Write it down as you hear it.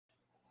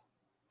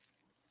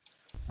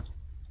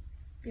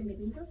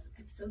Bienvenidos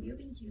a episodio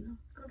 21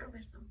 con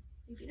Roberto.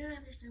 If you don't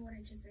understand what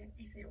I just said,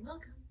 I said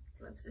welcome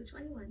to episode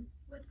 21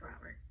 with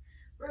Robert.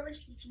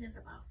 Robert's teaching us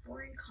about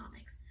foreign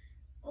comics.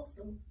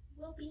 Also,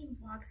 we'll be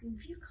unboxing a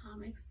few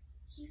comics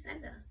he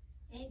sent us,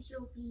 and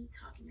he'll be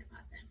talking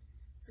about them.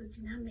 So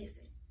do not miss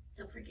it.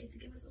 Don't forget to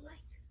give us a like.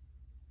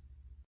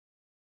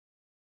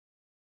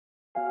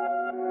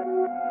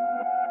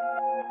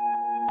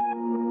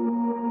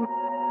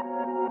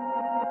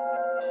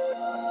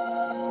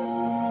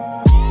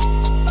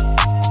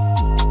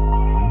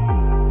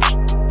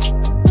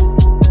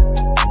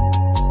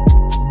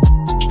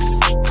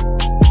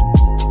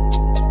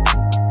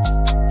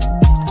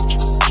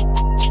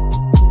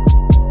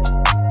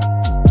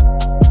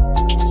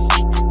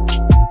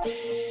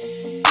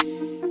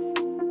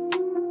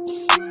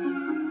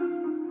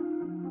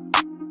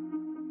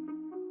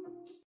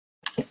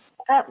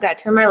 Oh, gotta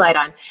turn my light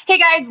on. Hey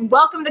guys,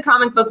 welcome to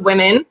Comic Book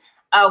Women.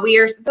 We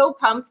are so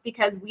pumped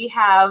because we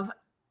have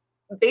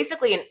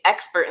basically an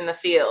expert in the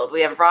field.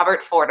 We have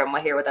Robert Fordham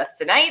here with us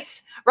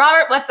tonight.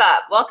 Robert, what's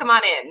up? Welcome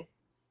on in.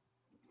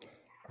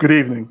 Good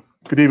evening.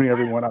 Good evening,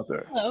 everyone out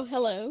there.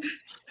 Hello.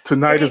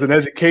 Tonight is an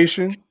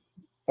education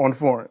on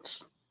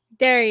foreigners.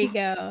 There you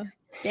go.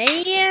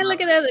 Damn, look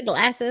at those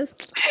glasses.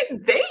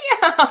 Damn,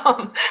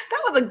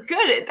 that was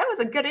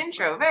a good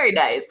intro. Very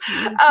nice.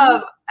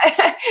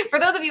 For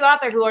those of you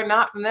out there who are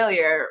not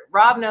familiar,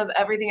 Rob knows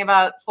everything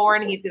about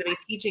foreign. He's going to be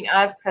teaching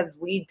us because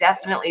we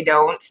definitely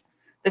don't.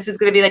 This is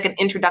going to be like an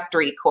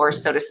introductory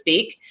course, so to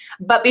speak.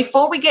 But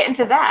before we get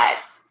into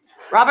that,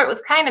 Robert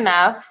was kind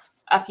enough.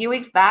 A few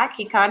weeks back,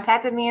 he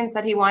contacted me and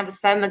said he wanted to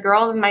send the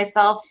girls and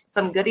myself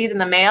some goodies in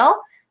the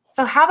mail.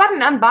 So how about an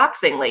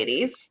unboxing,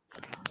 ladies?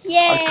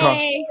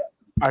 Yay!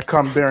 I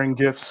come bearing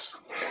gifts.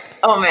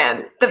 Oh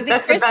man, that's the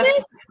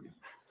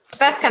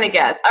best kind of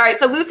guess. All right,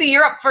 so Lucy,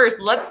 you're up first.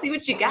 Let's see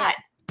what you got.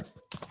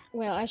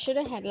 Well, I should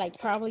have had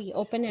probably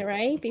opened it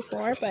right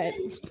before, but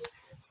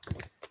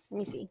let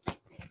me see.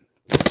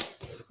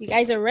 You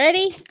guys are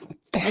ready?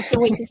 I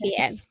can't wait to see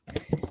it.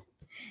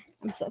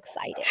 I'm so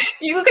excited.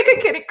 You look like a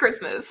kid at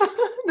Christmas,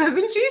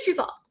 doesn't she? She's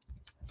all.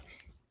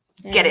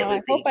 Get it,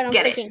 Lucy. I hope I don't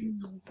Get it.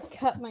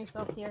 cut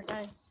myself here,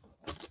 guys.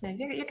 No,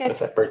 you're That's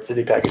good. that Bird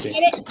City packaging.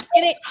 Get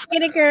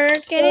it, girl,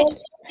 get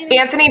it.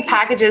 Anthony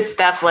packages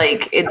stuff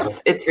like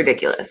it's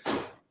ridiculous.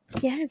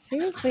 Yeah,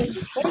 seriously.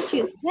 What did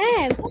you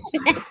say?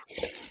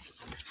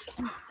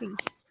 Let's see.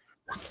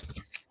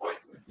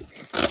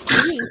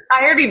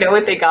 I already know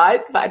what they got,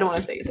 but I don't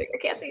want to say anything. I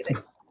can't say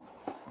anything.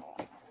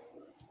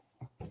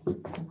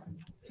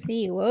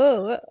 See,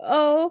 whoa.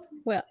 Oh,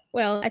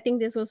 well, I think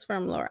this was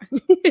from Laura.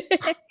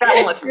 That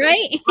one was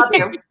right. Love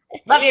you.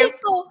 Love you.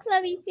 Oh,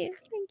 love you too.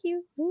 Thank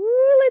you.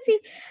 Ooh, let's see.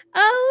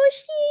 Oh,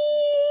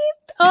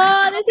 sheep.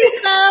 Oh, this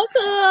is so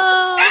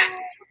cool.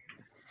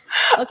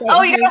 Okay.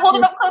 Oh, you gotta hold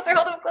him up closer.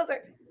 Hold him up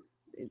closer.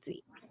 Let's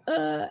see.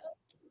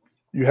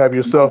 You have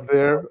yourself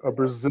there a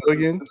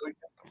Brazilian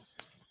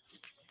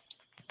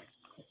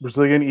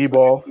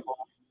E-ball,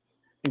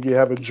 and you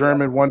have a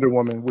German Wonder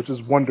Woman, which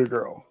is Wonder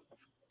Girl.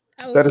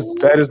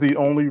 That is the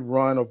only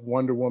run of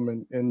Wonder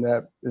Woman in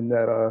that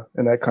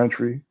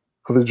country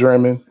for the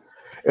German.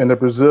 And the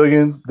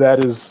Brazilian,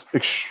 that is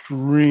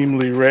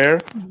extremely rare.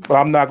 But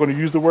I'm not going to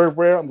use the word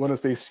rare. I'm going to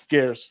say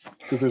scarce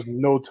because there's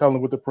no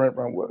telling what the print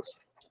run was.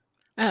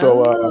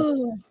 So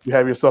you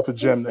have yourself a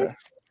gem there.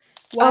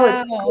 Wow. Oh,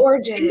 it's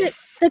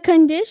gorgeous. The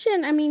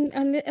condition, I mean,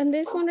 on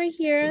this one right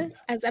here,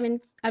 as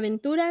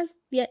Aventuras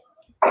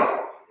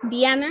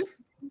Diana.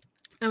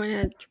 I'm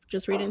going to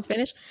just read it in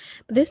Spanish.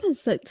 But this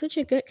was such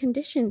a good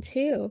condition,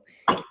 too.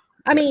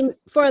 I mean,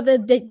 for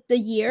the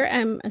year,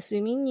 I'm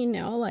assuming,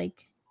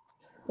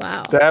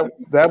 wow. That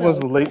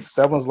was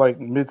like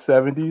mid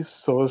 70s,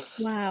 so it's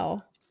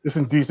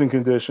in decent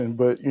condition.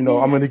 But I'm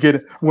going to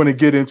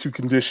get into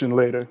condition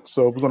later,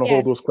 so we're going to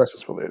hold those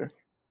questions for later.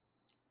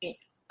 He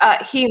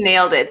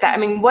nailed it.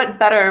 What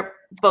better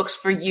books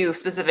for you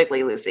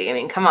specifically, Lucy? I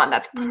mean, come on,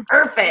 that's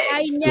perfect.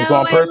 I know. It's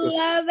on purpose.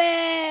 I love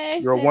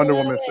it. You're a Wonder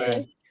Woman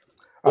fan.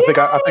 I think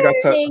I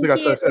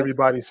touched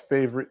everybody's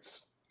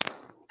favorites.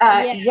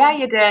 Yeah,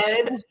 you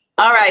did.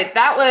 All right,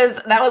 that was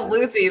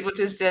Lucy's, which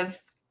is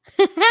just.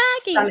 I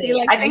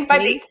think by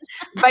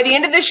the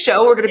end of this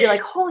show, we're gonna be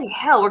like, holy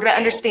hell, we're gonna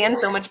understand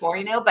so much more,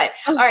 But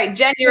all right,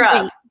 Jen, you're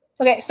up.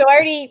 Okay, so I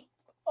already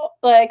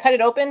cut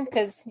it open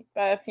because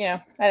I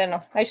don't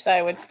know. I just thought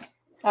I would,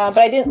 but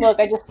I didn't look.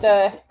 I just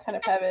kind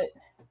of have it.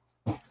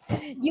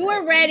 You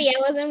were ready. I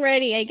wasn't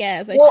ready. I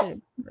guess I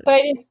should. But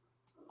I didn't.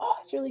 Oh,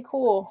 it's really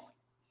cool.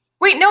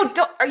 Wait, no,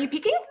 don't. Are you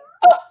peeking?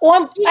 Oh, well, I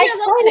want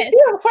to see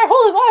it before I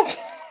hold it up.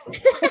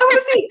 I want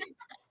to see.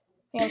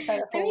 Yeah, I'm trying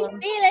to hold Let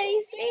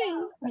me see.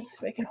 Let's see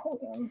if I can hold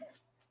them.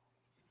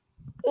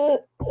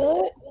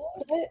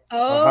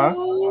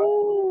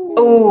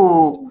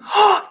 Oh,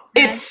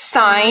 it's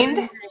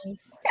signed.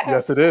 Nice.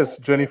 Yes, it is.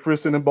 Jenny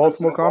Frison in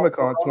Baltimore Comic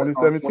Con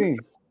 2017.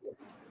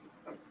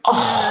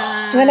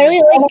 Oh, And I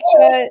really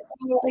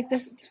like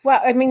this.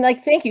 Wow,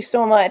 thank you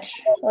so much.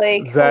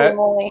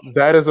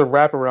 That is a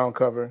wraparound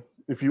cover.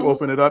 If you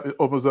open it up, it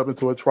opens up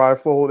into a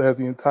trifold. It has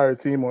the entire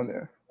team on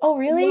there. Oh,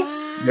 really?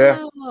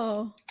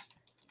 Wow.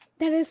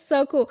 That is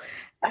so cool.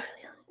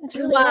 That's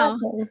really Wow.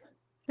 awesome.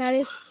 That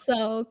is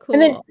so cool.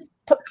 And then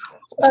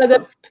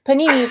the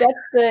Panini,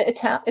 that's the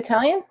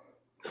Italian?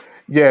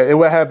 Yeah, it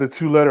would have the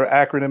 2-letter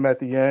acronym at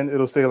the end.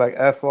 It'll say like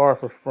FR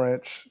for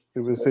French.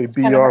 It would say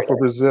BR for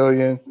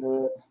Brazilian.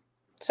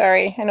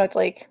 Sorry, I know it's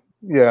like.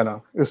 Yeah,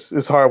 no,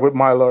 it's hard with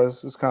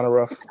Mylars. It's kind of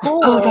rough.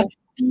 Cool. Oh, that's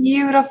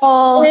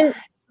beautiful. And then,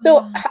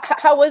 so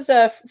how was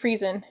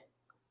Friesen?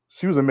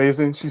 She was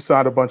amazing. She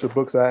signed a bunch of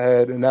books I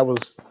had, and that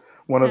was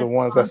one of the That's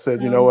ones I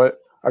said, you awesome. know what,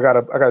 I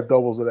got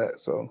doubles of that.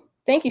 So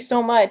Thank you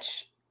so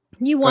much.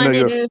 You know wanted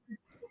you're- to.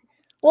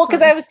 Well,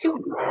 because I was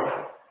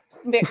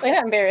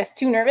not embarrassed,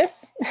 too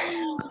nervous.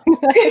 So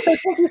thank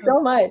you so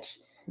much.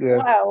 yeah,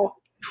 Wow.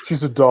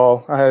 she's a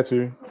doll. I had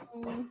to.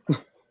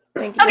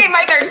 Thank you. Okay,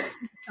 my turn.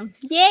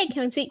 Yay!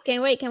 Can't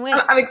wait.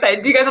 I'm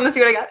excited. Do you guys want to see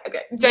what I got?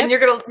 Okay, Jen,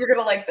 Yep. you're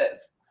gonna like this.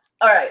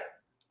 All right.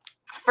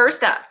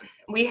 First up,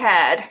 we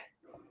had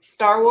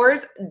Star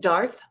Wars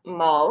Darth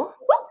Maul,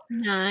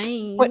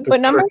 Nice. What The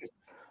number? Turk-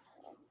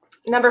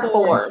 number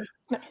 4.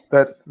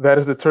 That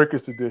is the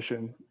Turkish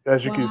edition.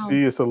 As you can Wow.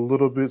 see, it's a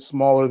little bit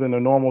smaller than a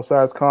normal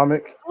size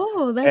comic.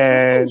 Oh, that's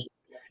And really.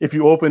 if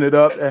you open it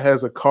up, it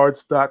has a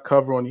cardstock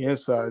cover on the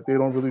inside. They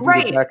don't really do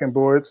Right. the back and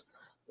boards.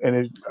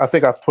 And I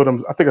think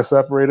I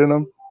separated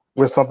them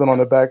with something on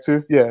the back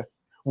too. Yeah.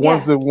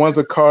 One's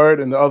a card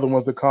and the other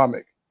one's the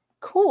comic.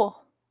 Cool.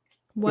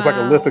 Wow. It's like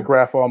a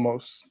lithograph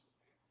almost.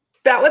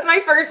 That was my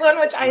first one,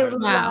 which I Wow.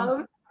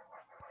 love.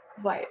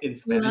 What? In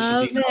Spanish,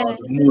 Love it's called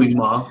it. Muy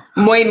Mal.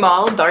 Muy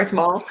Maul, Darth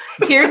Maul.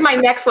 Here's my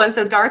next one.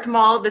 So Darth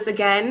Maul, this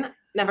again,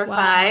 number Wow.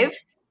 5,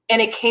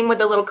 and it came with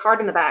a little card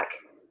in the back.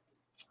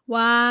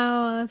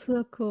 Wow, that's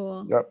so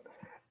cool. Yep.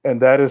 And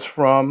that is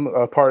from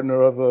a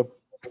partner of the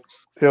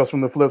Tales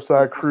from the Flip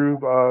Side crew,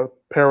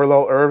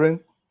 Parallel Urban.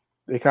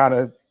 That's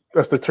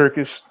our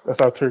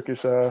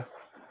Turkish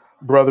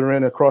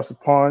brethren across the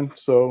pond.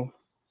 So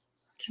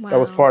that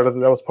was Wow. part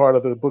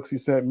of the books he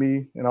sent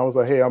me. And I was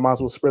like, hey, I might as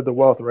well spread the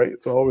wealth, right?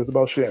 It's always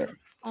about sharing.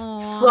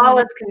 Aw,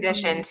 Flawless that's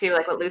condition too,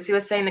 like what Lucy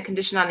was saying. The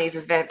condition on these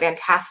is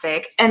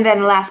fantastic. And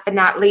then last but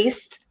not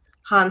least,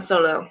 Han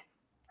Solo.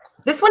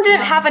 This one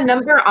didn't have a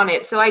number on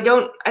it, so I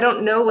don't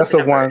know what That's the a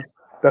number one.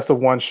 That's the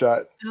one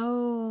shot.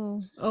 Oh,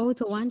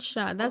 it's a one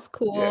shot. That's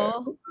cool. Yeah.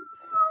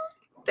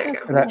 There you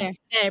That's go. And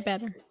that-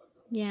 better.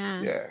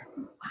 Yeah. Yeah.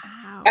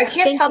 Wow. I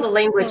can't Thank tell you the so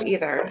language much.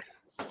 either.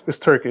 It's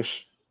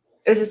Turkish.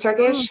 Is this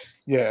Turkish?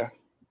 Yeah.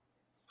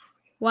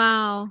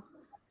 Wow.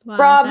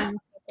 Rob, that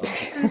is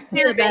so cool.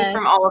 Sincere the thanks best.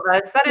 from all of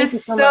us. That Thank you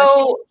is so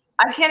so.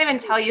 I can't even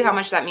tell you how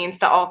much that means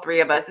to all three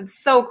of us. It's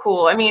so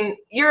cool. I mean,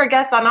 you're a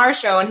guest on our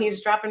show, and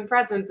he's dropping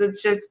presents.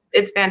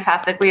 It's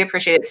fantastic. We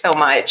appreciate it so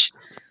much.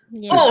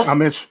 Yeah. Oh.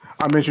 I'm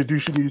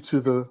introducing you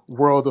to the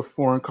world of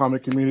foreign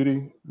comic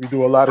community. We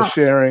do a lot of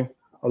sharing,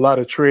 a lot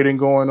of trading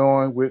going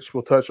on, which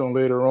we'll touch on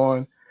later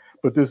on.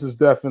 But this is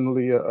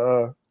definitely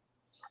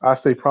I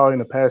say probably in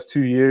the past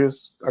 2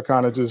 years, I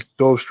kind of just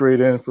dove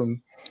straight in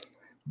from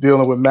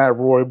dealing with Matt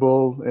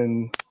Roybal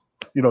and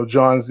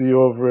John Z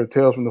over at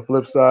Tales from the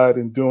Flip Side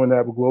and doing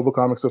that with Global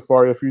Comic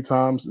Safari a few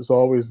times. It's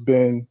always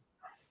been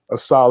a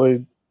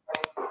solid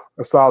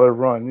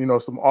run.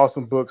 Some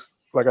awesome books.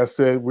 Like I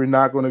said, we're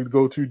not going to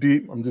go too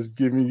deep. I'm just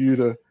giving you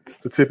the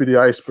tip of the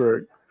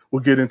iceberg. We'll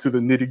get into the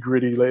nitty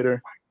gritty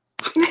later.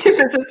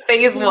 This is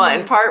phase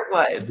 1, part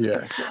 1.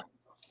 Yeah.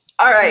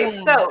 All right.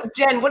 Yeah. So,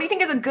 Jen, what do you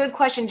think is a good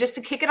question just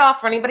to kick it off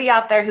for anybody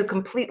out there who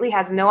completely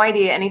has no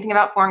idea anything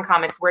about foreign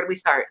comics? Where do we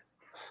start?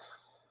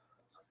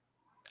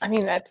 I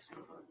mean, that's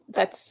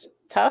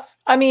tough.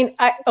 I mean,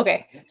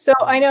 okay. So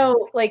I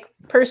know, like,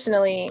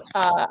 personally,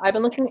 I've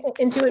been looking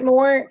into it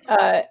more,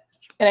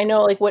 and I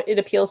know like what it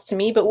appeals to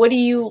me. But what do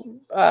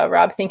you,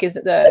 Rob, think is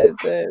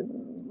the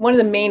one of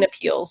the main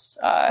appeals?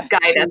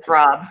 Guide us,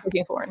 Rob.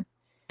 Looking for.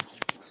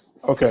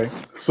 Okay.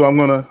 So I'm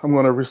gonna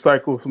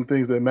recycle some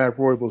things that Matt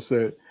Roybal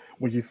said.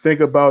 When you think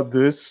about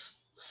this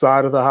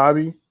side of the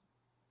hobby,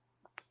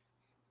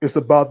 it's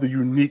about the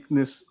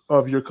uniqueness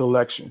of your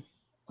collection.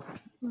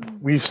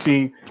 We've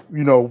seen,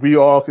 we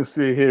all can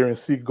sit here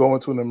and go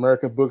into an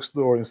American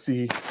bookstore and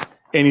see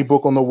any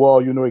book on the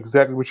wall, you know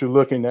exactly what you're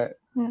looking at.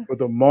 Yeah. But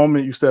the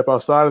moment you step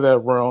outside of that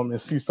realm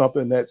and see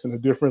something that's in a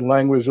different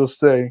language, you'll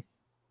say,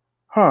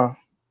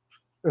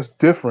 that's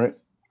different.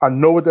 I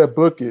know what that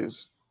book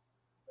is,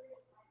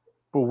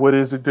 but what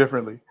is it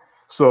differently?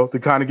 So to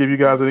kind of give you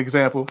guys an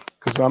example,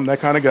 because I'm that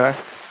kind of guy.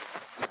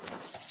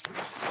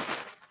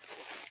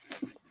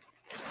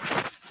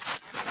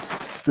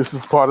 This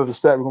is part of the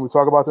set we're going to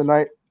talk about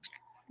tonight.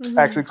 Mhm.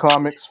 Action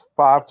Comics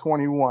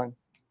 521.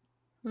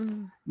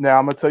 Mhm. Now,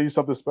 I'm going to tell you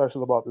something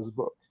special about this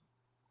book.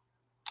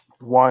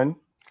 One,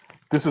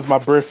 this is my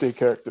birthday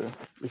character.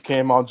 It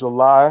came out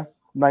July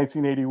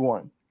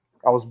 1981.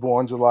 I was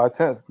born July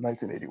 10th,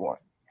 1981.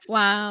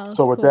 Wow.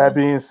 So with that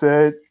being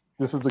said,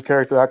 this is the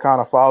character I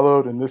kind of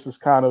followed, and this is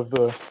kind of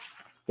the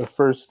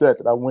first set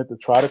that I went to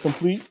try to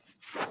complete,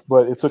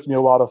 but it took me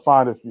a while to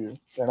find a few.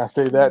 And I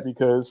say that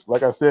because,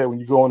 like I said, when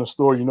you go in the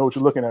store, you know what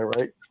you're looking at,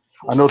 right?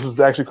 I know this is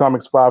Action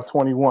Comics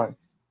 521.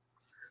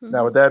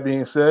 Now, with that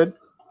being said,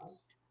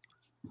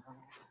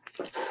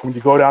 when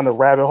you go down the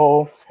rabbit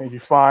hole and you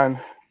find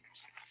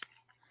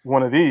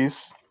one of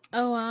these,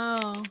 Oh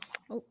wow.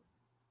 Oh,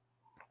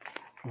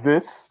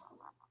 this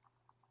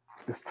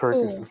is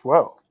Turkish cool. as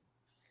well.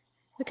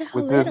 Look at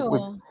how With this,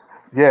 little.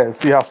 yeah,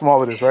 see how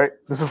small it is, right?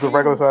 This is the Yeah.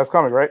 regular size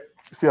comic, right?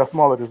 See how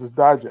small it is. It's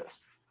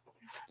digest.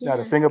 Now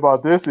the Yeah. thing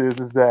about this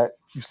is that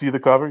you see the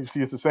cover, you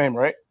see it's the same,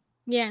 right?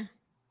 Yeah.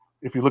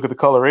 If you look at the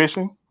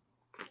coloration,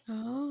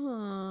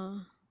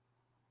 Oh.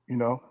 you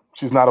know,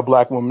 she's not a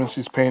black woman.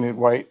 She's painted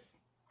white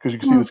because you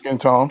can see the skin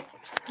tone.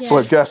 Yeah.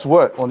 But guess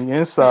what? On the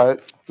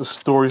inside, the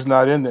story's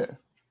not in there.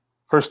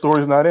 Her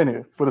story's not in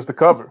here, but it's the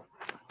cover.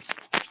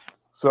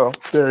 So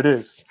there it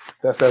is.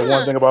 That's that one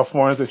Huh. thing about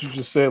foreigners that you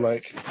just say,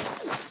 like,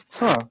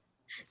 huh?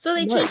 So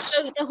they Nice.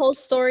 changed the whole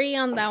story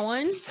on that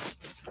one?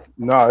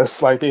 No,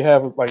 it's like they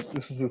have like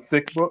this is a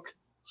thick book.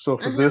 So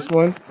for this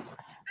one,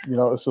 you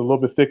know, it's a little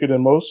bit thicker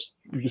than most.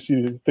 You can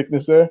see the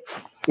thickness there.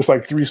 It's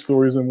like 3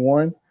 stories in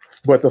one.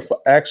 But the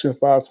Action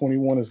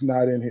 521 is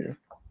not in here.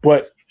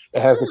 But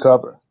it has the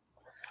cover.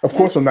 Of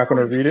course, I'm not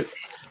going to read it.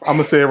 I'm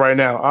going to say it right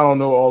now. I don't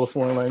know all the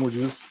foreign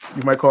languages.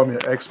 You might call me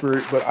an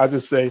expert, but I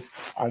just say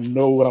I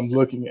know what I'm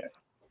looking at.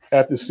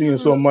 After seeing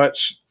so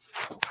much,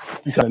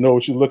 you kind of know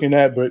what you're looking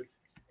at, but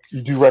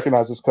you do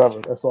recognize this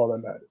cover. That's all that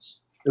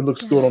matters. It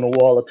looks good on the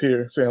wall up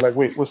here, saying like,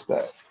 wait, what's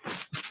that?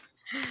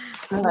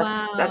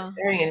 Wow. That's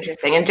very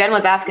interesting. And Jen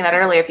was asking that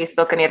earlier if you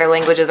spoke any other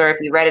languages or if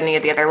you read any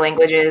of the other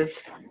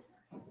languages.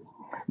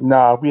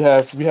 Nah, we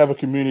have a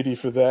community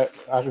for that.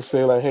 I could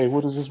say like, hey,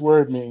 what does this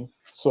word mean?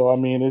 So I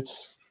mean,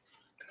 it's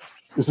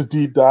a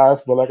deep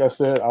dive, but like I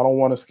said, I don't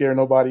want to scare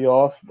nobody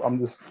off. I'm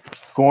just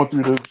going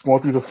through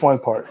the fun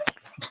part.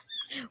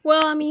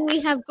 Well, I mean, we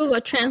have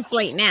Google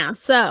Translate now,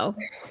 so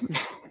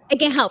it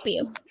can help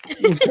you.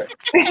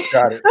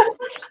 Got it.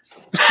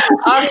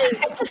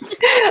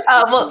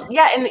 Well,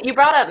 yeah, and you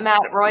brought up Matt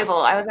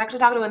Roybal. I was actually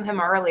talking with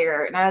him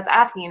earlier, and I was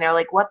asking, you know,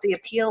 like what the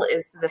appeal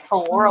is to this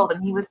whole world,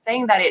 and he was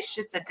saying that it's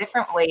just a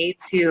different way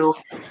to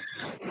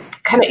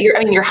kind of.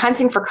 You're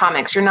hunting for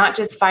comics. You're not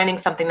just finding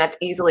something that's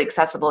easily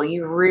accessible.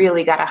 You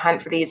really got to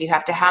hunt for these. You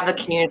have to have the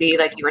community,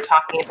 like you were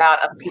talking about,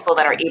 of people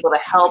that are able to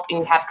help, and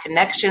you have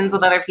connections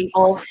with other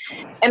people.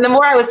 And the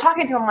more I was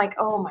talking to him, I'm like,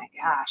 oh my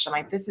gosh, I'm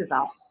like, this is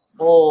a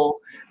whole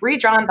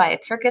redrawn by a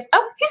Turkish.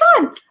 Oh, he's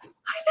on.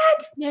 Hi,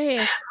 Matt. There he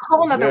is.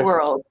 Whole nother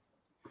world.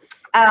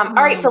 All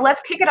right, so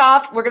let's kick it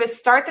off. We're going to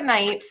start the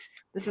night.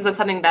 This is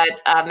something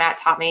that Matt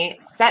taught me,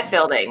 set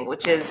building,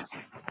 which is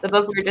the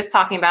book we were just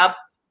talking about.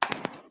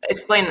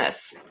 Explain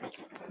this.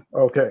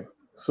 Okay,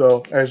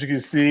 so as you can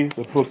see,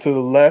 the book to the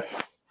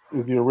left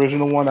is the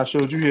original one I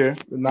showed you here,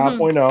 the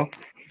 9.0.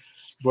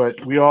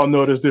 But we all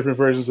know there's different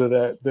versions of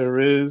that. There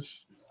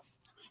is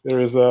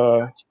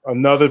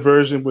another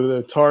version with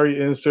an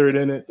Atari insert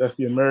in it. That's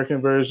the American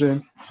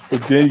version.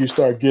 But then you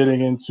start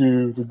getting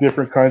into the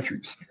different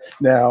countries.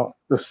 Now,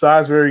 the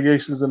size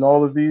variations in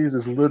all of these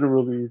is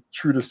literally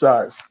true to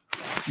size.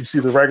 You see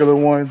the regular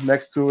one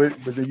next to it,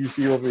 but then you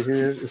see over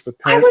here, it's the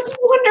I pen. was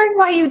wondering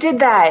why you did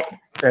that.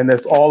 And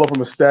that's all of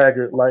them are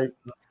staggered. Like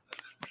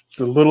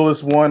the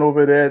littlest one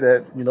over there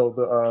that, you know,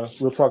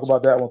 we'll talk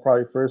about that one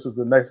probably first, is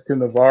the Mexican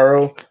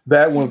Navarro.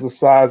 That one's the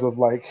size of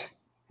like,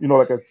 you know,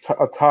 like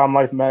a Time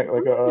Life Mac,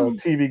 like a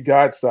TV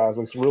guide size.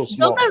 It's real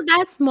small. Those are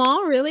that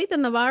small, really? The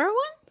Navarro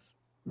ones?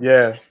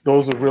 Yeah,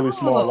 those are really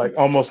small, like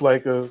almost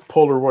like a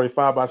Polaroid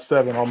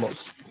 5x7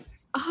 almost.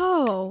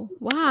 Oh,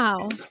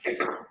 wow.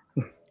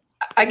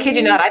 I kid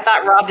you not. I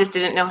thought Rob just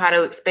didn't know how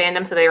to expand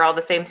them so they were all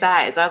the same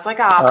size. I was like,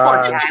 oh,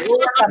 poor guy. We'll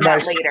work on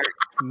that later.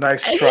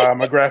 Nice try.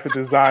 I'm a graphic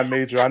design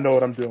major. I know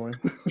what I'm doing.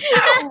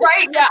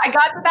 Right. Yeah. I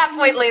got to that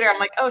point later. I'm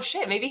like, oh,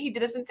 shit. Maybe he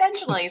did this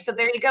intentionally. So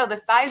there you go.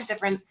 The size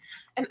difference.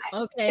 And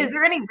is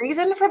there any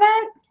reason for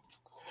that?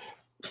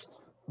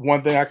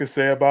 One thing I could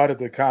say about it,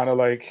 that kind of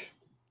like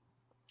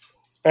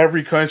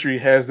every country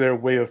has their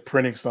way of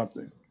printing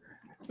something.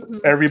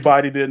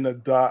 Everybody didn't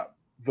adopt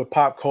the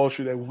pop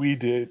culture that we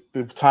did,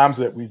 the times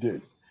that we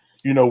did.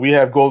 You know, we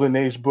have golden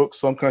age books.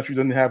 Some countries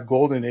didn't have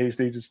golden age.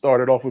 They just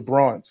started off with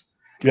bronze.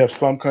 You have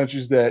some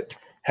countries that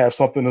have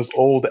something as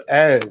old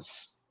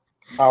as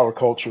our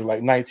culture,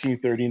 like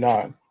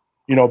 1939.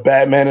 You know,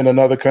 Batman in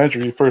another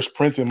country, first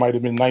printing might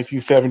have been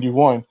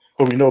 1971,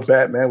 but we know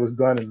Batman was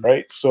done in,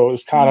 right? So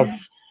it's kind of,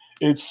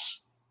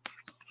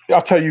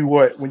 I'll tell you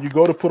what, when you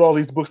go to put all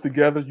these books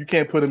together, you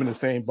can't put them in the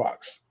same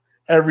box.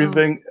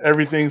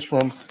 Everything's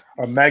from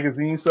a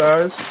magazine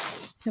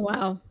size to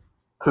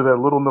that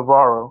little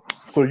Navarro.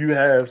 So you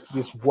have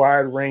this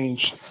wide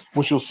range,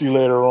 which you'll see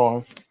later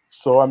on.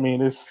 So I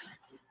mean, it's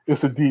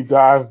a deep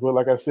dive, but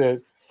like I said,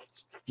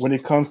 when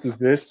it comes to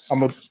this,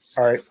 all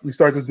right, we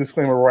start this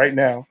disclaimer right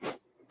now.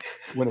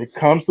 When it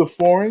comes to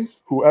foreign,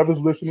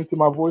 whoever's listening to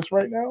my voice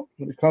right now,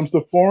 when it comes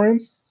to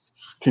foreigns,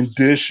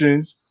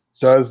 condition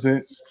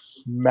doesn't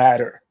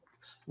matter.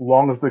 As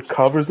long as the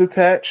cover's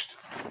attached,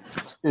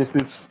 if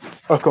it's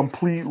a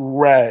complete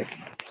rag,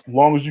 as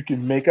long as you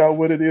can make out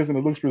what it is and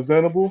it looks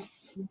presentable,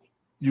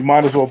 you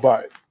might as well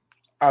buy it.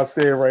 I'll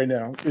say it right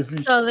now.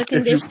 So the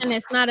condition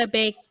is not a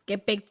big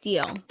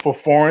deal. For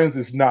foreigners,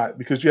 it's not,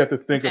 because you have to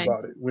think Okay.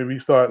 about it. When we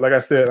start, like I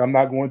said, I'm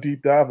not going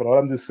deep dive, but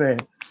I'm just saying,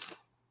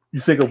 you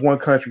think of one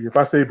country. If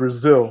I say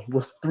Brazil,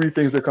 what's 3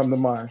 things that come to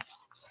mind?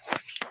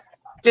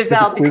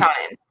 Giselle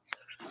Buchanan.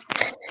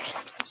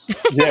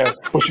 Yeah,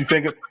 but you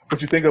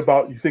think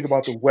about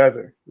the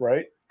weather,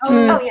 right?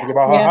 Oh, Think yeah.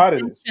 about how hot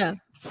it is. Gotcha.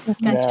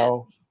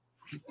 Now,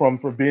 from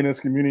being in this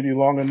community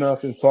long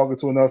enough and talking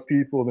to enough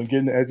people and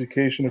getting the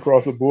education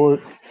across the board,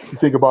 you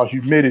think about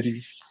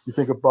humidity, you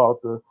think about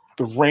the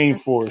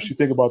rainforest, you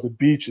think about the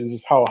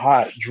beaches, how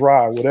hot,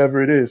 dry,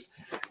 whatever it is.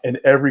 And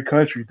every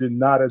country did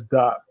not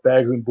adopt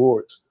bags and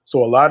boards.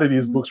 So a lot of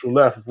these books were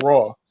left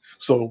raw.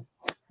 So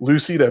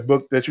Lucy, that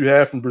book that you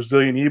have from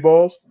Brazilian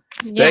e-balls,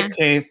 Yeah.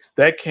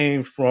 that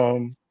came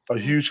from a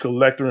huge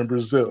collector in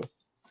Brazil.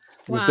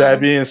 Wow. With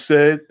that being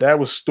said, that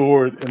was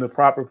stored in the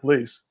proper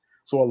place.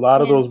 So a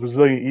lot of those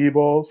Brazilian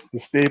e-balls, the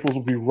staples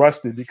would be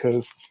rusted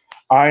because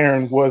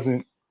iron was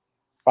a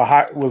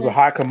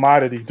hot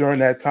commodity during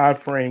that time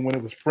frame when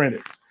it was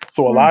printed.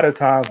 So a lot of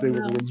times they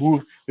would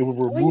remove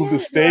the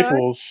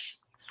staples.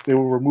 They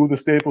would remove the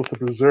staples to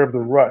preserve the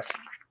rust,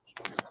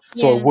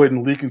 so it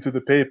wouldn't leak into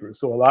the paper.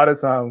 So a lot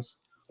of times,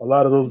 a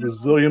lot of those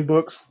Brazilian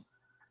books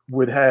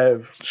would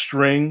have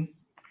string,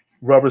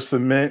 rubber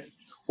cement,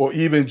 or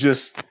even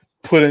just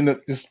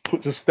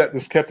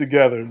kept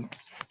together,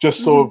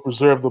 just so it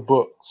preserved the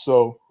book.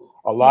 So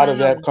a lot of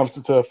that comes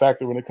into a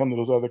factor when it comes to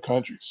those other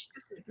countries.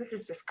 This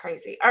is just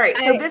crazy. All right,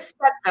 so this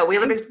set though, we're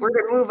gonna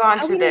move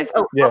on to this.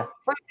 Oh, yeah.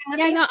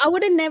 No, I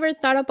would have never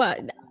thought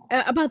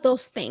about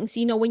those things.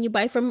 You know, when you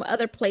buy from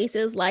other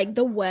places, like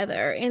the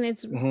weather, and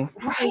it's you're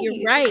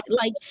right.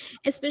 Like,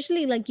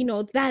 especially like, you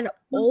know, that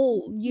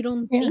old, you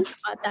don't think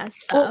about that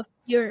stuff.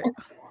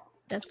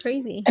 That's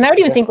crazy. And I would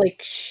even think like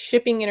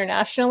shipping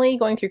internationally,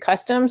 going through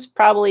customs,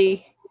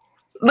 probably.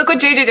 Look what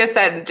JJ just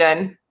said,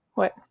 Jen.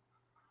 What?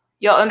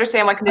 You'll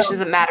understand why conditions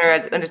doesn't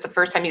matter when it's the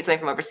first time you something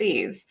from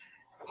overseas.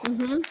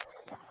 And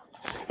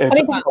a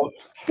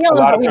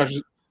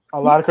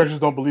lot of countries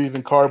don't believe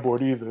in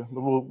cardboard either.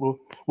 We'll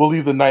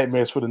leave the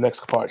nightmares for the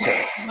next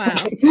podcast.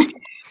 Wow.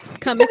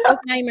 Comic book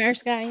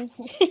nightmares, guys.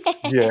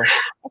 Yeah.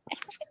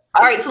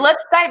 All right, so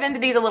let's dive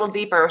into these a little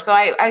deeper. So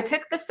I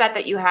took the set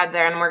that you had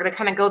there, and we're going to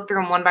kind of go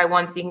through them one by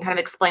one so you can kind of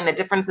explain the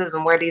differences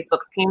and where these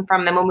books came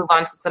from. Then we'll move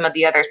on to some of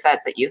the other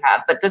sets that you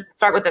have. But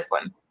start with this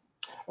one.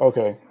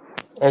 Okay.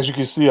 As you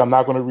can see, I'm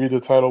not going to read the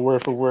title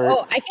word for word.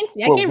 Oh, I can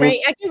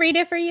read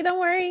it for you. Don't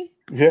worry.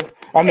 Yeah,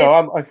 I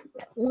know.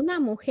 Una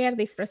mujer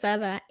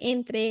disfrazada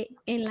entre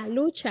en la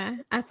lucha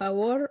a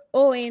favor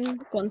o en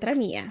contra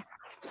mía.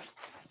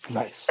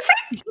 Nice.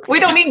 We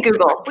don't need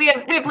Google. We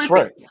have Lucy.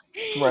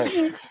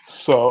 Right.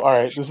 So, all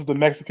right, this is the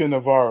Mexican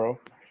Navarro.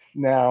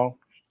 Now,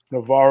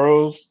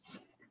 Navarros,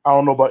 I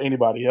don't know about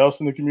anybody else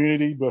in the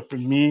community, but for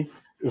me,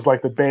 it's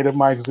like the bane of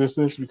my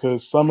existence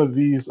because some of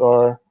these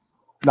are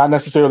not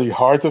necessarily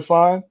hard to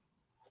find,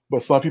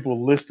 but some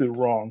people list it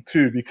wrong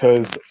too,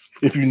 because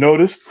if you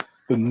notice,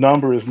 the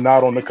number is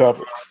not on the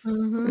cover.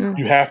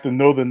 You have to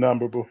know the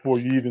number before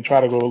you even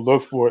try to go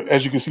look for it.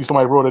 As you can see,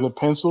 somebody wrote it in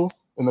pencil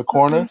in the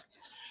corner.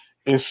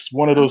 It's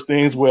one of those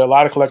things where a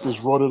lot of collectors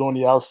wrote it on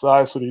the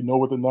outside so they know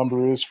what the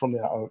number is from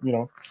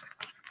the,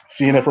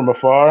 seeing it from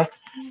afar.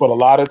 But a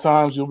lot of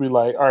times you'll be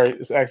like, all right,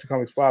 it's Action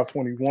Comics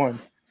 521,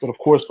 but of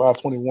course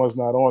 521 is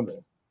not on there.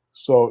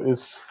 So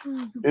it's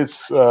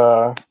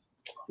a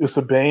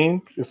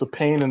bane. It's a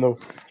pain in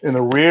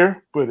the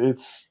rear, but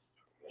it's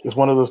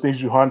one of those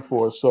things you hunt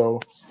for.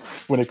 So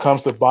when it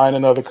comes to buying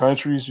in other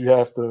countries, you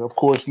have to, of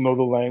course, know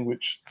the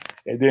language.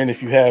 And then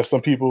if you have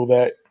some people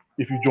that,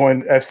 if you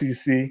join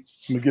FCC,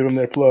 I'm gonna give them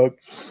their plug.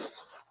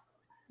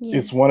 Yeah.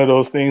 It's one of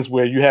those things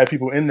where you have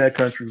people in that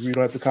country. We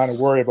don't have to kind of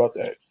worry about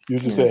that. You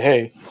just say,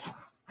 hey,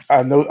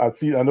 I know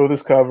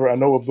this cover. I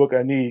know what book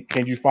I need.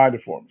 Can you find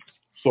it for me?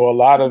 So a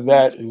lot of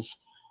that is,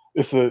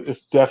 it's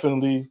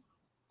definitely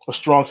a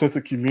strong sense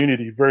of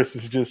community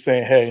versus just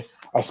saying, hey,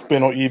 I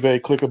spin on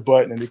eBay, click a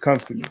button, and it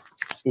comes to me.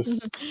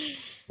 It's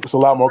a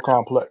lot more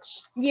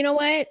complex. You know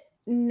what?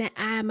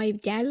 My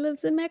dad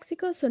lives in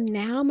Mexico, so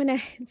now I'm gonna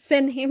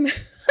send him on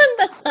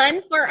the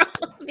hunt for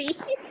all these.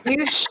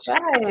 You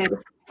should.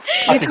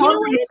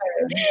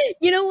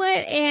 You know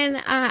what?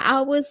 And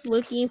I was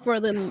looking for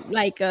them,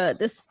 like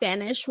the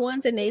Spanish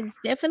ones, and it's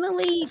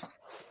definitely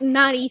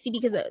not easy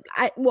because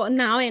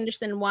now I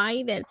understand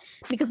why. That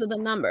because of the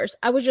numbers.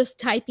 I was just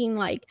typing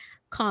like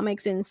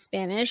comics in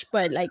Spanish,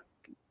 but like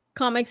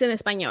comics in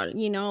español,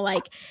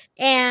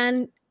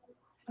 and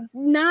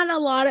not a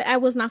lot of, I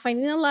was not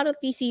finding a lot of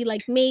DC,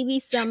 like maybe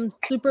some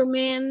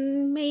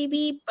Superman,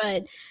 maybe,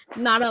 but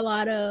not a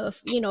lot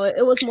of,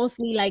 it was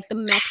mostly like the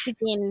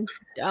Mexican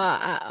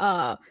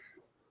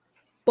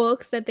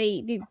books that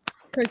they did,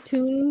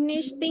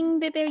 cartoonish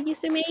thing that they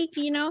used to make,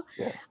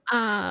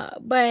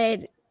 but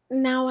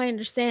now I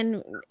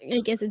understand. I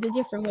guess it's a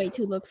different way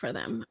to look for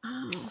them.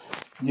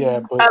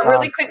 Yeah, but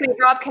really quickly,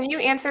 Rob, can you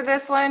answer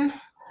this one?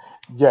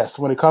 Yes,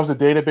 when it comes to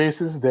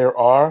databases, there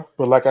are,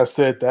 but like I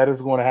said, that is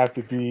going to have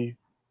to be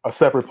a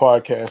separate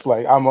podcast.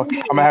 Like I'm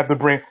gonna have to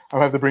bring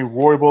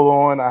Roybal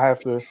on. I have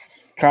to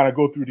kind of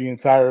go through the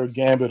entire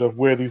gambit of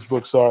where these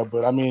books are.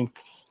 But I mean,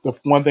 the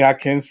one thing I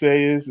can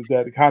say is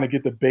that to kind of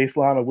get the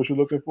baseline of what you're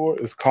looking for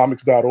is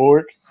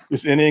comics.org.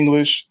 It's in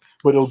English,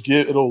 but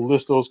it'll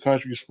list those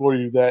countries for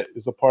you that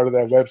is a part of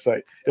that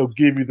website. It'll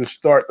give you the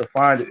start to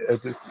find it.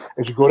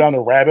 As you go down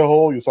the rabbit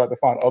hole, you start to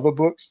find other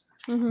books.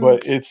 Mhm.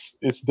 But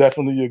it's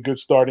definitely a good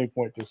starting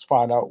point to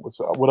find out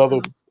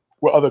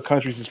what other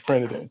countries it's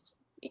printed in.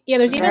 Yeah,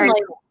 there's even Very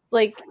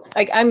like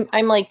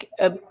I'm like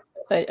a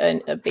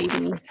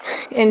baby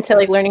into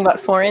like learning about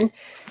foreign,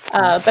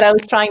 but I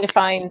was trying to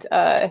find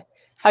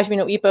Hajime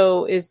no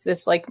Ippo is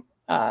this like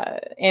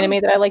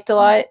anime that I liked a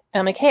lot, and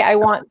I'm like, hey, I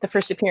want the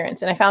first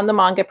appearance, and I found the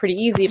manga pretty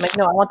easy. I'm like,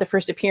 no, I want the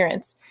first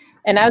appearance,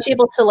 and I was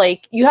able to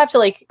like, you have to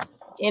like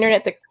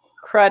internet the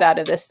crud out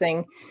of this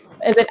thing.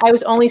 And then I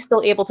was only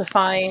still able to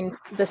find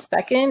the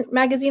second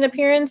magazine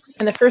appearance,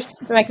 and the first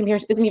magazine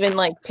appearance isn't even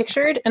like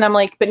pictured. And I'm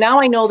like, but now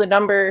I know the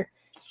number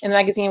in the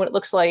magazine, what it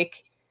looks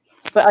like,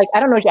 but like I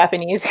don't know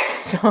Japanese,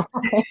 so.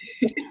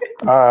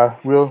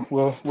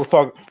 We'll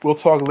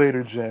talk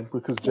later, Jen,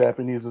 because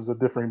Japanese is a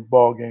different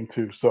ball game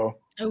too. So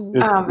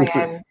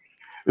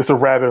it's a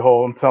rabbit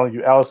hole. I'm telling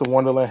you, Alice in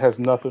Wonderland has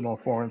nothing on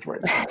foreigners right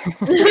now.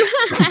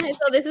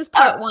 So this is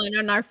part 1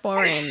 on our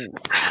foreign.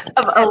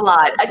 Of a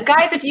lot.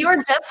 Guys, if you are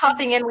just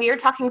hopping in, we are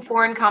talking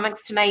foreign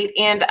comics tonight.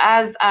 And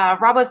as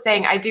Rob was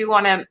saying, I do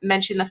want to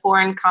mention the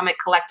Foreign Comic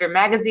Collector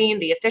magazine,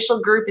 the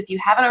official group. If you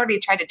haven't already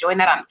tried to join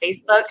that on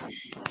Facebook,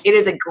 it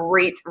is a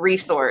great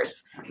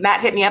resource. Matt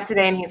hit me up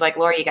today and he's like,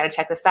 Laura, you got to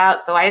check this out.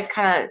 So I just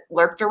kind of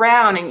lurked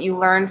around and you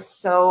learn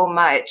so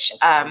much.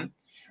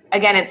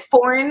 Again, it's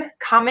Foreign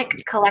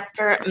Comic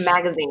Collector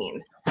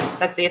magazine.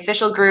 That's the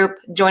official group.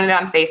 Join it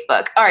on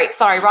Facebook. All right.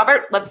 Sorry,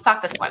 Robert. Let's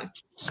talk this one.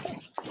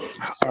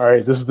 All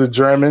right. This is the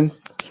German.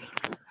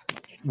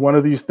 One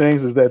of these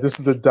things is that this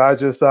is the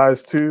digest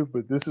size too,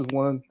 but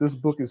this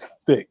book is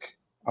thick.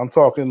 I'm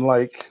talking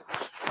like,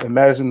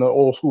 imagine the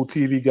old school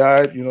TV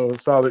guide,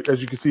 solid,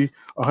 as you can see,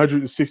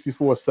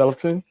 164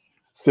 sitting,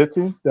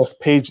 that's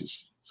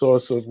pages. So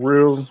it's a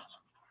real,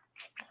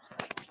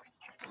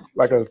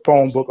 like a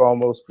phone book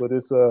almost, but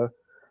it's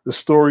the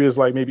story is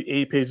like maybe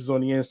 8 pages on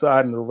the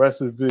inside and the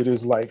rest of it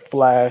is like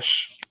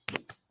flash.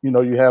 You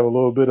have a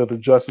little bit of the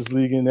Justice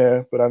League in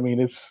there, but I mean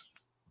it's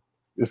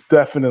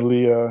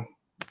definitely a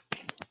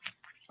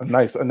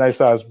nice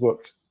size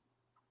book.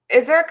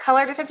 Is there a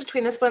color difference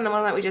between this one and the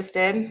one that we just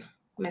did?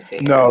 Let me see.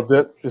 No,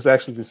 that is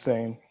actually the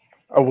same.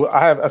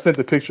 I sent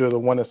the picture of the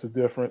one that's the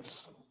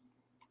difference.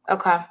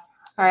 Okay. All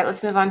right,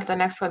 let's move on to the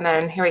next one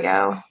then. Here we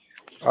go.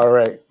 All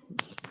right.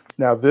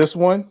 Now this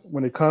one,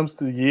 when it comes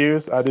to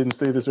years, I didn't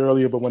say this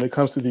earlier, but when it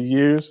comes to the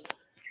years,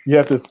 you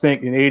have to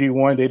think in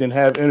 81, they didn't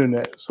have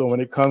internet. So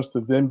when it comes to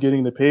them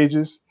getting the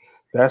pages,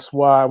 that's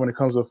why when it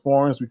comes to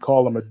foreigners, we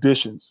call them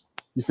editions.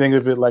 You think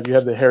of it like you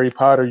have the Harry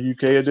Potter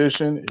UK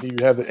edition, and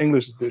you have the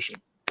English edition.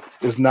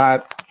 It's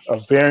not a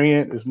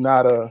variant. It's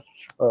not a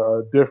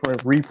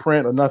different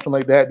reprint or nothing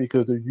like that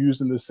because they're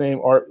using the same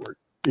artwork.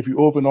 If you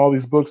open all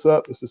these books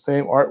up, it's the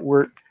same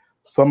artwork.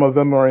 Some of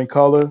them are in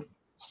color.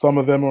 Some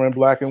of them are in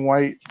black and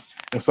white.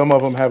 And some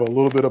of them have a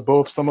little bit of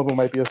both. Some of them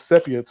might be a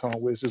sepia tone,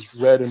 where it's just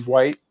red and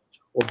white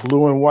or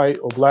blue and white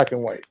or black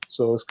and white.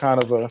 So it's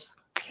kind of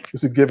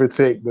it's a give or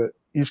take, but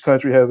each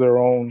country has their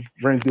own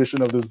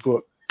rendition of this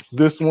book.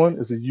 This one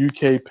is a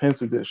UK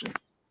Pence edition,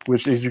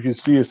 which as you can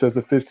see, it says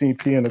the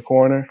 15p in the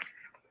corner,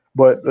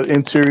 but the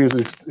interior is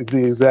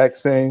the exact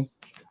same.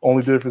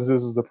 Only difference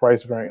is the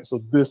price variance.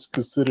 So this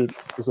considered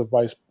is a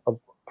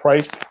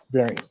price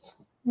variance.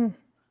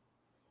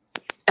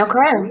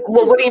 Okay.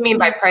 Well, what do you mean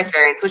by price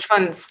variance? Which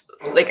one's,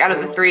 like out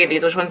of the 3 of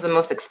these, which one's the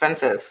most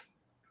expensive?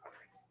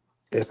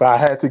 If I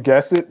had to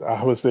guess it,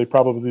 I would say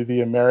probably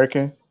the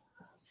American.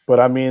 But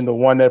I mean, the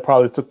one that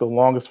probably took the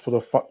longest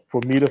for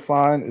me to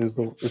find is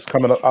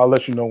coming up. I'll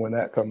let you know when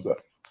that comes up.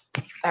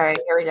 All right,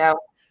 here we go.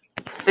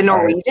 The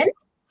Norwegian?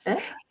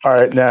 All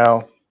right,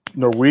 now,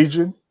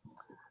 Norwegian.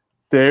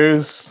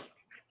 There's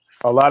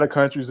a lot of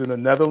countries in the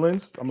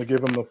Netherlands. I'm going to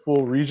give them the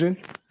full region.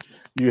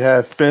 You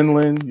have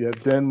Finland, you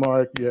have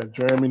Denmark, you have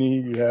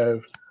Germany, you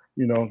have,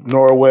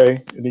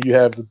 Norway, and then you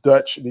have the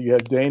Dutch, and then you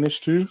have Danish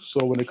too.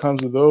 So when it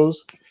comes to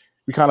those,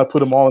 we kind of put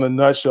them all in a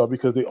nutshell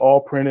because they all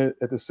printed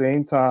at the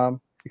same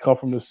time. They come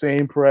from the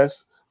same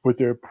press, but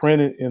they're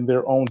printed in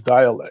their own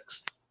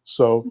dialects.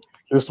 So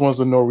this one's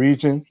a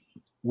Norwegian,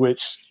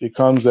 which it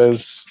comes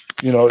as,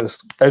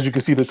 as you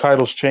can see, the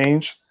titles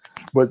change,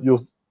 but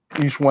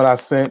each one I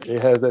sent,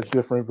 it has that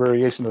different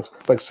variation of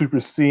like Super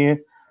Saiyan,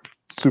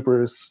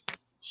 Super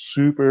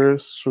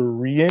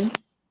Surian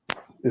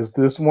is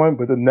this one,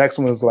 but the next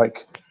one is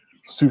like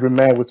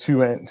Superman with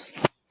 2 N's,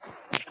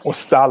 or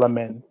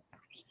Stalaman,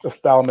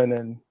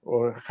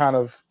 or kind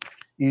of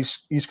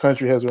each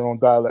country has their own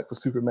dialect for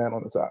Superman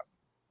on the top.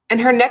 And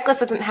her necklace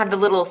doesn't have the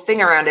little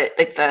thing around it,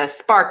 like the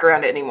spark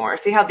around it anymore.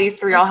 See how these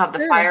 3 all have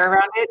the fire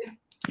around it?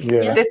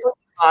 Yeah. This one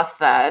lost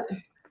that.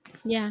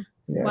 Yeah.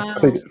 Yeah. Wow.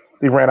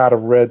 They ran out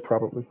of red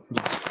probably.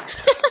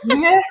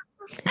 Yeah.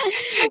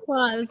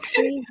 Wow, it's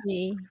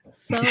crazy.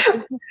 So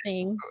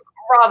interesting.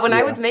 Rob, when I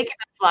Yeah. was making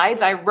the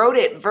slides, I wrote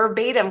it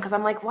verbatim because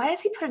I'm like, why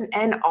does he put an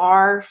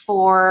NR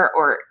for?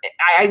 Or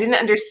I didn't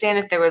understand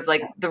if there was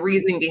like the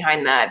reasoning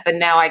behind that. But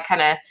now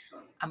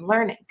I'm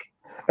learning.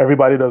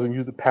 Everybody doesn't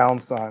use the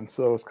pound sign,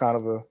 so it's kind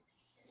of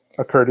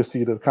a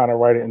courtesy to kind of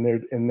write it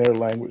in their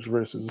language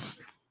versus,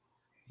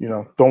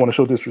 don't want to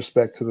show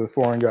disrespect to the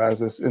foreign guys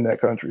that's in that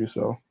country.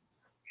 So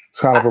it's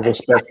kind of a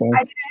respect thing. I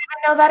didn't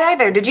even know that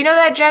either. Did you know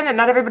that, Jen, that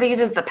not everybody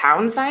uses the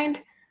pound sign?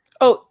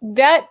 Oh,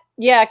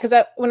 yeah, because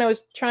when I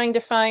was trying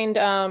to find,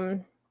 I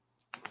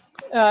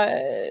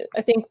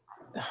think,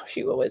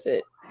 what was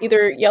it?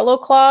 Either Yellow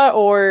Claw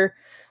or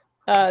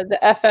the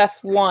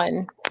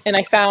FF1, and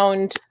I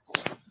found,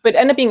 but it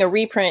ended up being a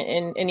reprint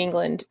in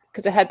England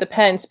because it had the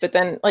pence, but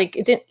then like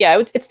it didn't.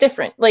 Yeah, it's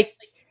different. Like,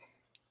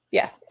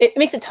 yeah, it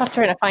makes it tough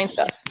trying to find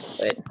stuff.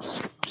 But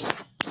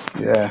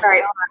Yeah. All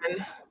right, hold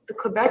on. The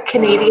Quebec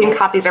Canadian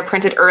copies are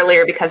printed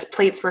earlier because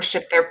plates were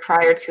shipped there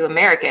prior to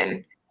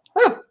American.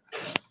 Oh.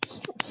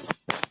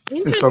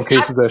 In some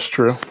cases, that's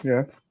true.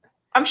 Yeah.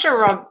 I'm sure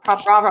Rob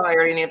probably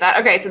already knew that.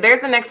 Okay, so there's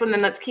the next one.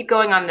 Then let's keep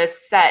going on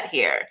this set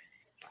here.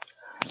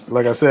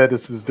 Like I said,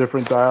 this is a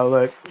different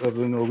dialect of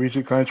the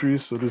Norwegian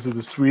countries. So this is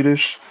the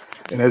Swedish.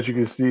 And as you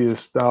can see,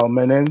 it's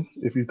Stalmenen.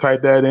 If you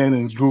type that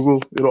in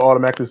Google, it'll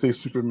automatically say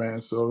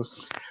Superman. So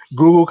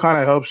Google kind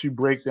of helps you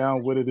break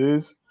down what it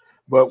is.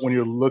 But when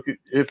you're looking,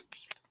 if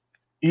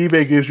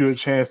eBay gives you a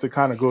chance to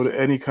kind of go to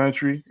any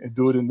country and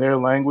do it in their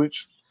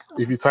language,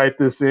 if you type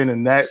this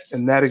in that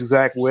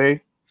exact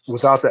way,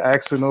 without the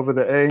accent over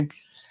the A,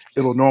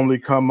 it'll normally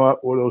come up,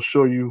 or it'll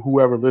show you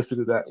whoever listed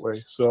it that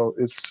way. So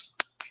it's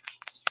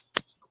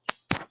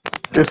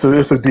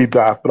a deep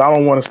dive, but I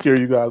don't want to scare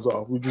you guys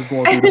off. We're just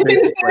going through the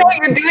basics. No,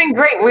 you're doing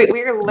great.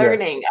 We're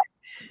learning.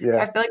 Yeah.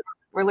 I feel like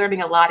we're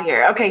learning a lot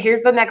here. Okay,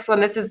 here's the next one.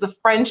 This is the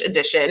French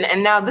edition,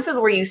 and now this is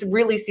where you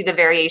really see the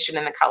variation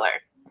in the color.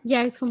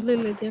 Yeah, it's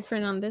completely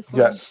different on this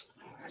one. Yes.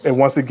 And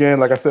once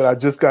again, like I said, I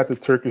just got the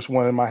Turkish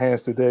one in my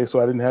hands today, so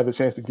I didn't have a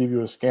chance to give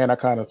you a scan. I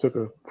kind of took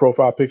a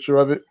profile picture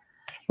of it.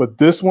 But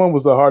this one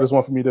was the hardest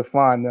one for me to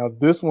find. Now,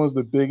 this one's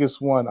the biggest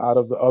one out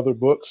of the other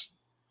books.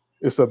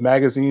 It's a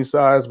magazine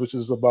size, which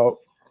is about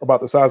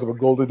the size of a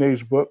Golden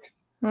Age book.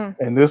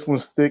 And this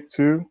one's thick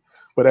too.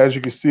 But as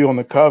you can see on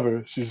the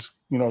cover, she's,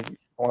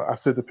 I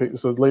said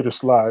it's a later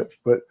slide,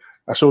 but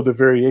I showed the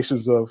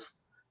variations of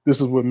this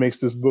is what makes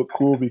this book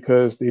cool,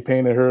 because they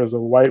painted her as a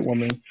white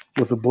woman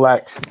with a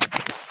black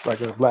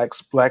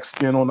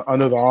skin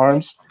under the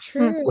arms,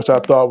 which I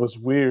thought was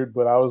weird.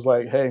 But I was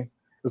like, hey,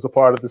 it's a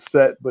part of the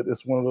set, but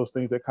it's one of those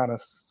things that kind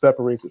of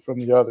separates it from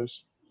the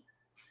others.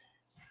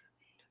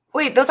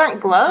 Wait, those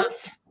aren't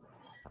gloves?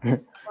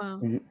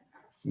 Wow.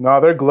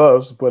 No, they're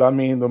gloves, but I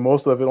mean, the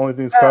most of it, only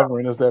thing it's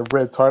covering is that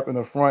red tarp in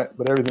the front,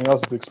 but everything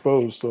else is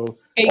exposed. So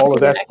all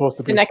of that's supposed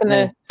to be the neck and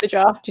the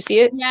jaw. Do you see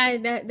it? Yeah,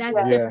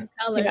 that's different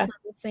colors, not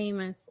the same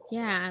as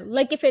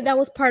like if that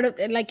was part of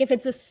like if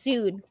it's a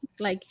suit,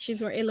 like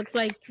she's wearing. It looks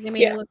like they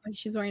made it look like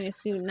she's wearing a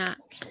suit, not.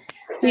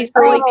 See,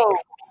 so like,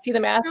 see the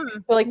mask?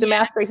 So like the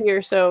mask right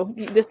here. So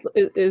this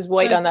is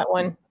white on that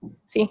one.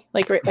 See,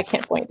 like right, I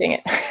can't point. Dang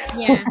it.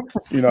 Yeah.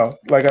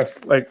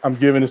 I'm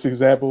giving this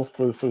example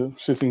for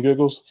shits and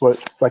giggles, but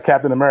like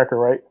Captain America,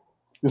 right?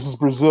 This is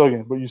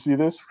Brazilian, but you see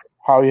this?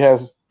 How he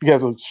has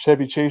a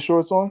Chevy Chase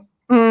shorts on.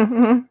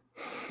 Mm-hmm.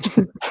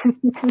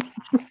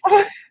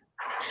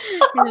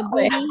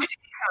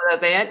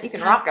 You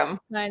can rock them.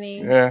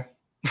 Funny. Yeah.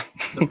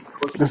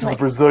 This is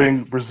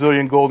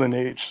Brazilian Golden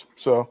Age.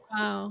 So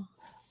wow.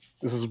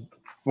 This is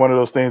one of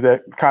those things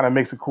that kind of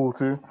makes it cool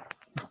too.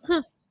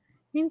 Huh.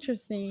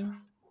 Interesting.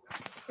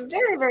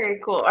 Very, very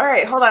cool. All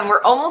right, hold on.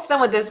 We're almost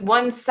done with this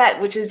one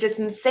set, which is just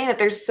insane that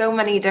there's so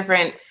many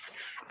different.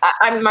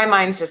 My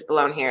mind's just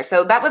blown here.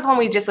 So that was one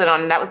we just went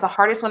on, and that was the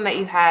hardest one that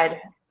you had,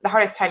 the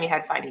hardest time you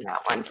had finding that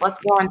one. So let's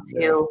go on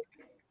to.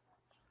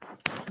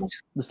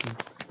 This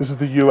is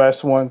the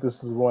U.S. one.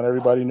 This is the one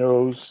everybody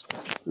knows.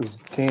 It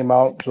came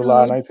out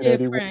July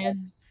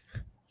 1981,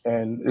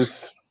 and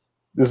this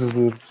is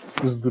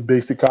the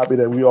basic copy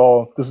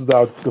that this is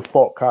our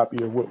default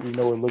copy of what we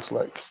know it looks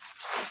like.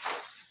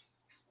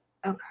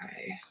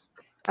 Okay.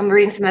 I'm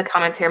reading some of the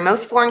comments here.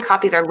 Most foreign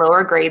copies are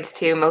lower grades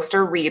too. Most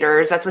are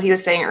readers. That's what he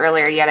was saying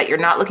earlier. Yeah, that you're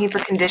not looking for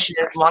condition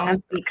as long as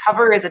the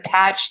cover is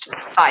attached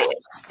by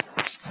it.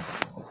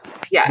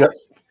 Yeah. Yep.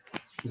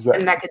 Exactly.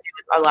 And that could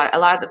do a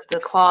lot of the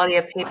quality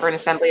of paper and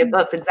assembly of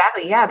books.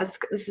 Exactly. Yeah. This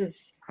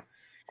is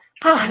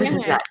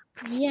nuts.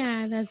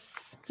 Yeah, that's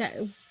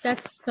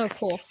so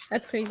cool.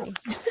 That's crazy.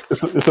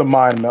 It's a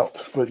mind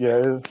melt, but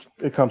yeah,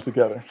 it comes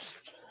together.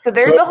 So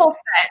there's the whole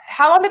set.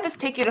 How long did this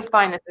take you to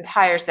find this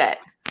entire set?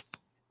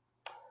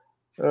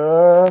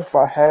 If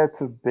I had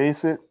to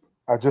base it,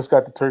 I just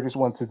got the Turkish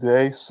one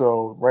today.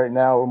 So right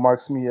now it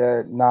marks me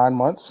at 9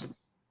 months.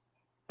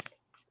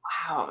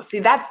 Wow. See,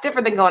 that's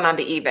different than going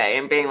onto eBay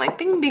and being like,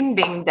 ding, ding,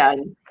 ding,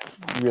 done.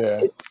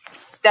 Yeah. It's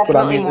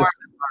definitely more.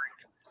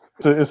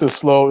 It's a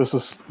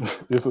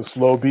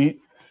slow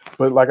beat.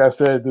 But like I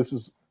said,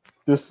 this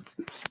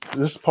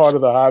part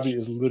of the hobby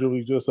is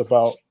literally just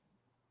about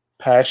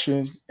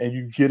passion and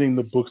you getting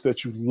the books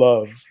that you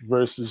love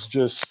versus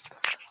just,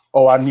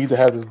 oh, I need to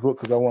have this book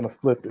because I want to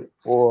flip it,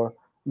 or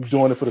you're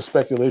doing it for the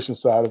speculation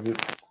side of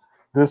it.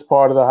 This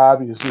part of the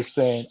hobby is just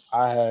saying,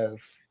 I have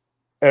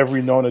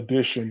every known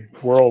edition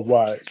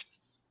worldwide.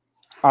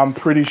 I'm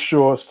pretty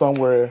sure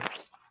somewhere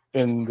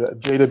in the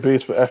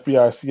database for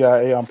FBI,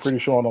 CIA, I'm pretty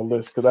sure on a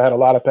list because I had a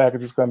lot of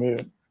packages come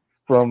in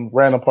from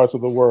random parts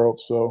of the world.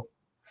 So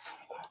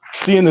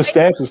seeing the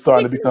stamps is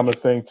starting to become a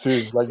thing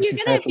too. Like you see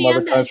stamps from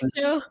other countries.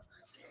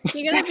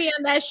 You're gonna be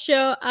on that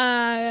show.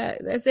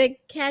 Is it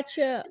Catch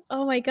a?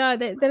 Oh my God,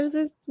 there was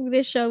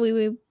this show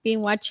we've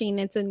been watching.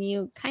 It's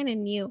a kind of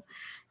new,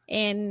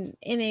 and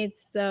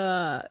it's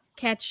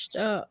Catch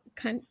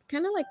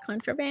kind of like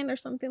Contraband or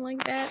something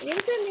like that. What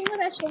is the name of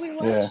that show we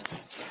watched? Yeah,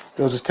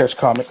 they'll just catch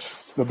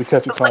comics. They'll be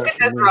catching comics.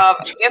 Look at this, Rob.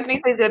 Anthony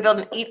says he's gonna build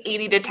an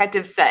 880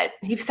 detective set.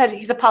 He said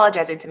he's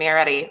apologizing to me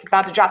already. He's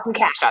about to drop some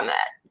cash on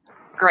that.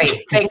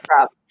 Great, thanks,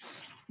 Rob.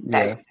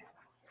 Yeah.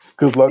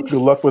 Good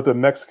luck with the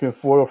Mexican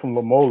foil from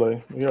La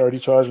Mole. You're already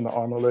charging the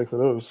arm and leg for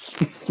those.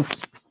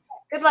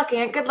 Good luck,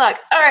 Aunt. Good luck.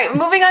 All right,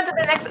 moving on to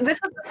the next. This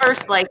was the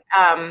first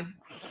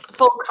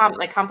full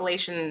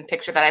compilation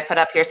picture that I put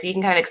up here, so you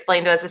can kind of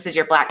explain to us. This is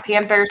your Black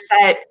Panther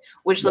set,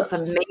 which looks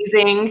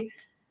amazing.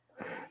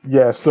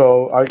 Yeah.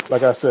 So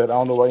like I said, I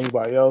don't know about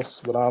anybody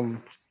else, but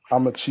I'm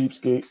a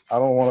cheapskate. I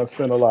don't want to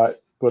spend a lot,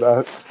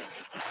 but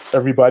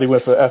everybody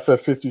went for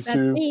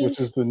FF52, which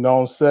is the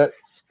known set.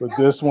 But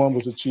this one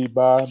was a cheap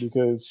buy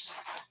because,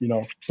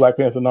 Black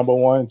Panther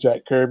 #1,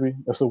 Jack Kirby.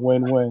 That's a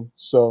win-win.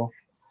 So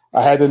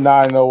I had the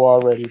 9.0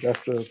 already.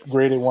 That's the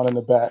graded one in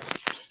the back.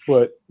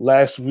 But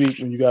last week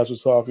when you guys were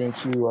talking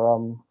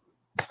to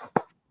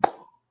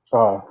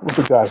what's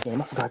the guy's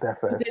name? I forgot that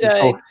fast.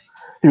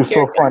 He was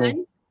so funny.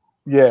 Gunn?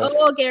 Yeah.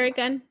 Oh, Gary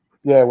Gunn.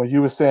 Yeah, when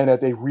you were saying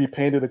that they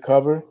repainted the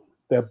cover,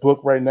 that book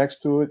right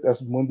next to it,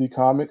 that's Mundi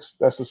Comics.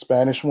 That's a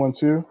Spanish one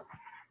too.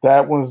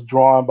 That one's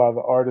drawn by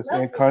the artist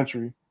in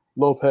country,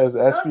 Lopez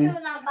Espy,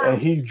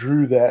 and he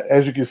drew that.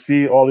 As you can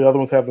see, all the other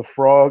ones have the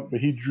frog, but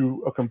he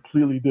drew a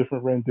completely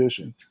different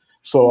rendition.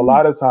 So a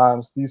lot of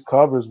times these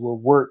covers will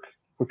work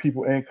for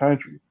people in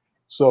country.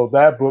 So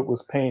that book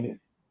was painted.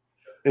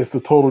 It's a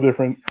total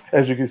different.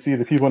 As you can see,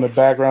 the people in the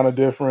background are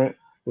different.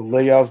 The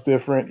layout's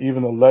different.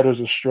 Even the letters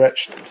are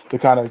stretched to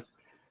kind of,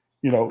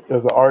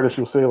 as an artist,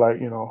 you'll say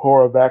like,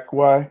 horror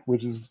vacui,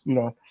 which is,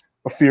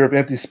 a fear of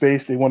empty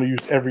space. They want to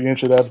use every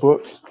inch of that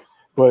book,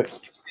 but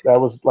that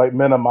was like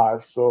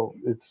minimized. So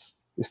it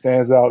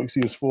stands out. You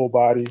see his full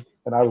body.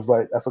 And I was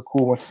like, that's a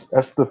cool one.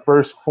 That's the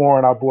first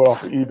foreign I bought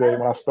off of eBay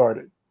when I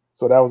started.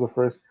 So that was the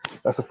first.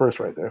 That's the first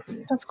right there for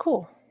me. That's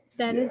cool.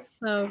 That is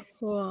so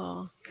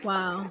cool.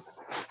 Wow.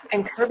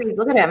 And Kirby,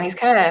 look at him. He's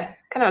kind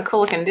of a cool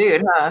looking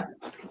dude, huh?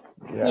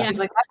 Yeah. He's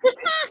like,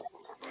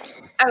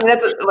 I mean,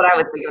 that's what I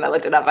was thinking when I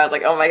looked it up. I was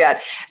like, oh my God.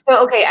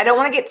 So, okay, I don't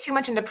want to get too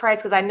much into price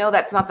because I know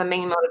that's not the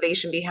main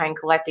motivation behind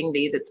collecting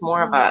these. It's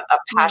more of a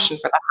passion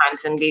for the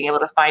hunt and being able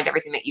to find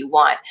everything that you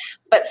want.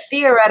 But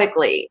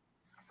theoretically,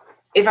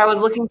 if I was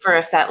looking for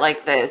a set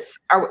like this,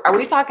 are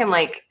we talking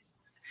like,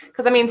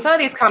 because I mean, some of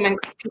these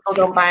comics people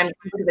don't buy them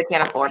because they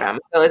can't afford them.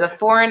 So is a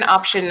foreign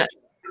option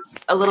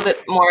a little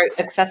bit more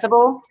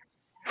accessible?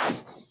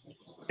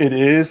 It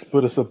is,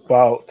 but it's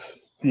about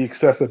the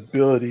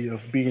accessibility of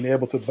being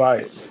able to buy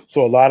it.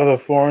 So a lot of the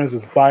foreigners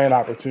is buying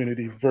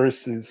opportunity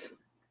versus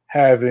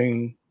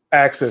having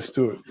access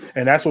to it.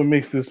 And that's what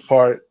makes this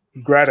part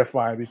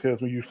gratifying,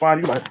 because when you find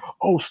it, you're like,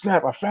 oh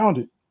snap, I found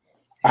it.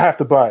 I have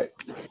to buy it.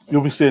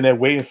 You'll be sitting there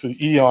waiting for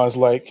eons.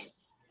 Like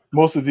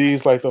most of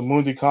these, like the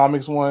Mundi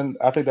Comics one,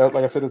 I think that,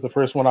 like I said, is the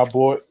first one I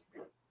bought,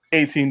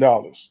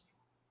 $18.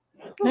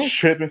 Nice.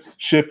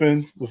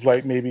 Shipping was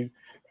like maybe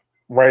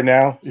right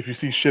now, if you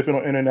see shipping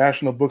on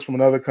international books from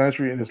another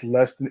country and it's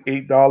less than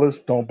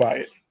 $8, don't buy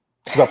it.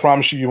 Because I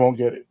promise you won't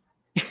get it.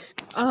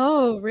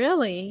 Oh,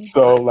 really?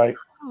 So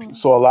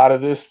so a lot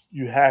of this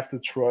you have to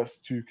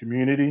trust to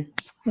community.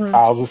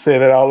 I'll just say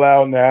that out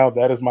loud now.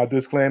 That is my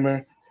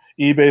disclaimer.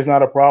 eBay is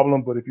not a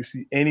problem, but if you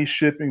see any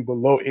shipping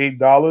below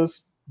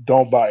 $8,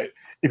 don't buy it.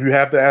 If you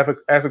have to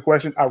ask a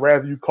question, I'd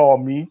rather you call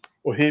me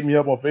or hit me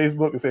up on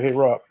Facebook and say, hey,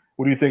 Rob,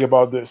 what do you think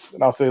about this?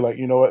 And I'll say, like,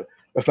 you know what?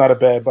 That's not a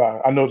bad buy.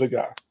 I know the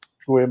guy.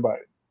 Go ahead and buy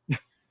it.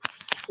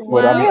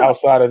 Wow. But I mean,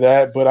 outside of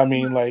that, but I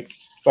mean, like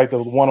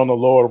the one on the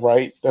lower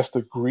right, that's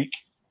the Greek,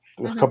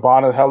 the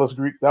Cabana Hellas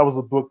Greek. That was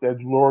a book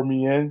that lured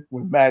me in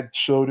when Matt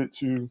showed it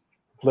to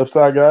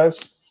Flipside guys.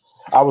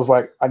 I was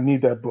like, I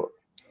need that book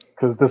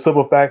because the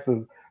simple fact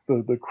of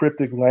the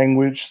cryptic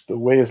language, the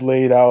way it's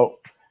laid out,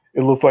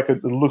 it looks like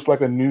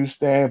a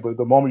newsstand. But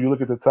the moment you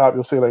look at the top,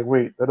 you'll say like,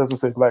 wait, that doesn't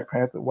say Black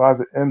Panther. Why is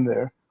it in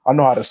there? I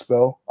know how to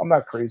spell. I'm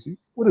not crazy.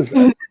 What is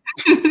that?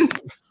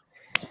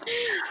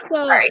 So,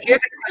 all right, so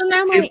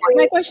now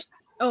my question.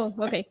 Oh,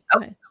 okay.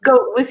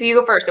 Go, Lucy, you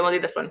go first, and we'll do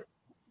this one.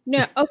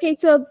 No, okay.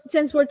 So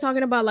since we're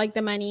talking about like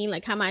the money,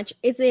 like how much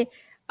is it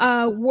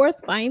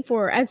worth buying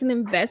for as an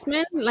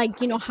investment? Like,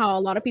 how a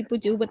lot of people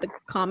do with the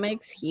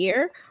comics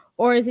here,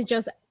 or is it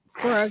just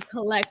for a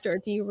collector?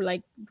 Do you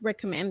like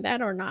recommend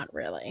that or not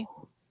really?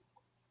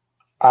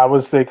 I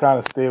would say kind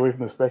of stay away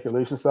from the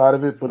speculation side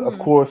of it, but of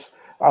course,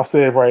 I'll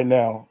say it right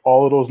now.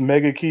 All of those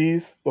mega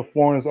keys, the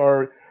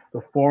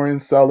foreign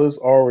sellers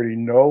already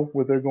know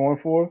what they're going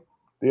for.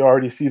 They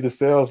already see the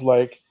sales.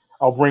 Like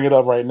I'll bring it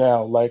up right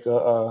now, like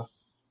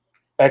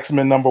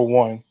X-Men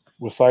 #1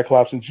 with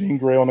Cyclops and Jean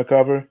Grey on the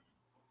cover.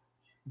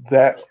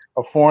 That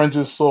a foreign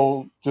just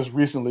sold just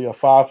recently, a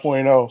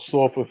 5.0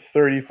 sold for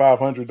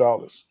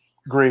 $3,500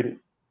 graded.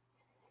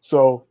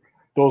 So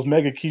those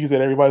mega keys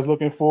that everybody's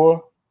looking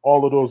for,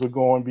 all of those are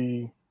going to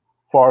be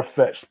far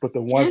fetched. But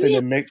the one thing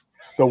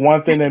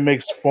that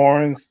makes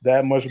foreigns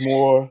that much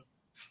more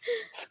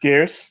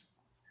scarce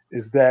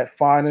is that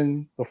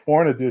finding the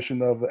foreign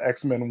edition of the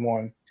X-Men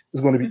one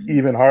is going to be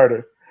even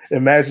harder.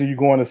 Imagine you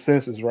go on a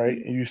census, right,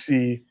 and you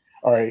see,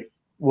 all right,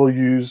 we'll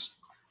use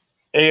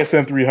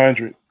ASM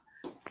 300.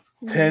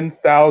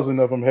 10,000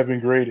 of them have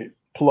been graded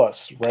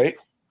plus, right?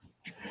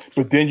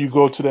 But then you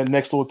go to that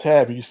next little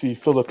tab and you see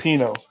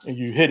Filipino and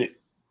you hit it.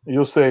 And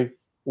you'll say,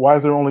 why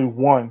is there only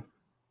one?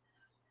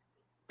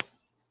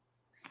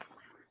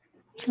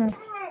 You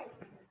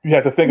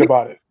have to think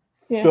about it.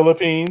 Yeah.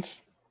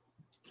 Philippines,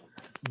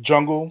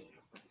 jungle,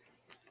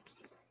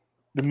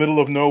 the middle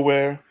of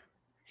nowhere,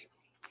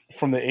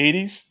 from the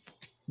 80s.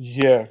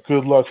 Yeah,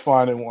 good luck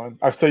finding one.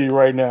 I'll tell you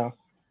right now,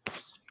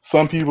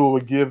 some people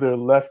would give their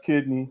left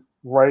kidney,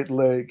 right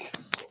leg,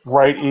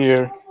 right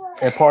ear,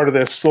 and part of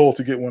their soul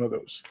to get one of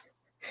those.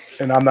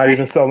 And I'm not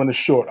even selling it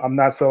short. I'm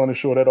not selling it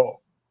short at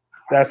all.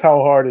 That's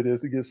how hard it is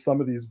to get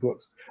some of these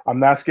books. I'm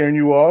not scaring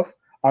you off.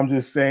 I'm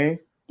just saying,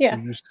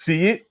 when you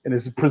see it and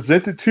it's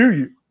presented to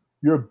you,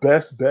 your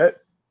best bet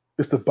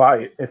is to buy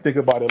it and think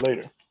about it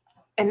later.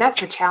 And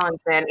that's the challenge,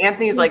 man.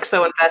 Anthony's like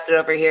so invested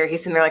over here. He's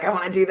sitting there like, I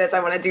want to do this. I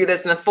want to do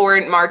this. And the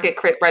foreign market,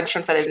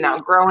 Brenstrom said, is now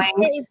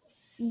growing.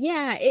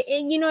 Yeah,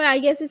 you know, I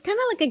guess it's kind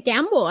of like a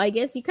gamble. I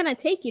guess you kind of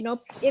take, you know,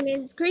 and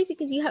it's crazy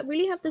because you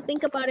really have to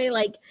think about it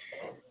like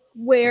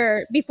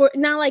where before,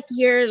 not like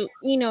you're,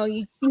 you know,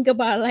 you think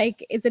about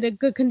like, is it a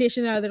good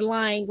condition or they're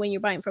lying when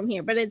you're buying from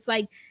here? But it's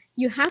like,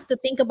 you have to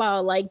think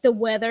about like the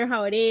weather,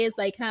 how it is,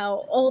 like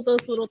how all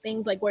those little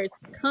things, like where it's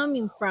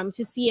coming from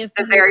to see if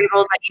the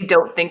variables that you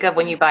don't think of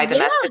when you buy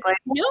domestically.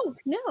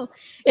 No,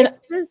 it's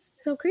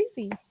just so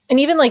crazy. And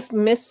even like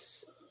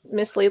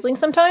mislabeling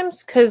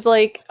sometimes, because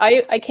like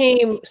I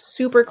came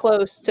super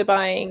close to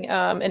buying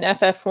an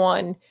FF1,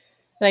 and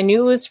I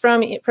knew it was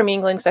from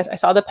England because I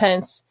saw the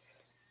pence,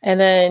 and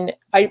then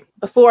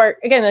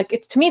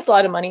to me it's a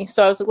lot of money,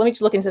 so I was like, let me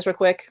just look into this real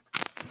quick.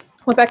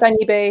 Went back on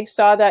eBay,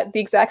 saw that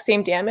the exact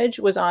same damage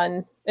was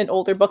on an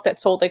older book that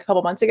sold like a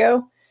couple months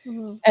ago.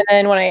 And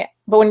then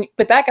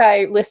but that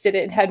guy listed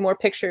it and had more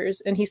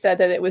pictures, and he said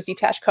that it was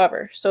detached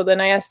cover. So then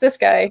I asked this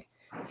guy,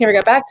 he never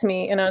got back to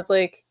me, and I was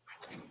like,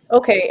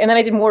 okay. And then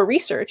I did more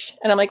research,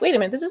 and I'm like, wait a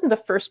minute, this isn't the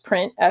first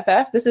print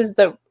FF. This is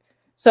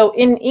so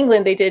in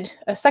England they did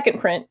a second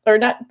print, or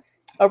not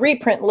a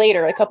reprint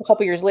later, a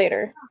couple years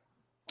later,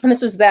 and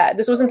this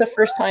wasn't the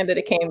first time that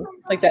it came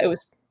like that.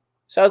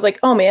 So I was like,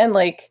 oh man,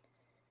 like.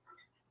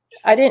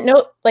 I didn't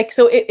know, like,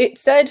 so it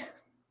said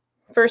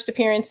first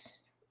appearance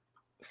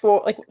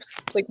for like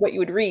what you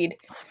would read,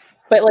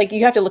 but like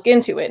you have to look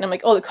into it. And I'm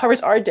like, oh, the covers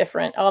are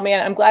different. Oh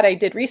man, I'm glad I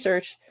did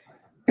research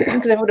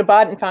because I would have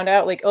bought it and found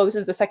out like, oh, this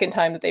is the second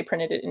time that they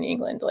printed it in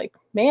England. Like,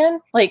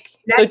 man, like,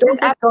 so don't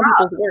just tell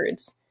people's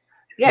words.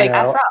 Yeah, like,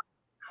 ask Rob.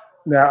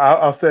 Now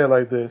I'll say it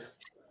like this: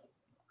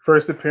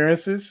 first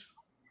appearances,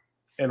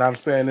 and I'm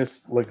saying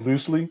this like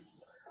loosely.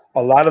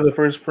 A lot of the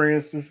first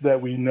appearances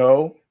that we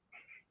know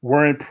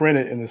weren't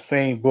printed in the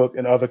same book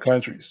in other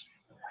countries.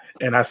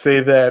 And I say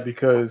that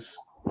because,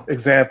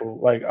 example,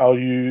 like I'll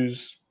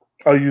use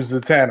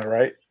Zatanna,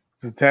 right?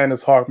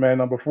 Zatanna's Hawkman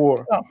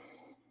 #4. Oh.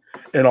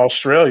 In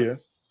Australia,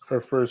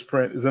 her first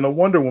print is in a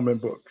Wonder Woman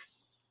book,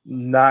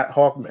 not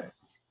Hawkman.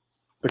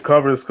 The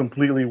cover is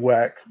completely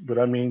whack, but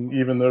I mean,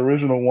 even the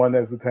original one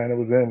that Zatanna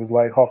was in was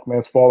like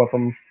Hawkman's falling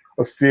from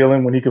a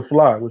ceiling when he could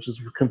fly, which is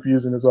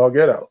confusing as all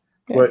get out.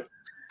 Yeah. But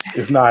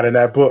it's not in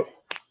that book.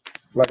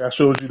 Like I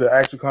showed you the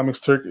Action Comics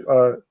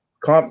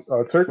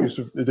Turkish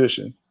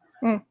edition.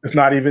 It's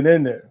not even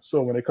in there.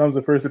 So when it comes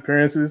to first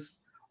appearances,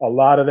 a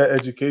lot of that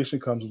education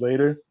comes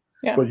later.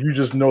 Yeah. But you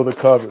just know the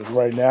covers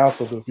right now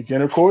for the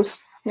beginner course.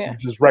 Yeah. You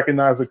just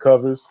recognize the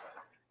covers.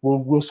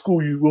 We'll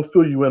school you. We'll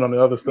fill you in on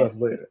the other stuff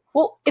later.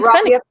 Well, it's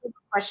Rob, kind of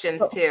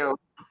questions too.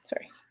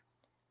 Sorry.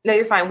 No,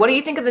 you're fine. What do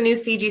you think of the new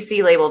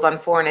CGC labels on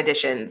foreign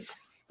editions?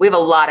 We have a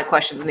lot of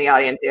questions in the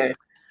audience here.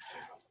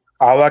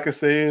 All I can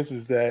say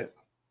is that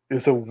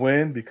it's a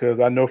win because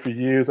I know for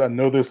years, I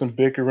know there's some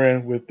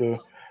bickering with the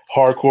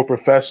hardcore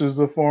professors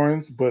of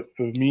foreigns, but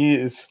for me,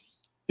 it's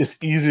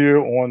easier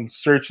on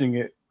searching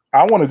it.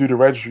 I want to do the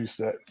registry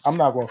set. I'm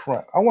not going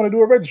front. I want to do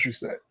a registry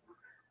set.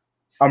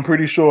 I'm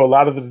pretty sure a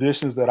lot of the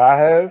editions that I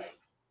have,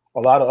 a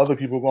lot of other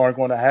people aren't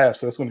going to have.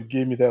 So it's going to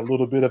give me that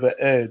little bit of an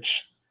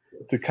edge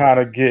to kind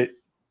of get,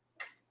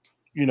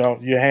 you know,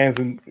 your hands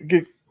and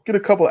get a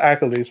couple of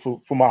accolades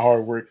for my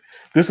hard work.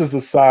 This is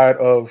a side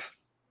of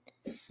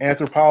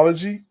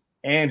anthropology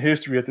and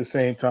history at the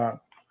same time.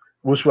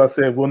 What should I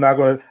say?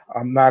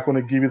 I'm not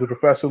gonna give you the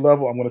professor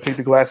level. I'm gonna take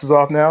the glasses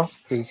off now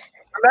because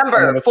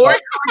remember, four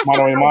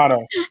mano a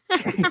mano.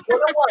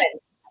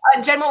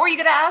 Jen, what were you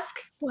gonna ask?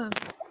 Wow.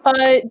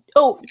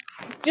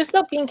 Just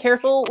about being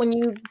careful when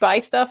you buy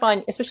stuff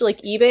on, especially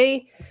like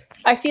eBay.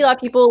 I see a lot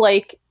of people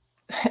like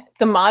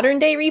the modern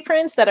day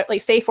reprints that are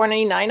like say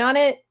 $4.99 on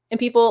it, and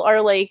people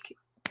are like,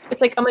 it's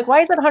like I'm like,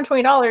 why is that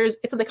 $120?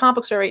 It's at the comic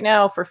book store right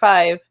now for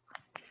 $5.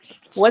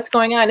 What's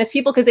going on? It's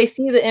people because they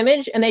see the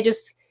image and they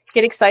just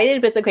get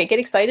excited, but it's okay, get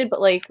excited,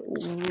 but like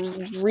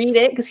read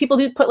it because people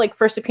do put like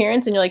first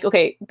appearance, and you're like,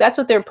 okay, that's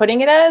what they're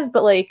putting it as,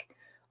 but like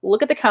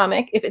look at the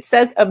comic. If it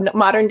says a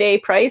modern day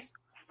price,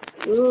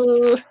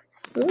 ooh.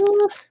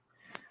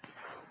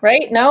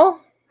 Right?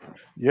 No?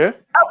 Yeah.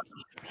 Oh.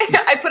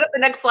 I put up the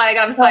next slide. I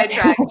got him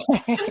sidetracked.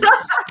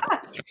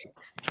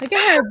 Look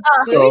at her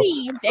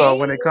booty. So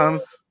when it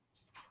comes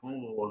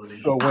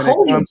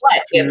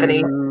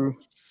Anthony?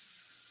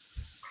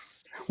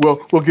 Well,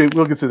 we'll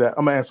get to that.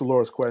 I'm gonna answer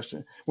Laura's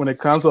question. When it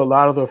comes to a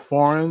lot of the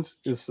foreigns,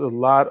 it's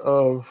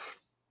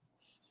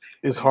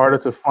harder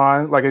to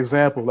find. Like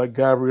example, like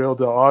Gabriel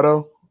Del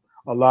Auto,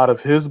 a lot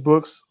of his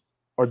books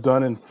are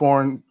done in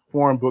foreign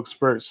books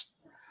first.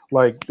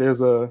 Like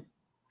there's an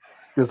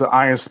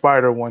Iron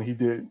Spider one he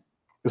did.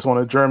 It's on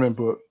a German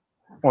book.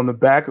 On the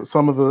back,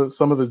 some of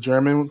the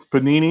German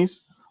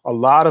paninis, a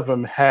lot of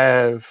them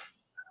have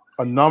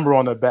a number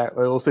on the back.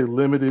 Like it'll say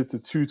limited to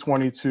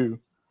 222,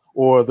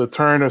 or the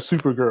Turner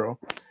Supergirl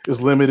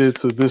is limited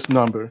to this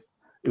number.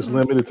 It's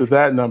limited to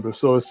that number.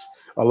 So it's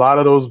a lot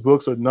of those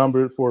books are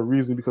numbered for a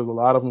reason because a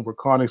lot of them were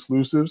con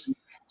exclusives.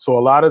 So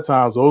a lot of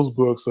times those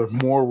books are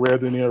more rare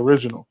than the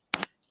original.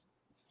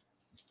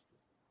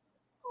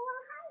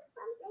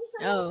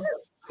 Oh.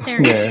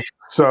 Yeah.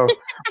 So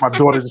my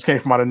daughter just came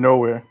from out of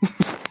nowhere.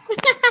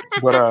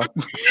 But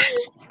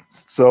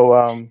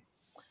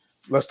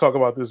let's talk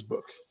about this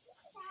book.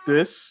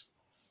 This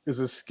is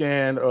a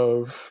scan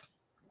of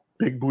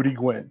Big Booty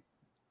Gwen,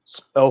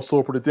 El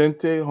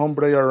Sorprendente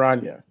Hombre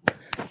Araña.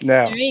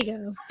 Now, there you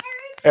go.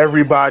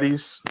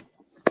 Everybody's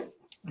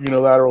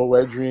unilateral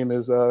wet dream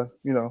is talked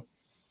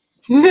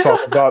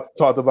about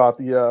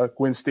the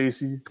Gwen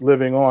Stacy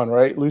living on,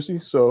 right, Lucy?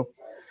 So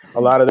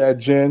a lot of that,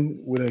 Jen,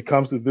 when it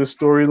comes to this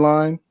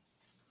storyline,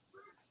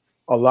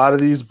 a lot of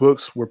these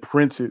books were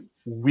printed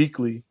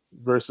weekly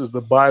versus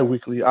the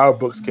bi-weekly our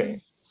books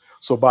came.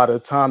 So by the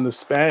time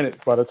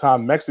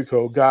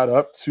Mexico got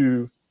up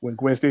to when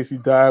Gwen Stacy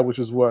died, which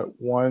is what,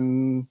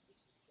 121?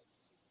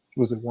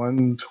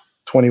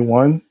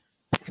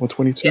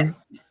 122? Yes.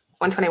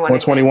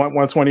 121.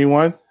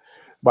 121.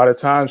 By the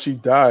time she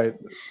died,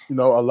 a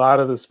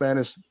lot of the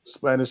Spanish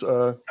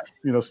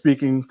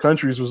speaking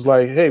countries was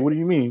like, hey, what do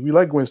you mean? We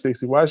like Gwen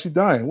Stacy. Why is she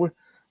dying? What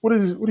are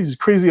these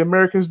crazy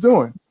Americans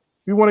doing?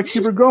 We want to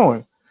keep her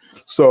going.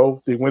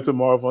 So they went to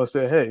Marvel and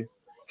said, hey,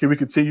 can we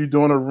continue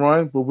doing a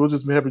run? But we'll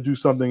just have her do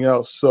something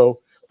else. So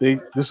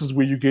this is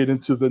where you get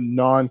into the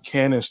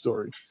non-canon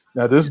story.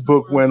 Now, this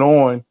book went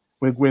on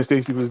when Gwen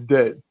Stacy was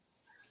dead.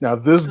 Now,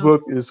 this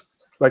book is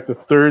like the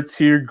third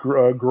tier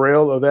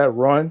grail of that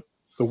run.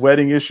 The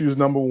Wedding issue is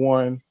number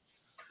 1.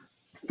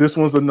 This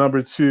one's the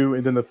number 2.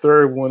 And then the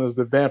third one is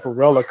the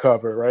Vampirella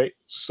cover, right?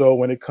 So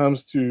when it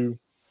comes to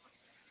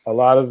a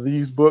lot of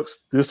these books,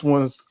 this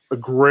one's a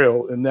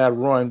grail in that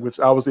run, which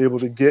I was able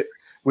to get,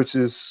 which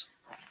is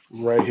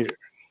right here.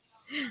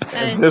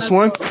 And this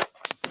one,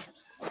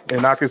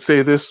 and I can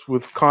say this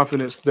with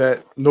confidence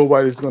that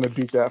nobody's going to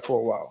beat that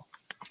for a while.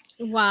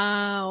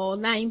 Wow,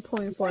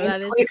 9.4.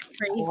 That is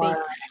crazy.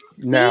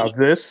 Now,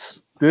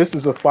 this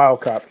is a file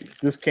copy.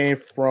 This came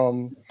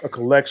from a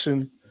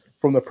collection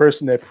from the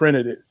person that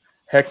printed it,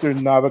 Hector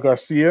Nava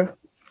Garcia.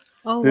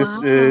 Oh,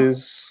 this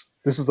is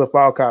a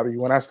file copy.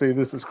 When I say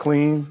this is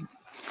clean,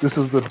 this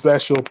is the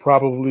best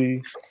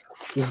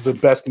this is the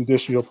best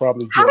condition you'll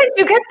probably get. How did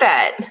you get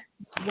that?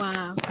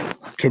 Wow.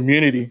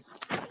 Community.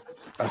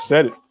 I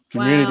said it.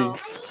 Community. Wow.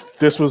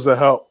 This was the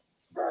help.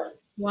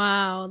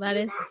 Wow, that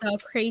is so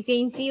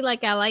crazy. And see,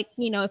 like, I like,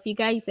 if you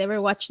guys ever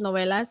watch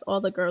novelas,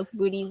 all the girls'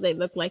 booties, they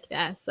look like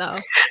that. So,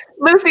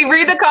 Lucy,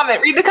 read the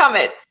comment.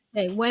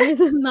 Hey, when is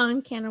a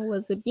non-canon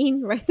was a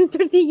bean, rice, and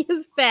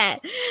tortillas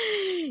fat?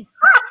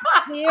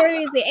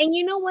 Seriously. And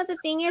you know what the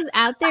thing is?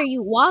 Out there,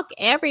 you walk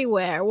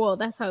everywhere. Well,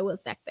 that's how it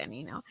was back then,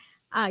 you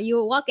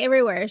walk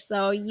everywhere,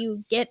 so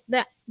you get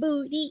that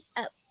booty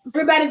up.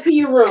 Everybody to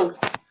your room.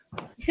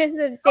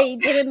 They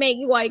didn't make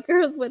white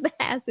girls with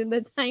ass in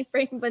the time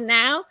frame, but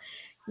now,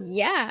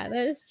 yeah,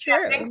 that is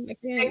true. Yeah,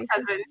 thanks,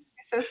 husband.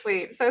 So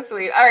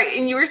sweet. All right,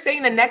 and you were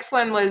saying the next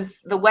one was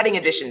the wedding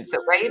edition,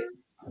 so right?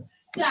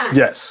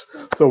 Yes.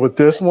 So with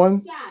this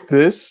one,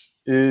 it's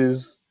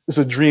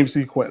a dream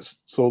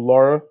sequence. So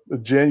Laura,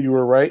 Jen, you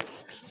were right.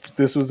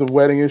 This was a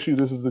wedding issue.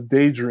 This is a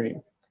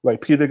daydream.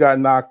 Like Peter got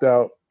knocked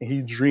out and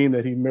he dreamed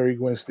that he married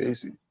Gwen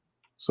Stacy.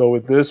 So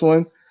with this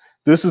one,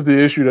 this is the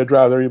issue that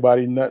drives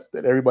everybody nuts,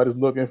 that everybody's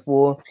looking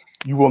for.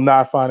 You will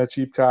not find a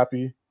cheap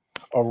copy.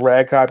 A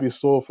rag copy is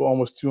sold for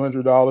almost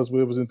 $200, but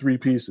it was in 3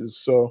 pieces.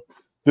 So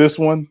this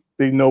one,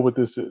 they know what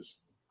this is.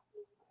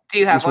 Do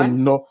you have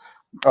one? No,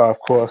 Of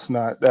course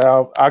not.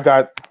 Now I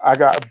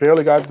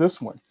barely got this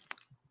one.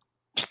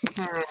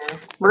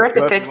 We're going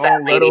to have to fix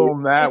that, Let lady.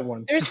 alone that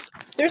one.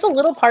 There's a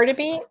little part of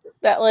me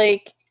that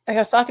like I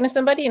was talking to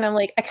somebody and I'm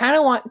like, I kind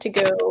of want to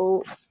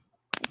go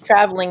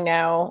traveling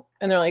now,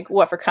 and they're like,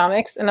 what, for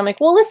comics? And I'm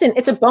like, well, listen,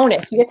 it's a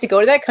bonus. You get to go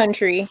to that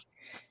country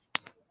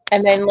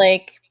and then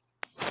like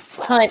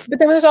hunt, but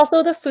then there's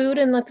also the food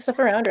and like the stuff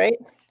around, right?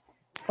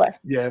 What?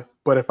 Yeah,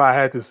 but if I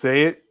had to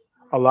say it,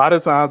 a lot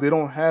of times they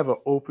don't have an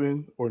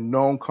open or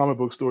known comic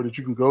book store that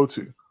you can go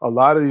to. A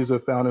lot of these are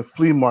found in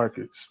flea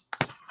markets,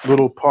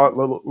 little.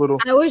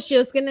 I was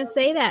just gonna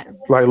say that.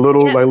 Like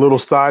little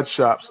side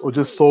shops, or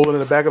just sold in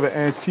the back of an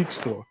antique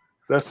store.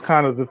 That's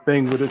kind of the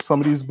thing with it, some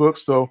of these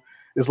books. So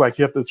it's like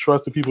you have to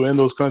trust the people in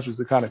those countries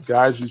to kind of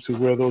guide you to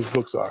where those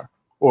books are,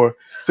 or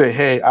say,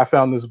 "Hey, I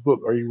found this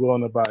book. Are you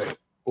willing to buy it?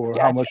 Or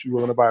how much you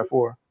willing to buy it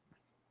for?"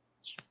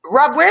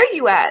 Rob, where are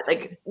you at?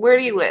 Like, where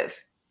do you live?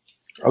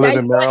 I live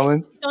in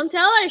Maryland. Don't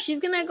tell her. She's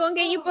gonna go and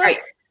get you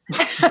books.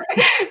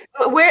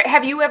 Right. Where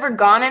have you ever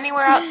gone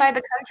anywhere outside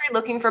the country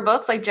looking for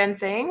books, like Jen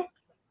saying?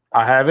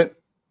 I haven't.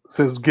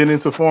 Since getting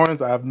into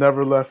foreigns, I've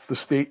never left the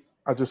state.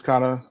 I just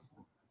kind of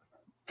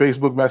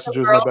Facebook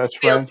Messenger is my best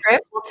friend.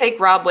 Trip. We'll take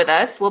Rob with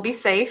us. We'll be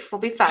safe. We'll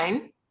be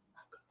fine.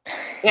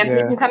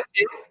 Anthony can come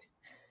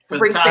too.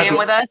 Bring Sam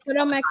with us. Go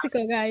to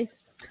Mexico,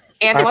 guys.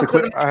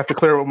 Anthony I have to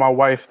clear it with my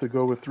wife to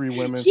go with 3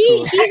 women.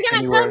 She's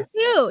gonna come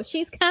too.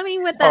 She's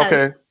coming with us.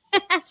 Okay.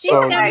 She's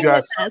coming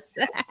with us.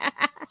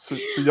 So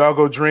y'all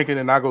go drinking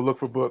and I go look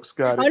for books.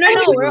 Got it. Oh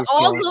no, we're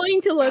all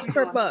going to look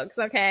for books,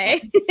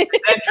 okay?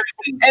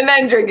 and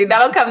then drinking.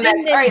 That'll come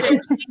next. All right.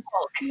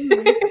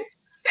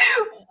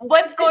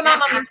 What's going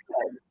on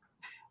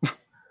this?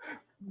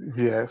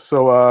 Yeah.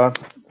 So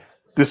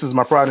this is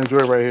my pride and joy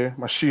right here.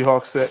 My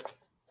She-Hulk set.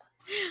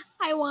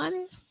 I want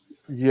it.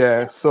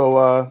 Yeah.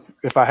 So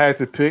if I had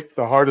to pick,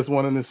 the hardest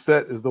one in this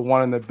set is the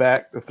one in the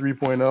back, the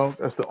 3.0.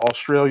 That's the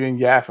Australian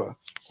Jaffa.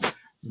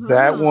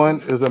 That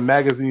one is a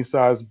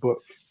magazine-sized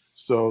book.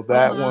 So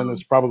that one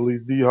is probably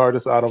the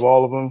hardest out of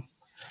all of them.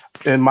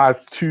 In my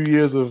 2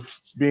 years of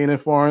being in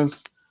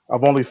foreigns,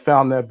 I've only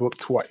found that book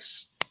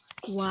twice.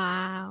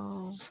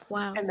 Wow.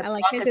 I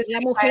like this. Es La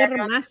Mujer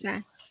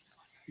Masa.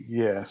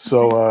 Yeah.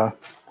 So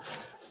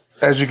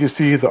as you can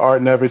see, the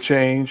art never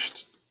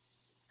changed.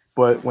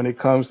 But when it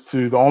comes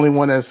to the only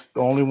one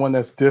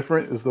that's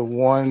different is the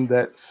one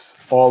that's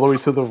all the way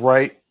to the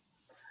right.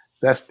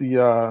 That's the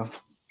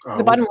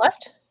bottom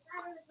left?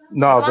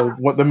 No,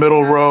 the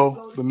middle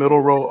row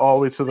all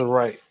the way to the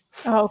right.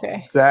 Oh,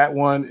 okay. That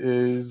one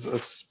is a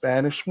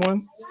Spanish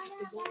one.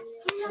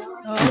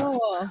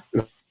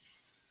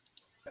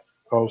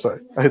 Oh,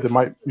 sorry. I hit the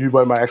mic mute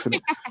button by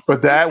accident.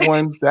 But that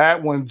one,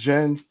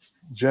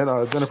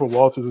 Jennifer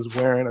Walters is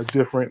wearing a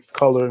different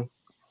color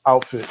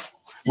outfit,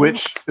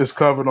 which is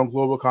covered on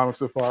Global Comic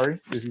Safari.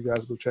 If you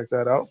guys go check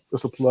that out,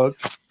 it's a plug.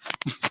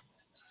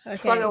 Okay.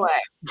 Plug away.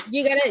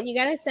 You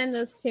gotta send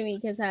those to me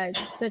because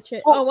such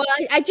a. Oh well,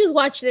 I just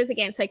watched this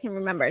again so I can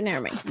remember.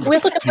 Never mind. We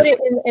also can put it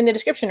in the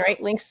description, right?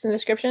 Links in the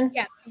description.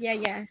 Yeah.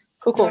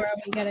 Cool.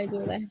 We gotta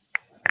do that.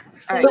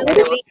 All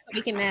right.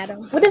 We can add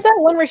them. What is that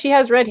one where she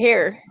has red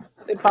hair?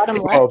 The bottom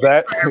left. Oh,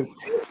 that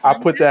I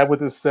put that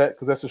with this set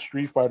because that's a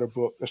Street Fighter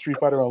book. A Street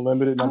Fighter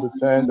Unlimited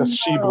 #10. That's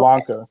She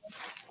Blanca.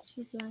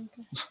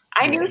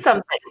 I knew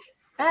something.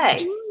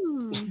 Hey.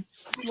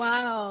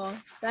 Wow,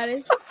 that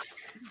is.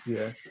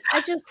 Yeah.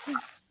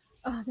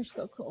 They're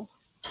so cool.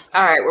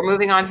 All right, we're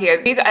moving on to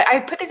here. These I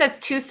put these as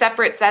 2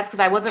 separate sets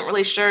because I wasn't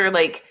really sure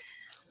like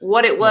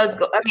what it was.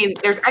 I mean,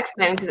 there's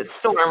X-Men because it's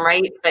Storm,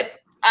 right? But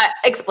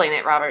explain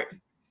it, Robert.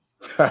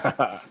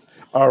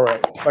 All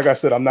right. Like I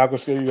said, I'm not gonna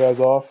scare you guys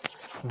off.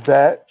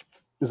 That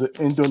is an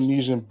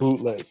Indonesian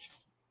bootleg.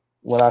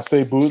 When I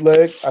say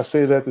bootleg, I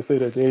say that to say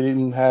that they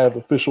didn't have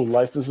official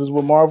licenses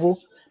with Marvel,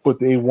 but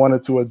they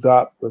wanted to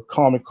adopt the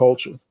comic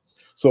culture.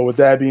 So with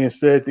that being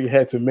said, they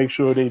had to make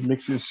sure they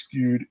mix and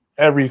skewed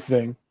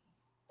everything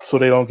so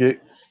they don't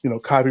get,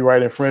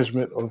 copyright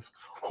infringement of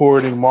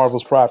hoarding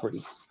Marvel's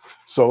property.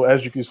 So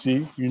as you can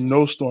see,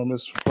 Storm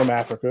is from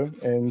Africa,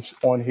 and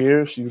on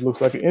here she looks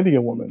like an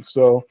Indian woman.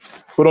 So,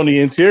 but on the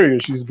interior,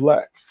 she's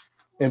black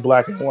and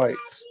white.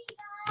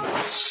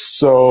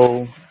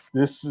 So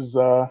this is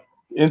the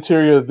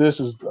interior of this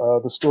is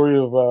the story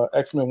of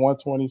X-Men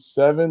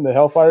 127, the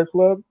Hellfire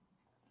Club,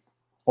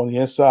 on the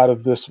inside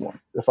of this one,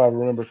 if I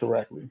remember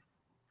correctly.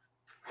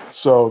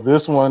 So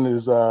this one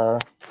is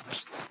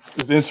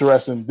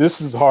interesting. This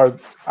is hard.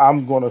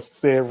 I'm going to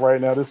say it right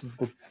now. This is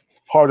the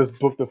hardest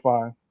book to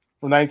find.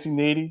 From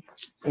 1980,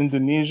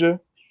 Indonesia.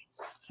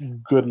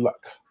 Good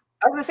luck.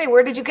 I was going to say,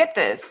 where did you get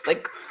this?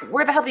 Like,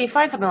 where the hell do you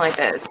find something like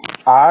this?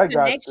 I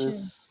got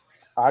this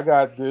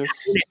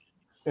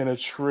in a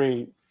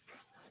trade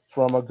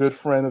from a good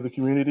friend of the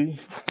community,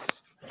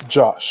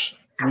 Josh.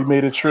 We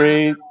made a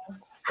trade,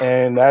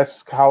 and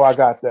that's how I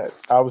got that.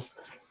 I was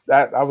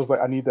like,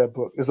 I need that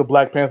book. It's a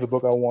Black Panther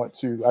book I want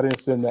too. I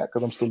didn't send that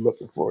because I'm still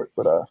looking for it,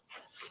 but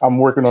I'm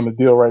working on the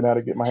deal right now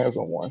to get my hands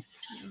on one.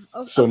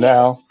 Okay. So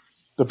now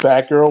the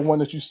Batgirl one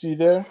that you see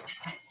there,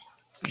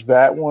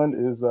 That one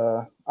is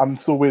I'm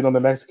still waiting on the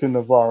Mexican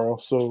Navarro.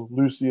 So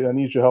Lucy, I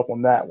need your help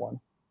on that one.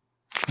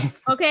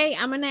 Okay,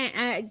 I'm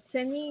gonna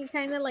send me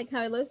kind of like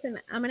how it looks, and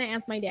I'm gonna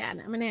ask my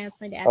dad.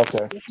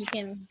 Okay. If he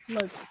can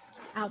look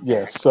out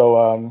there. Yes.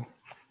 So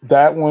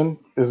that one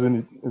is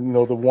in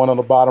the one on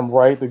the bottom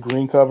right, the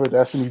green cover.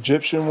 That's an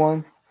Egyptian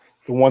one.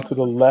 The one to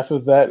the left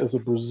of that is a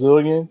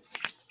Brazilian.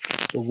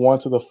 The one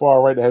to the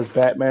far right that has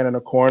Batman in the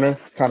corner,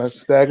 kind of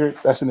staggered.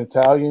 That's an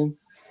Italian.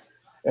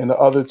 And the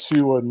other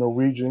two are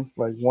Norwegian.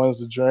 Like one's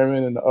the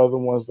German, and the other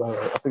one's I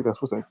think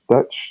that's what's that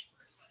Dutch.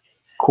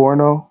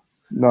 Corno.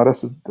 No,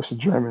 that's a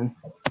German.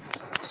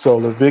 So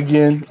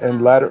Levigian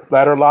and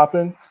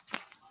Ladderlappen,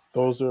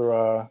 those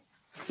are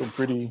some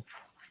pretty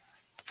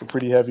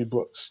heavy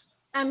books.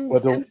 I'm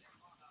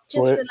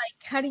just like,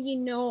 how do you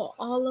know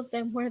all of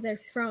them where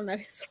they're from?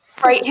 That is so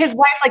right. His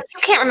wife's like,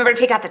 you can't remember to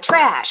take out the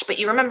trash, but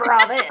you remember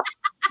all this.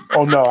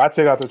 Oh no, I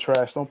take out the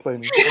trash. Don't play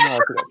me.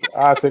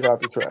 I take out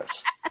the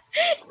trash.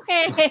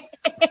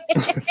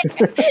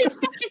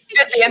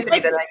 Just Anthony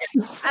that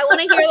I want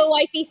to hear the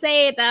wifey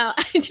say it though.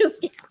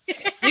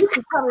 You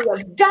can probably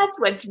have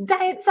Dutch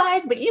diet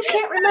size, but you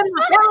can't remember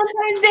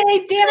Valentine's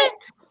Day, damn it.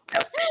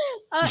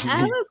 I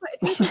have a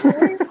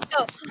question.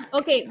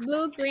 Okay,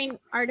 blue green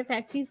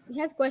artifacts. He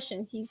has a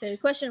question. He said,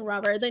 "Question,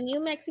 Robert. The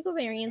New Mexico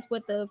variants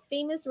with the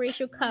famous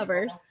racial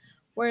covers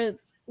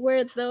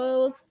were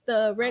those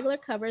the regular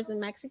covers in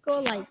Mexico,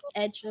 like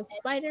Edge of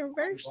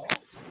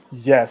Spider-Verse?"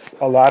 Yes,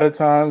 a lot of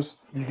times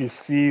you can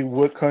see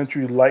what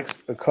country likes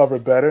the cover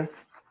better.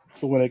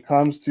 So when it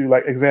comes to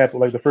like example,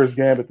 like the first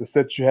Gambit, the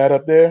set you had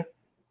up there,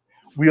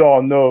 we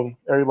all know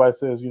everybody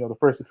says the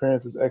first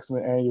appearance is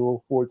X-Men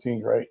Annual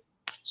 14, right?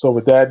 So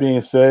with that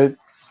being said,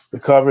 the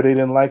cover they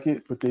didn't like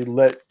it, but they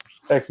let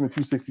X-Men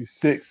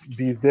 266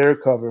 be their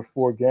cover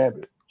for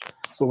Gambit.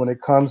 So when it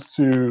comes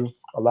to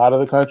a lot of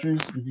the countries,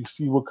 you can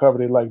see what cover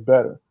they like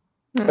better.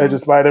 Edge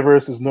of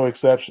Spider-Verse is no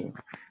exception.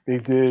 They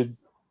did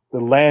the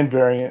Land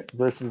variant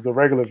versus the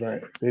regular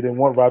variant. They didn't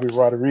want Robbie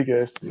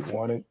Rodriguez. They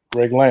wanted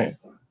Greg Land.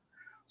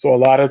 So a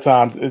lot of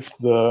times it's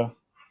the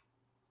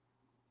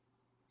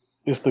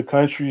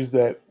countries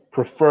that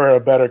prefer a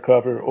better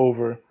cover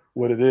over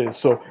what it is.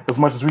 So as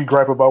much as we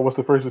gripe about what's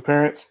the first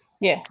appearance,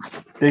 Yeah.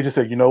 they just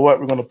said, you know what,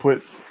 we're going to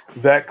put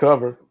that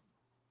cover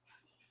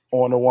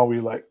on the one we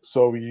like.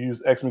 So we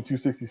use X-Men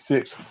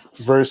 266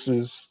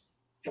 versus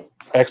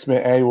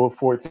X-Men Annual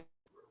 14.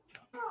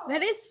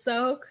 That is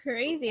so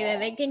crazy that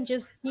they can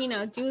just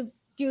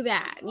do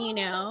that.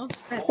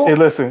 Hey,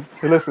 listen.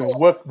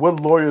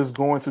 What lawyers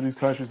go into these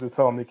countries to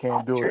tell them they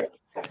can't do it?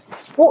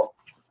 Well,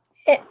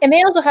 and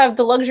they also have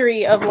the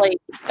luxury of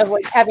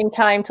having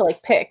time to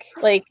pick,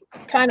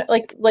 kind of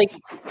like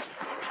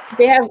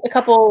they have a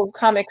couple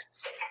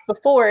comics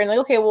before and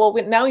okay, well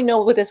now we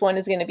know what this one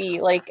is going to be.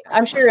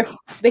 I'm sure if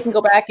they can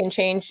go back and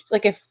change,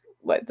 if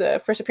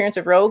the first appearance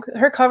of Rogue,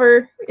 her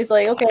cover is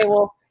okay,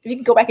 well if you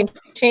can go back and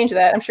change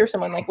that, I'm sure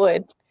someone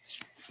would.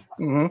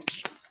 Mm-hmm.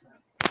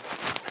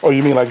 Oh,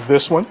 you mean like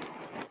this one?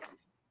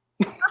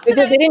 They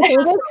didn't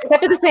change it? Is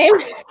that the same?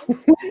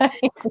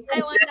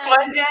 This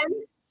one, Jen?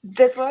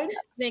 This one?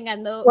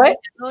 What?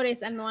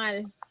 Vengadores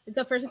Anual. It's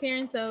the first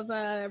appearance of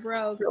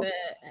Rogue, the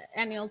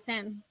Annual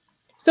 10.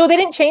 So they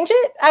didn't change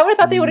it? I would have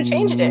thought they would have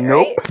changed it,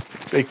 nope.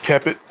 Right? They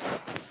kept it.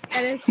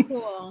 That is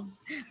cool.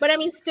 But I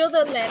mean, still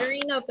the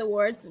lettering of the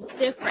words, it's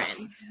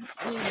different.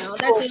 That's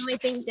the only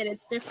thing that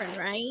it's different,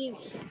 right?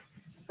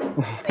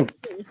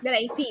 That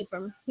I see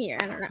from here.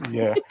 I don't know.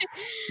 Yeah.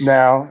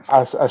 Now,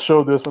 I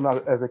showed this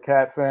one as a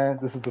Cat fan.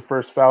 This is the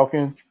first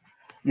Falcon.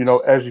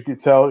 As you can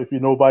tell, if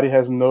nobody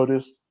hasn't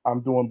noticed,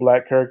 I'm doing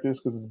Black characters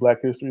because it's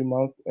Black History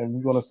Month, and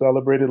we're going to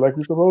celebrate it like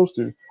we're supposed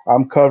to.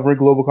 I'm covering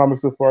Global Comic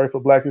Safari for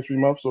Black History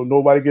Month, so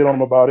nobody get on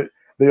them about it.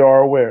 They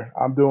are aware.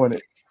 I'm doing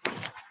it.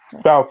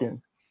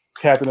 Falcon,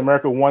 Captain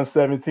America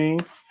 117.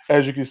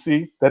 As you can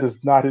see, that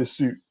is not his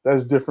suit. That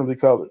is differently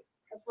colored.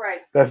 That's right.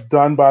 That's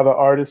done by the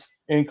artist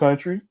in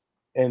country,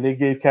 and they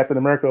gave Captain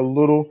America a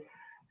little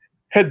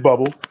head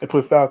bubble and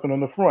put Falcon on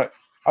the front.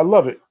 I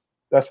love it.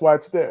 That's why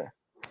it's there.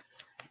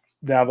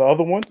 Now, the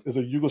other one is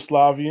a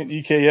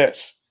Yugoslavian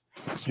EKS.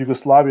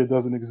 Yugoslavia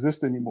doesn't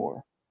exist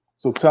anymore.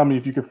 So tell me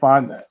if you can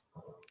find that.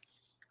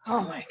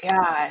 Oh my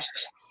gosh.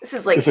 This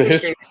is like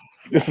history.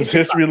 This is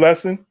history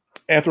lesson,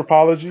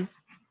 anthropology,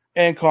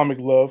 and comic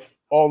love,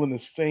 all in the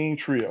same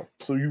trio.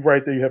 So you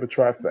right there, you have a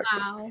trifecta.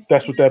 Wow.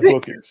 That's what that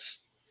book is.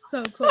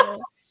 So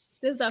cool.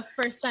 This is the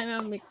first time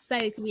I'm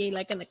excited to be in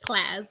a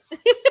class.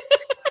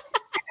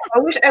 I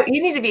wish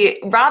you need to be.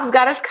 Rob's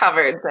got us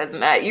covered, says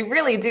Matt. You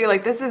really do.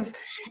 This is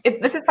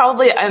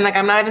probably, and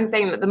I'm not even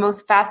saying that the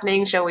most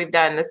fascinating show we've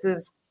done. This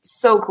is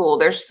so cool.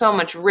 There's so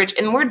much rich,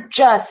 and we're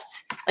just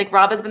like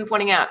Rob has been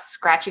pointing out,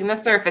 scratching the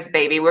surface,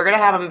 baby. We're gonna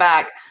have him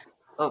back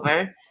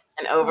over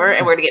and over,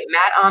 and we're gonna get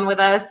Matt on with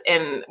us,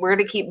 and we're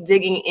gonna keep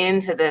digging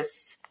into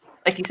this,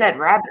 like you said,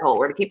 rabbit hole.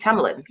 We're gonna keep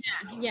tumbling.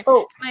 Yeah.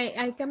 Oh,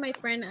 I got my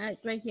friend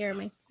right here,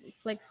 my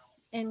Flex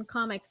in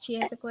comics. She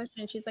has a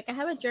question. She's like, I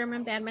have a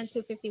German Batman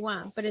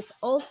 251, but it's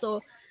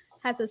also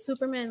has a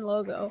Superman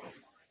logo.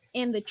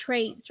 and the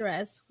trade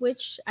dress,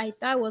 which I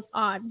thought was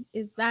odd.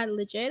 Is that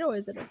legit or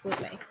is it a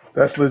bootleg?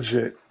 That's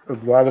legit. A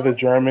lot of the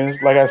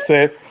Germans, like I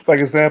said, like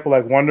example,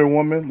 like Wonder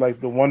Woman,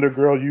 like the Wonder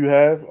Girl you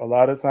have, a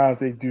lot of times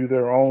they do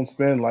their own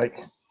spin. Like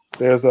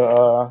there's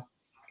a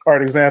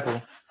art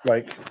example,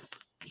 like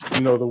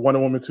the Wonder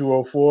Woman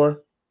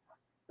 204.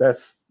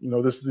 That's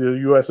this is the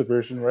US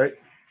version, right?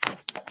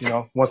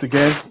 Once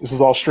again, this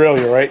is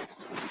Australia, right?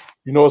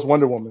 It's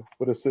Wonder Woman,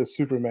 but it says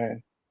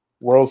Superman,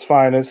 World's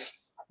Finest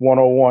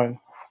 101.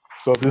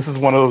 So this is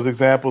one of those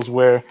examples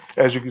where,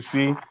 as you can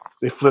see,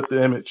 they flip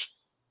the image.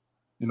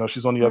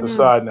 She's on the other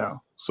side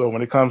now. So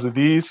when it comes to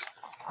these,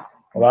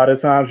 a lot of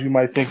times you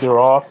might think they're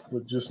off,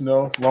 but just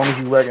know, as long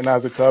as you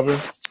recognize the cover,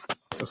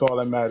 that's all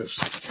that matters.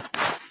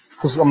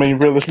 Because,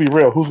 let's be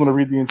real. Who's going to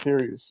read the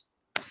interiors?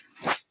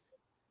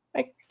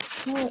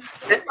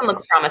 This one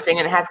looks promising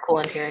and it has cool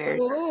interiors.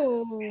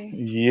 Ooh.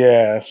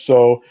 Yeah,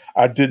 so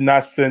I did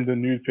not send a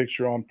nude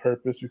picture on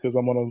purpose because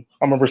I'm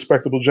a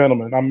respectable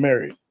gentleman. I'm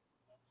married.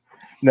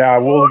 Now I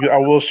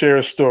will share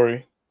a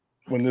story.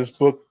 When this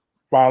book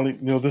finally,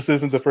 this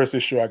isn't the first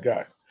issue I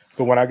got,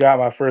 but when I got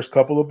my first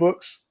couple of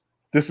books,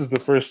 this is the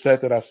first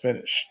set that I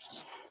finished.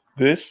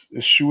 This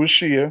is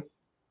Shueisha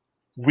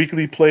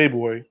Weekly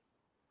Playboy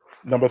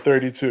number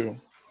 32.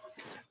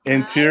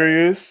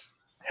 Interiors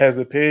has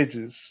the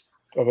pages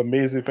of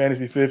Amazing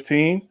Fantasy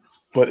 15,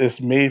 but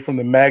it's made from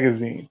the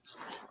magazine.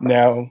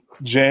 Now,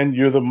 Jen,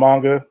 you're the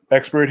manga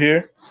expert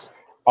here.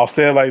 I'll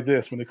say it like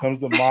this. When it comes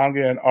to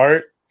manga and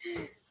art,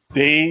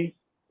 they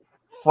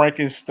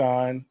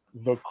Frankenstein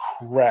the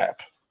crap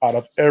out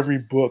of every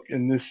book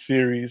in this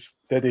series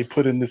that they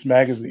put in this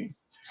magazine.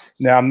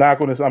 Now, I'm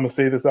going to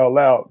say this out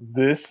loud.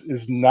 This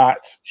is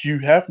not Hugh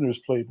Hefner's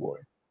Playboy.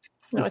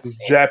 This is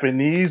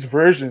Japanese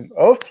version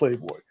of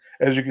Playboy.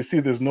 As you can see,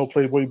 there's no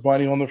Playboy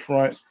bunny on the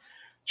front.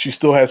 She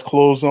still has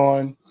clothes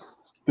on.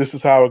 This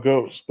is how it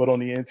goes. But on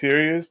the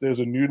interiors, there's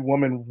a nude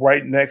woman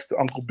right next to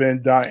Uncle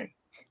Ben dying.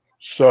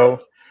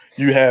 So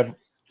you have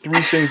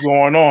three things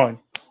going on.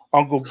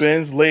 Uncle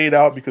Ben's laid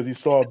out because he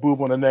saw a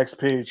boob on the next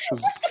page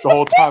because the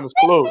whole time is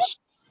closed.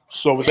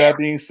 So with that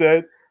being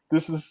said,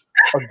 this is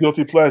a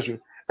guilty pleasure.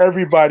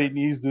 Everybody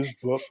needs this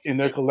book in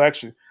their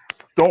collection.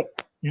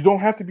 You don't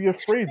have to be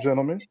afraid,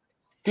 gentlemen.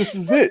 This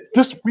is it.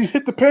 We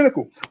hit the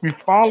pinnacle. We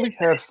finally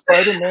have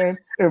Spider-Man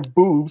and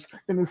boobs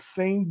in the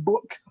same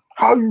book.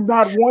 How you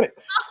not want it?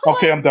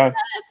 Okay, I'm done.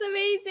 That's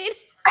amazing.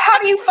 How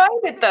do you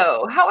find it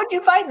though? How would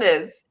you find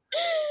this?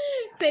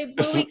 Say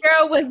Booby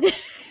Girl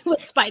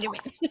with Spider-Man.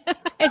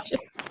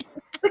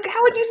 Like,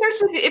 how would you search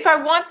this? If I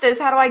want this,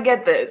 how do I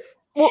get this?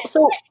 Well,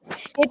 so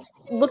it's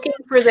looking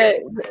for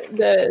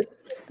the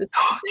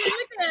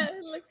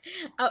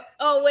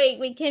Oh wait,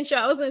 we can't show.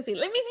 I was gonna see.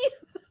 Let me see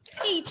the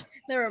page.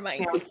 Never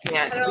mind. No, we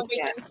can't. I don't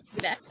think we can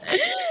see that.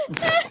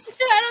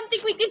 I don't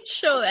think we can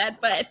show that,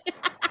 but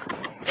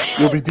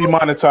you'll be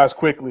demonetized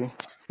quickly.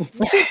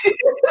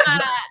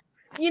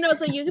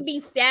 So you could be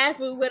staff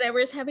with whatever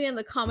is happening in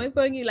the comic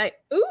book. You're like,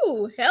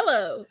 ooh,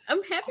 hello,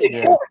 I'm happy.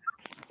 Yeah.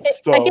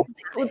 So, I guess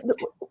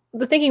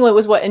the thinking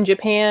was what in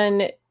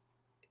Japan,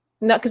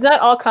 because not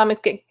all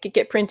comics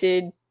get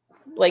printed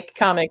like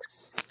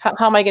comics.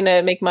 How am I going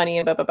to make money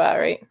and blah blah blah,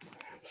 right?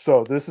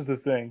 So this is the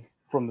thing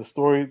from the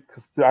story,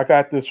 because I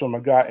got this from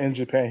a guy in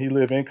Japan. He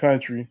lived in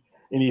country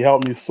and he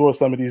helped me sort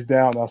some of these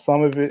down. Now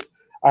some of it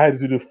I had to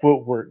do the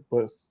footwork,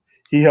 but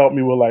he helped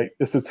me with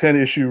it's a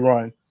 10-issue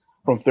run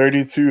from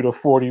 32 to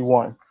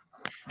 41.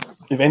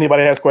 If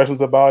anybody has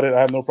questions about it, I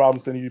have no problem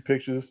sending you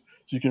pictures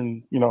so you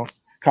can,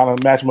 kind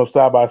of match them up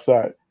side by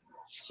side.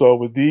 So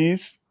with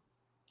these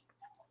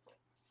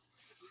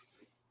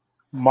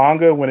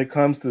manga, when it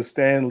comes to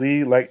Stan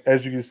Lee,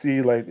 as you can see,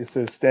 it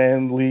says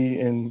Stan Lee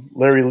and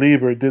Larry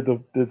Lieber did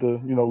the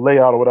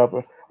layout or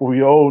whatever. Well,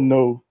 we all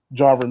know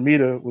John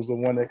Romita was the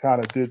one that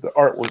kind of did the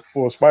artwork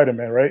for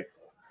Spider-Man, right?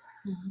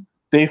 Mm-hmm.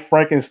 They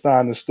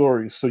Frankenstein the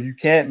stories, so you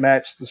can't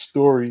match the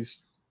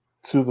stories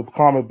to the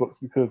comic books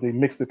because they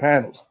mixed the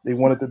panels. They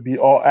wanted to be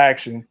all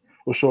action,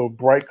 will show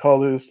bright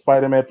colors,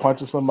 Spider-Man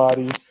punching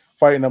somebody,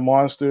 fighting a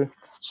monster.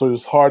 So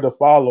it's hard to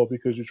follow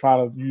because you're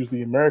trying to use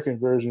the American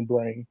version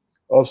brain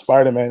of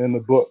Spider-Man in the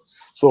book.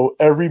 So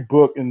every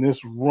book in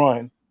this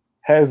run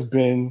has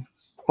been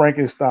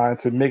Frankenstein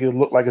to make it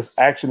look like it's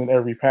action in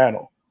every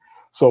panel.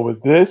 So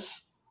with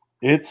this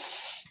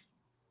is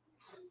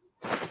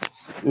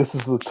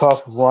a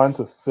tough run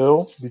to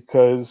fill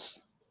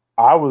because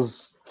I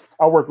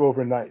work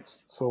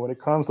overnights. So when it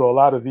comes to a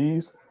lot of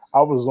these,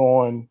 I was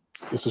on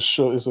it's a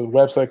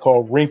website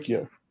called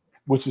Rinkia,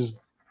 which is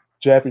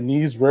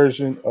Japanese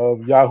version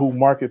of Yahoo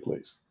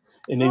Marketplace.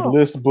 And they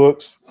list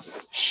books.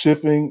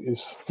 Shipping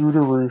is through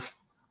the roof,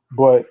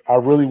 but I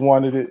really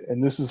wanted it.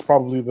 And this is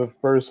probably the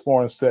first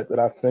foreign set that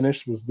I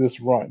finished was this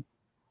run.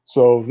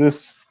 So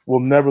this will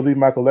never leave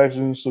my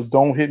collection. So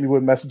don't hit me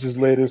with messages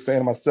later saying,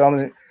 am I selling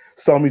it?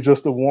 Sell me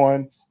just the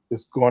one.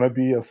 It's going to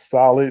be a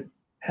solid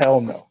hell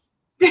no.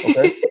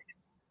 Okay?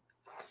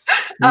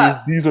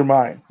 These are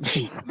mine.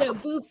 The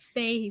boob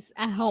stays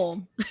at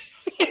home.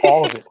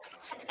 All of it.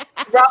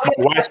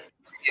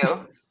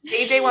 Robin,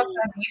 AJ wants to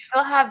know, do you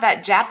still have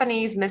that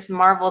Japanese Miss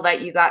Marvel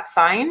that you got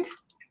signed?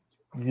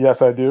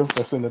 Yes, I do.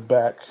 That's in the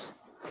back.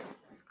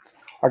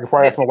 I could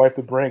probably ask my wife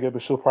to bring it,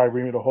 but she'll probably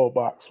bring me the whole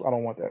box. I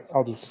don't want that.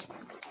 I'll just.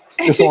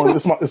 It's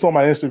on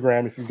my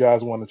Instagram if you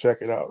guys want to check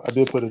it out. I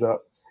did put it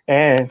up,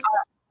 and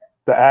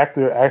the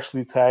actor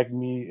actually tagged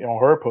me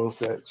on her post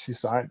that she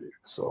signed it.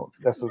 So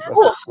that's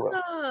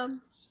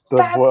Awesome.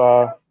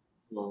 the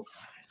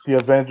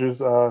Avengers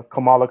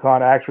Kamala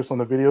Khan actress on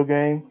the video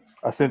game.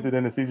 I sent it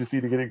in to CGC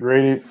to get it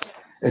graded,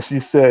 and she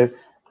said,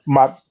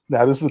 now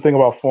this is the thing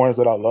about foreigners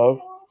that I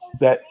love,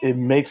 that it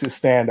makes it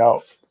stand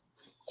out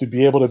to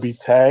be able to be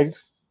tagged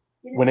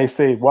when they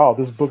say, wow,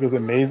 this book is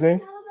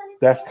amazing.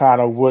 That's kind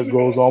of what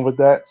goes on with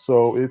that.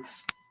 So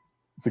it's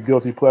a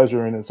guilty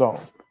pleasure in its own.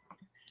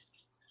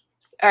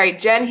 All right,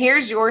 Jen,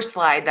 here's your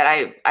slide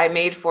that I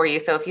made for you.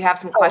 So if you have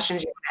some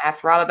questions you want to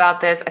ask Rob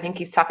about this, I think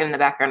he's talking in the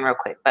background real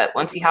quick, but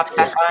once he hops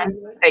back on,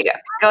 there you go.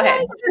 Go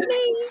ahead.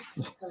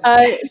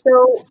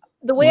 So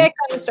the way I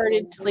kind of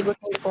started to like look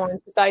into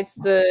forums, besides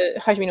the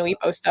Hajime no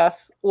Ippo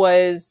stuff,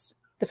 was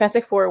the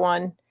Fantastic Four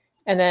one,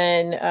 and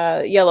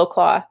then Yellow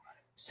Claw.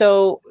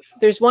 So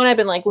there's one I've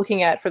been like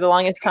looking at for the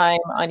longest time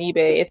on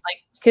eBay. It's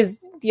like,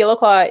 because the Yellow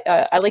Claw,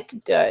 I like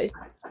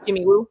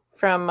Jimmy Woo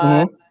from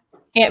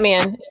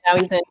Ant-Man, and now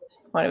he's in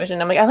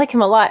WandaVision. I'm like, I like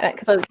him a lot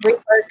because I was great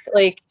arc.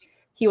 Like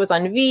he was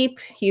on Veep.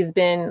 He's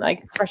been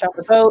like fresh off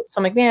the boat. So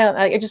I'm like, man,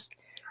 now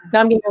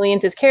I'm getting really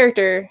into his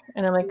character,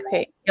 and I'm like,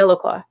 okay, Yellow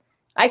Claw.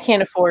 I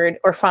can't afford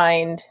or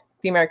find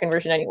the American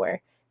version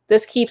anywhere.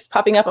 This keeps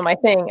popping up on my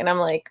thing, and I'm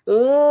like,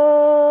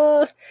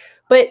 ooh,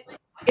 but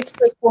it's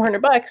like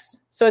 $400.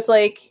 So it's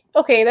like,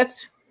 okay,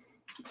 that's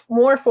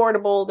more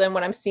affordable than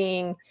what I'm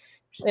seeing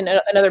in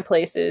other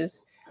places.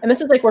 And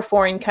this is like where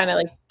foreign kind of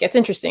like gets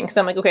interesting, because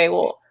I'm like, okay,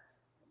 well,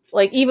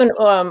 like even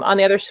on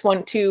the other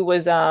one too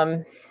was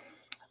the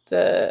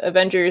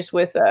Avengers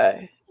with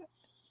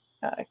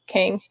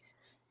Kang,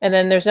 and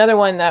then there's another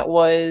one that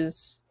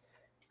was,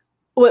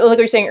 well, like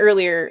we were saying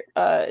earlier,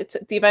 it's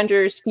the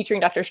Avengers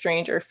featuring Doctor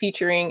Strange, or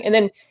featuring, and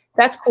then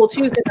that's cool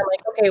too, because I'm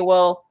like, okay,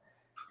 well,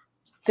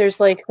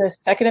 there's like the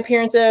second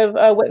appearance of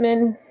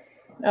Whitman,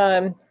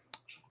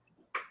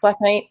 Black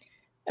Knight,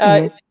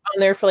 on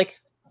there for like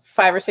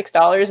 $5 or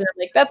 $6, and I'm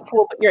like, that's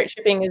cool, but you're right,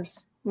 shipping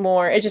is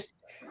more. It just,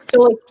 so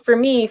like for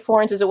me,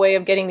 foreigners is a way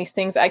of getting these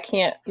things I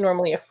can't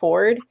normally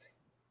afford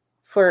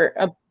for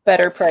a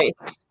better price.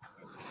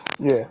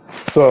 Yeah.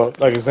 So,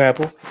 like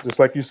example, just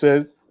like you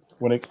said,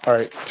 all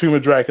right, Tomb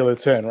of Dracula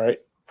 10, right?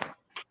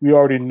 We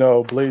already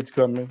know Blade's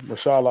coming.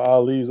 Mashallah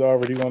Ali is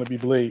already going to be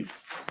Blade.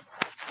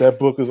 That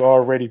book is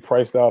already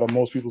priced out of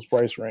most people's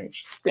price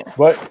range. Yeah.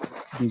 But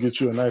you can get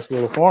you a nice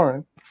little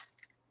foreign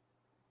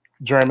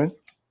German.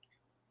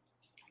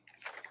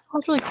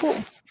 That's really cool.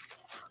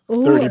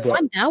 Ooh, $30. I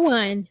want that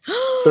one.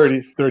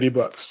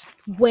 $30.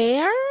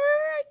 Where again?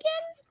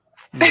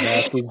 You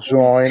have to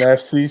join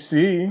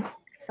FCC.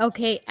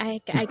 Okay,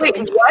 I wait.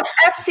 What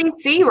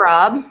FCC,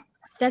 Rob?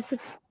 That's the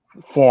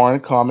Foreign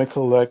Comic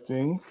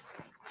Collecting,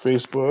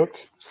 Facebook,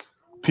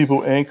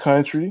 people in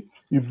country.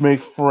 You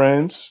make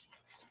friends.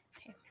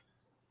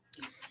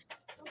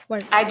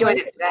 I joined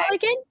it today.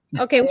 Again?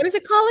 Okay, what is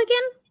it called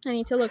again? I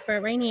need to look for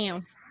it right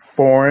now.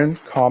 Foreign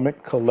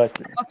Comic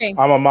Collecting. Okay.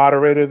 I'm a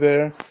moderator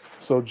there.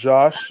 So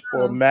Josh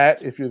or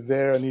Matt, if you're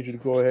there, I need you to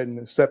go ahead and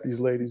accept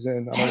these ladies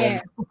in.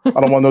 I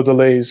don't want no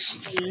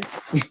delays.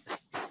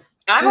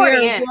 I'm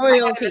already in.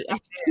 Royalty.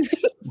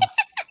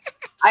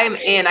 I am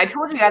in. I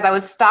told you guys I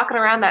was stalking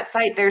around that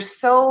site. There's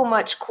so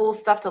much cool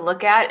stuff to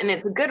look at, and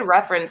it's a good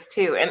reference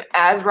too. And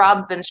as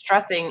Rob's been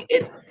stressing,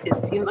 it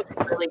seems like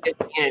a really good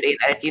community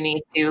that if you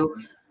need to.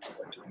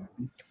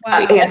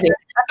 Wow.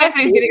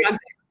 Anthony's getting on.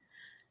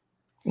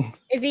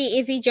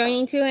 Is he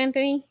joining too,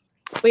 Anthony?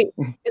 Wait,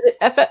 is it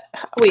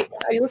wait,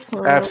 are you looking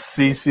for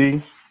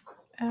FCC,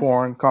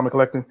 Foreign Comic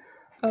Collecting?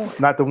 Oh,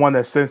 not the one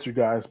that censored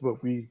guys,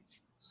 but we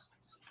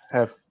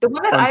have the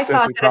one that I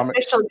saw. The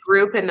official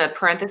group in the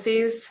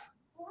parentheses.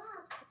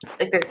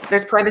 Like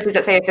there's parentheses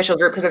that say official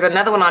group, because there's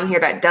another one on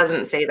here that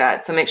doesn't say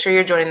that. So make sure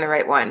you're joining the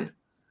right one.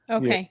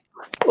 Okay.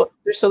 Yeah. Well,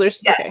 there's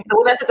okay. The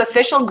one that says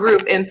official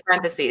group in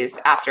parentheses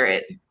after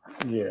it.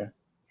 Yeah.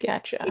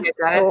 Gotcha. You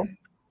got it?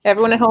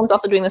 Everyone at home is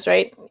also doing this,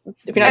 right?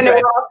 If you're not, we're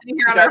all sitting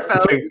here on our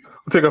phone. We'll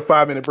take a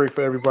 5-minute break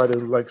for everybody to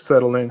like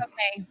settle in.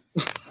 Okay.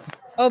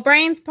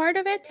 O'Brien's part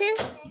of it too.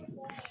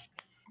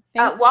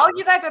 While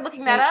you guys are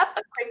looking that up,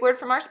 a quick word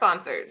from our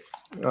sponsors.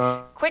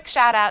 Quick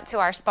shout out to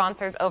our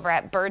sponsors over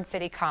at Bird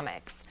City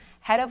Comics.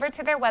 Head over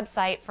to their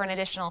website for an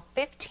additional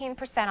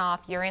 15%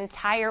 off your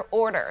entire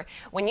order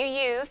when you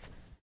use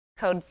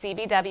code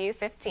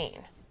CBW15.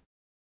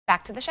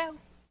 Back to the show.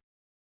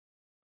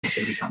 I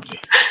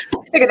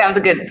figured that was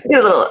a good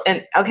little.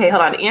 And okay,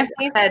 hold on.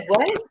 Anthony said,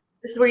 "What?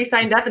 This is where you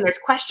signed up, and there's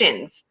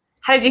questions.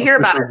 How did you hear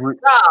about us,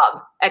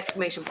 Rob?"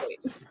 Exclamation point.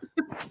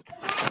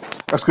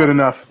 That's good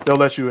enough. They'll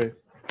let you in.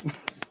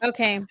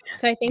 Okay,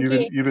 so I think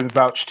you've been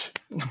vouched.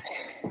 So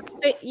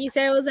you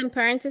said it was in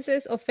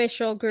parentheses,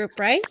 official group,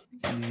 right?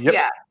 Yep.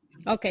 Yeah.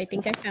 Okay, I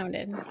think I found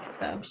it.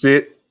 So see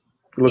it.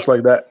 It looks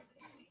like that.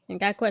 I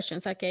got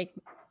questions. Okay.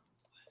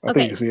 I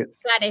think you see it.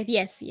 Got it.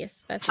 Yes.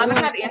 That's I'm the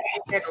gonna one. have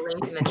Anthony share the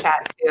link in the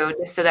chat too,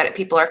 just so that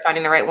people are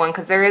finding the right one,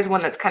 because there is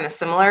one that's kind of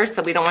similar.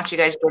 So we don't want you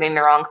guys getting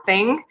the wrong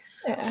thing.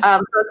 Yeah.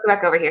 So let's go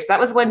back over here. So that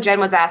was one Jen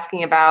was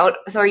asking about.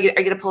 So are you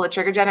gonna pull the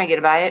trigger, Jen? Are you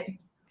gonna buy it?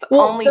 It's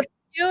only Do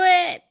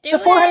it. The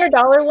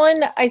 $400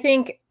 one. I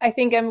think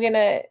I'm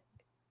gonna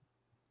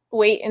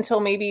wait until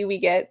maybe we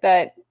get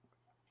that.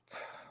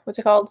 What's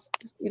it called?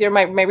 Either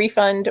my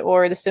refund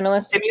or the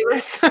stimulus.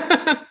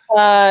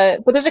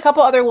 But there's a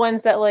couple other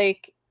ones that,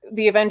 like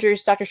the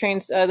Avengers, Doctor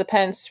Strange, the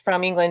Pence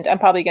from England. I'm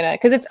probably gonna,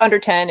 because it's under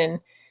 10, and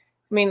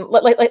I mean,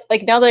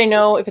 like now that I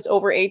know if it's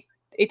over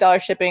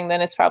 $8 shipping,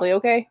 then it's probably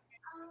okay.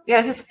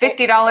 Yeah, this is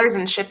 $50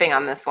 in shipping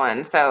on this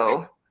one.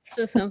 So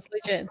sounds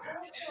legit.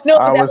 No,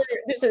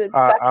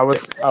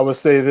 I would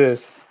say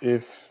this: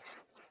 if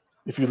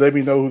you let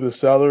me know who the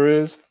seller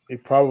is, I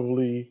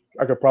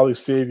could probably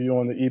save you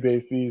on the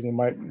eBay fees and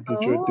might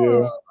get you a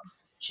deal.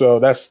 So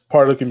that's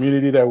part of the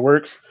community that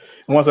works.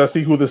 And once I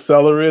see who the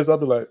seller is, I'll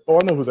be like, oh,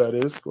 I know who that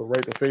is. Go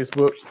right to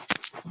Facebook.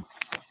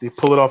 They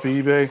pull it off of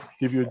eBay,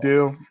 give you a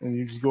deal, and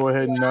you just go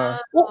ahead and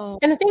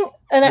and the thing,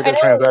 and make a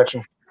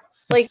transaction.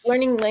 Like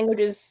learning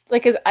languages,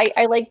 like, cause I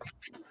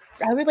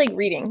would like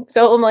reading.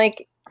 So I'm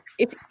like,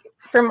 it's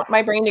for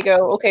my brain to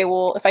go, okay,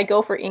 well, if I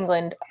go for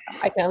England,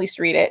 I can at least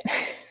read it.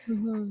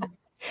 Mm-hmm.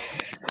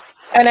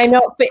 And I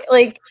know,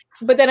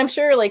 but then I'm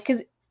sure, like,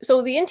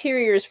 so the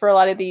interiors for a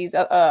lot of these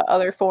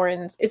other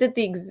foreigns, is it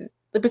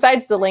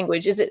besides the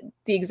language, is it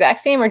the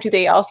exact same, or do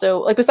they also,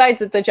 like, besides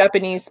the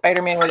Japanese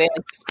Spider-Man where they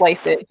like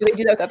splice it, do they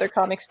do that with other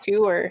comics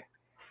too, or?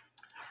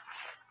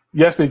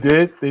 Yes, they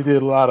did. They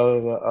did a lot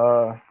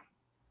of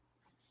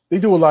they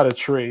do a lot of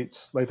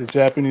trades, like the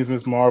Japanese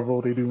Ms. Marvel.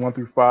 They do 1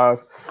 through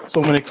 5. So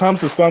when it comes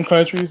to some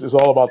countries, it's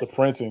all about the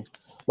printing.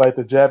 Like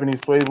the Japanese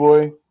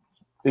Playboy,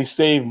 they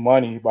save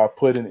money by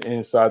putting it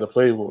inside the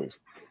Playboys.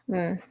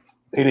 They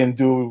didn't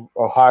do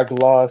a high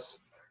gloss.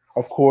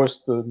 Of course,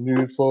 the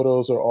nude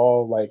photos are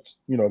all like,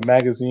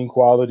 magazine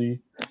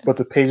quality, but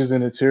the pages in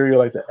the interior,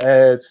 like the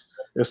ads,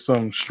 there's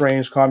some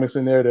strange comics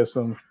in there. There's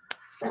some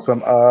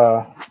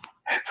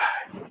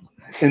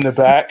in the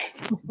back.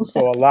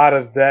 So a lot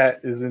of that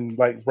is in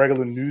like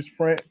regular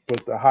newsprint,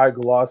 but the high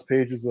gloss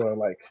pages are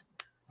like,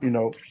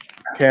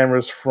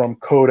 cameras from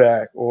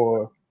Kodak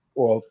or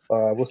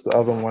what's the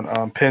other one?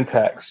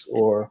 Pentax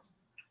or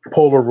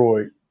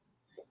Polaroid.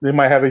 They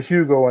might have a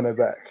Hugo in the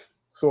back.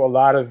 So a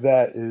lot of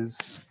that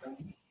is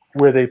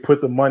where they put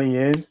the money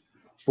in,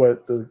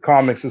 but the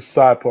comics is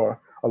sidebar.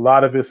 A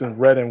lot of it's in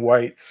red and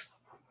whites,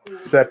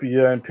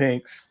 sepia and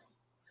pinks.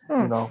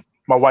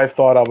 My wife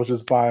thought I was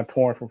just buying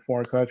porn from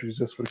foreign countries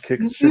just for the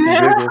kicks, shits,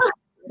 and giggles.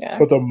 Yeah.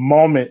 But the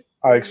moment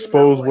I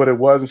exposed what it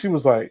was, and she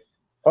was like,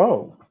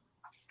 "Oh,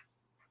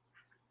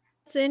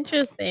 it's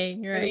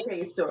interesting, right?"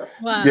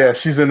 Wow. Yeah,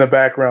 she's in the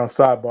background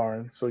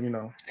sidebarring, so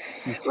listen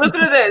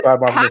to this.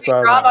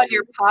 Having Rob on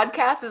your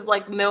podcast is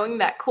like knowing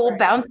that cool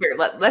bouncer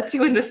lets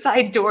you in the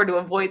side door to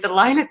avoid the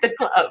line at the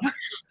club.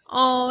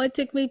 Oh, it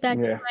took me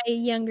back to my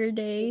younger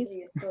days.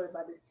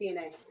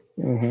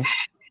 Mm-hmm.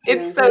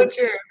 It's so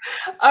true.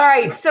 All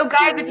right. So,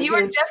 guys, if you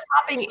are just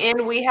hopping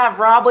in, we have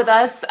Rob with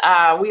us.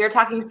 We are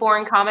talking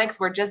foreign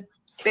comics. We're just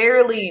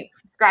barely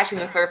scratching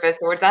the surface.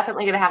 So we're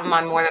definitely going to have him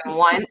on more than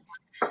once.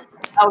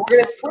 We're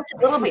going to switch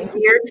a little bit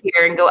gears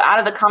here and go out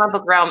of the comic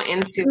book realm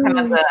into kind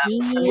of the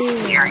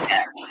movie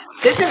area.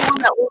 This is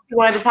one that Lucy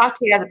wanted to talk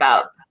to you guys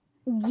about.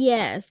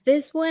 Yes,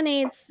 this one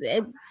it's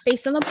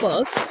based on a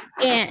book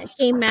and it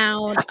came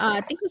out.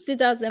 I think it was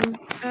 2000.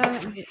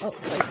 Wait a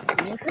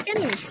second.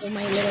 Let me pull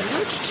my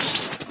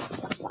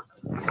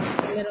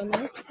little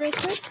notes real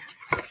quick.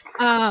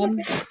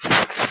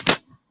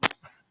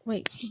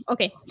 Wait.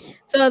 Okay.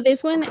 So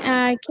this one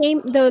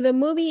came the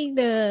movie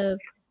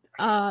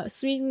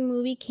Sweden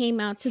movie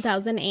came out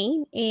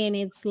 2008, and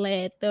it's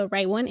Let the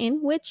Right One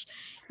In, which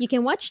you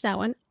can watch that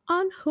one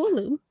on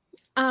Hulu.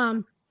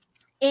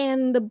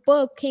 And the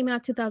book came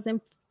out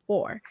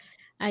 2004,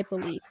 I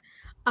believe.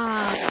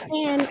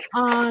 And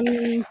on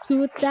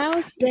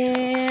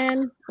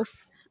 2010,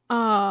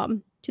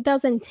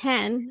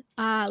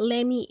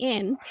 Let Me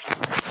In,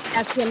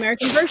 that's the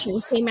American version,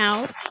 came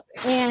out,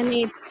 and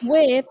it's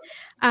with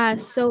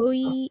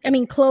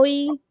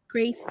Chloe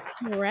Grace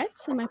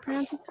Moretz. Am I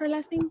pronouncing her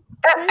last name?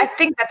 I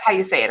think that's how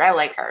you say it. I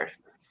like her.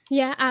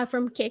 Yeah,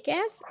 from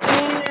Kick-Ass,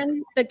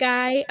 and the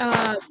guy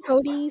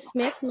Cody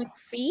Smith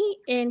McPhee,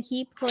 and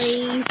he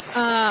plays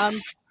oh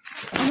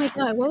my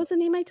god, what was the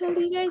name I told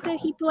you guys that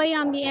he played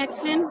on the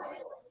X-Men?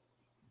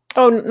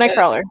 Oh,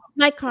 Nightcrawler.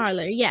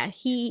 Nightcrawler, yeah,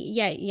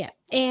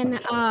 and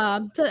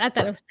so I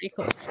thought it was pretty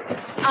cool.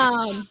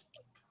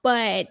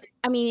 But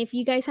I mean, if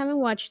you guys haven't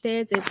watched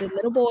it, it's a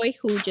little boy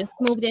who just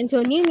moved into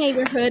a new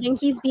neighborhood and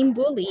he's being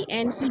bullied,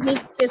 and he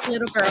meets this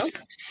little girl,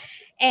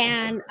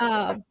 and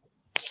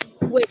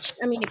which,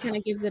 I mean, it kind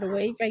of gives it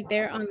away right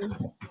there on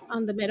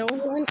the middle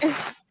one.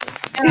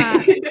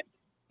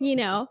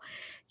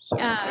 So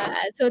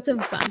it's a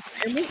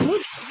vampire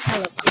movie. I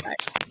love vampires.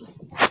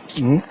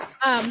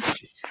 Mm-hmm.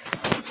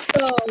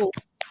 So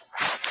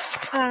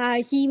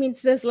he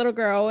meets this little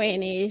girl,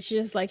 and it's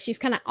just like she's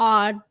kind of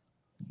odd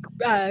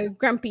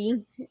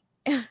grumpy.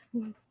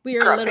 We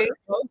were Grumpy.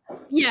 little,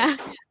 yeah.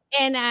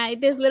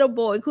 And this little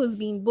boy who's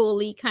being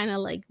bullied, kind of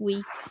like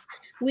weak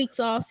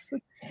sauce,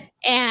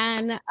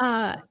 and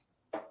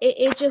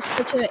it's just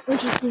such an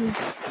interesting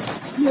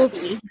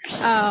movie.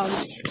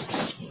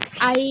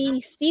 I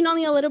seen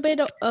only a little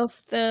bit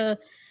of the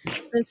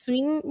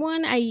Sweden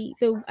one. I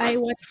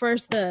watched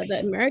first the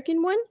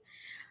American one,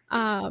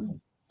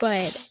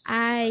 but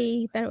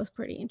I thought it was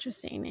pretty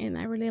interesting, and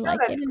I really like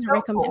it, and I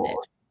recommend it.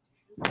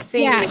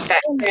 Seeing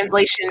that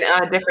translation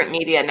on a different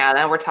media now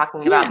that we're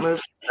talking about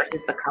movies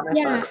versus the comic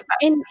books.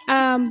 And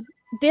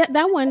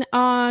that one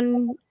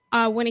on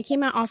when it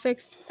came out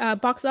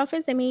box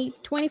office, they made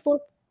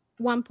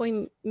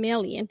 24.1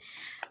 million,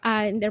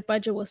 and their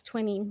budget was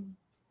 20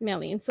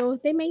 million, so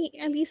they made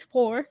at least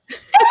 4. They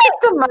made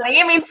some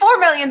money. I mean, 4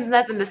 million's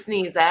nothing to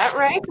sneeze at,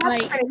 right?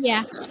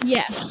 Yeah. And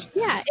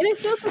it's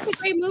still such a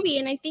great movie,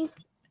 and I think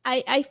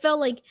I felt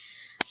like,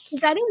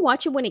 because I didn't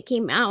watch it when it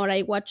came out.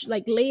 I watched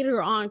like later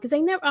on, because I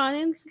never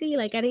honestly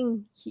I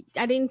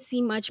didn't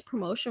see much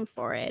promotion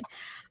for it.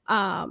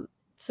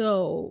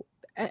 So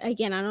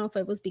again, I don't know if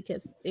it was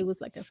because it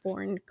was like a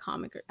foreign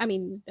comic,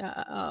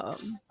 a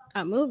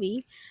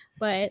movie,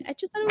 but I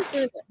just thought it was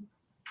really good.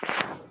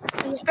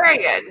 Very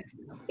good.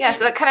 Yeah,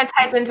 so that kind of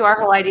ties into our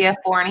whole idea of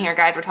foreign here,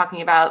 guys. We're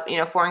talking about,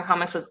 foreign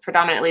comics was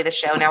predominantly the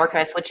show. Now we're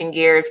kind of switching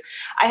gears.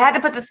 I had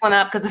to put this one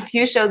up because a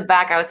few shows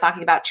back I was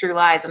talking about True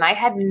Lies, and I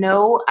had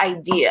no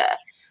idea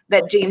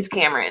that James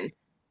Cameron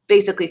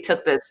basically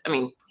took this. I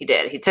mean, he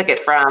did. He took it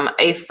from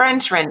a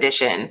French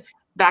rendition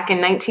back in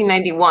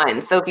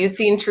 1991. So if you've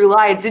seen True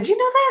Lies, did you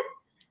know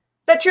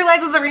that True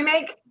Lies was a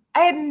remake?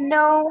 I had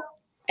no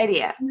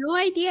idea. No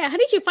idea. How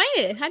did you find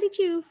it? How did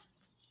you...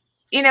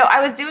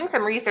 I was doing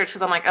some research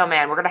because I'm like, oh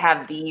man, we're going to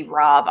have the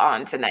Rob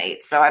on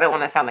tonight. So I don't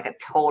want to sound like a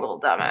total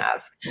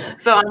dumbass.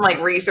 So I'm like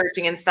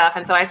researching and stuff.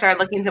 And so I started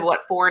looking into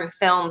what foreign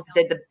films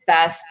did the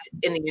best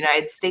in the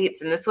United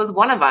States. And this was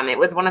one of them. It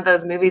was one of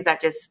those movies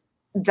that just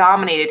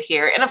dominated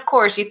here. And of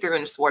course you threw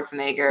in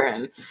Schwarzenegger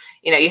and,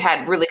 you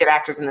had really good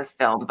actors in this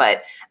film,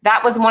 but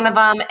that was one of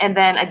them. And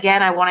then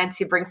again, I wanted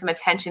to bring some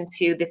attention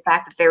to the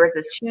fact that there was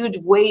this huge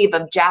wave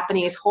of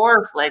Japanese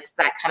horror flicks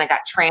that kind of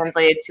got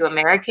translated to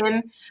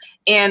American.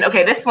 And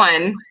okay, this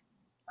one,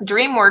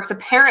 DreamWorks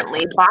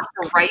apparently bought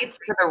the rights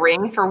for The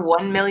Ring for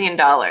 $1 million.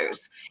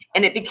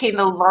 And it became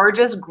the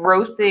largest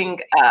grossing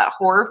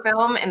horror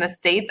film in the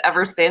States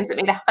ever since. It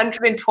made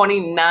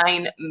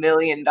 $129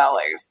 million.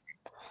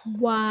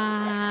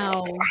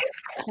 Wow.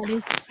 That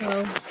is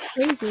so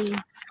crazy.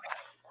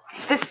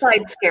 This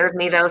slide scares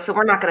me though, so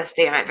we're not going to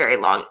stay on it very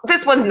long.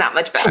 This one's not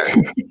much better.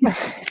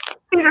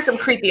 These are some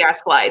creepy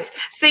ass slides.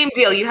 Same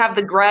deal. You have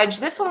The Grudge.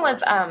 This one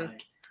was,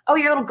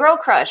 your little girl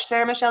crush.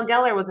 Sarah Michelle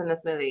Gellar was in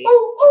this movie.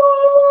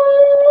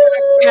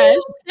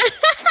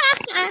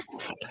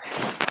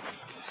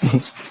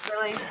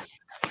 Really?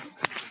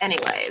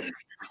 Anyways.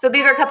 So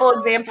these are a couple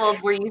examples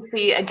where you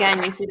see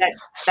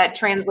that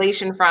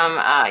translation from,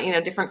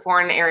 different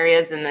foreign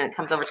areas, and then it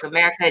comes over to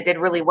America. It did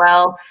really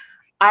well.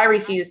 I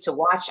refuse to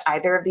watch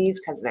either of these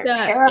because they're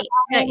terrible.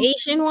 The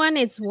Asian one,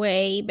 it's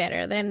way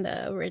better than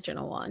the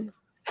original one.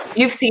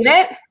 You've seen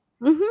it?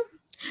 Mm-hmm.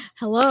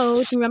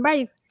 Hello. Remember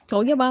I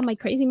told you about my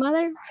crazy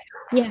mother?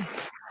 Yeah.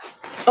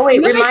 Oh,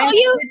 wait. Remind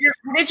me,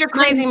 what did your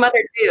crazy mother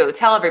do?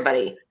 Tell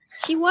everybody.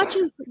 She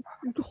watches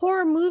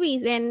horror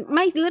movies, and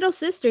my little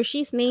sister,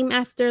 she's named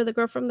after the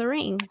girl from The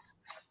Ring.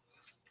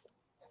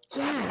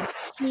 Yeah,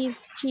 she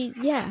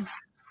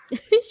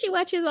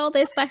watches all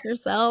this by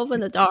herself in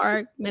the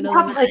dark. I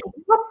was like,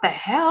 what the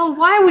hell?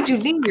 Why would you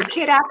name your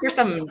kid after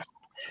some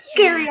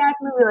scary ass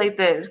movie like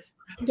this?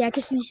 Yeah,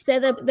 because she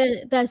said that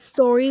the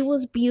story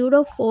was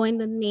beautiful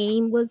and the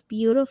name was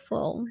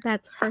beautiful.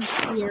 That's her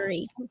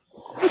theory.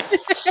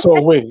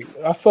 So wait,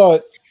 I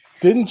thought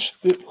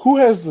who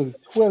has the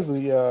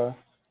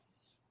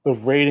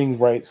rating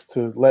rights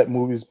to let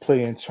movies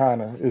play in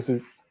China?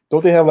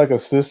 Don't they have like a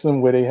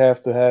system where they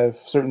have to have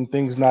certain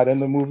things not in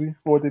the movie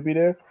for it to be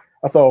there?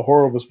 I thought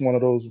horror was one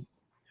of those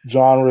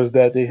genres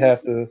that they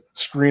have to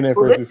screen it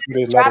first before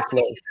they let it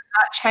play. It's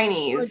not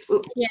Chinese.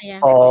 Yeah.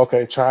 Oh,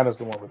 okay. China's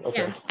the one.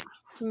 Okay.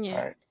 Yeah.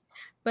 All right.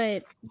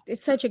 But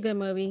it's such a good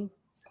movie.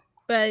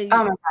 But oh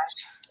my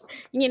gosh.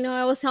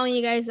 I was telling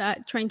you guys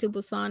that Train to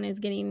Busan is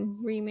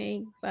getting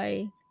remade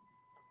by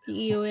the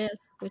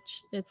US,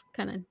 which it's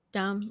kind of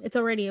dumb. It's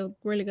already a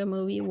really good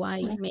movie.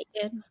 Why make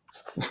it?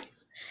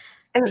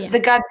 And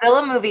the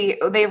Godzilla movie,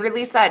 they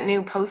released that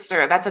new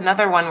poster. That's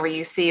another one where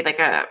you see like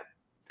a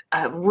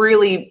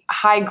really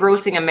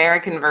high-grossing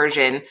American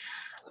version.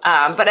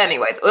 But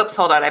anyways, oops,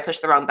 hold on. I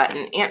pushed the wrong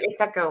button. Aunt, make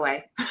that go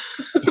away.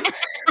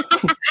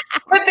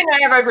 Good thing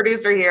I have our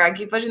producer here. I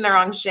keep pushing the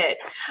wrong shit.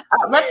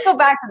 Let's go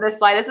back to this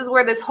slide. This is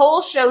where this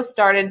whole show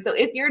started. So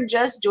if you're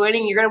just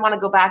joining, you're going to want to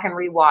go back and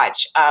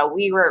rewatch.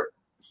 We were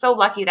so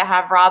lucky to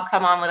have Rob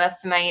come on with us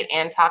tonight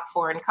and talk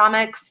foreign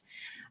comics.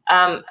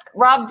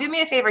 Rob, do me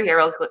a favor here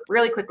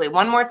really quickly.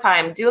 One more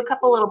time. Do a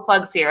couple little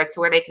plugs here as to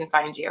where they can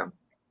find you.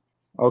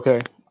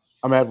 Okay.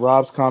 I'm at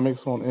Rob's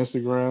Comics on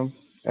Instagram,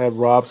 at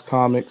Rob's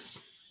Comics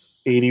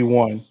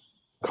 81.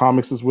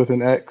 Comics is with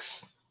an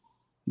X,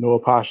 no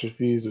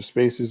apostrophes or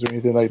spaces or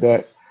anything like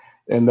that.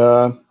 And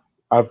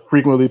I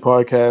frequently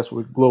podcast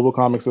with Global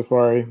Comic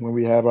Safari when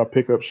we have our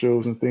pickup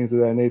shows and things of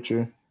that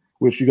nature,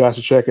 which you guys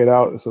should check it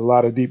out. It's a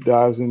lot of deep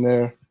dives in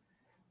there.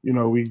 You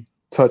know, we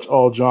touch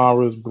all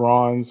genres,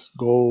 bronze,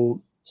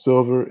 gold,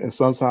 silver, and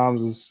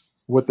sometimes it's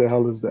what the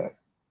hell is that?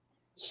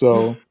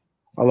 So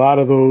a lot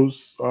of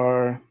those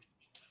are,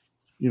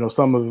 you know,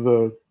 some of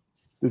the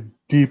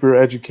deeper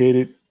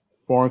educated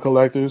foreign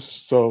collectors.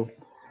 So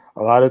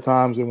a lot of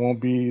times it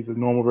won't be the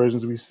normal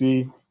versions we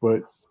see,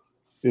 but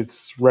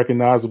it's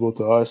recognizable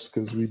to us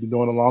because we've been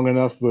doing it long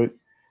enough. But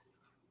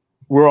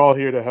we're all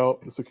here to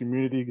help. It's a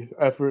community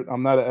effort.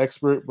 I'm not an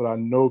expert, but I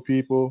know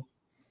people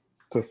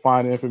to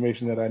find the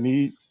information that I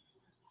need.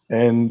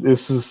 And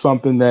this is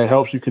something that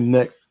helps you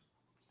connect.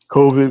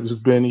 COVID has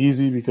been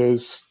easy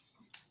because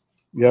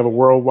you have a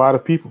worldwide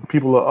of people.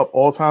 People are up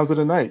all times of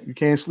the night. You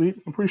can't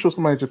sleep. I'm pretty sure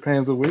somebody in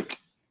Japan's awake.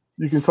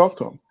 You can talk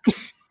to them.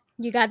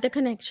 You got the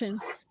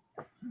connections.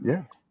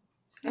 Yeah.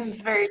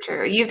 That's very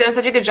true. You've done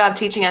such a good job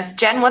teaching us.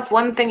 Jen, what's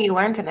one thing you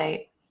learned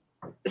tonight?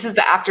 This is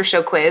the after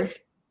show quiz.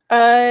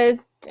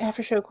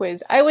 After show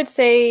quiz. I would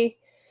say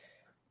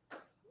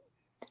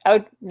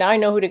now I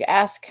know who to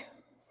ask.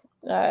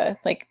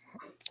 Like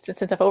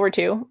since I'm over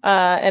to.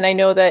 And I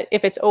know that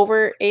if it's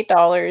over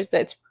 $8,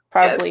 that's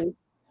probably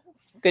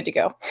good to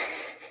go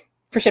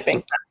for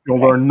shipping. You'll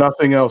learn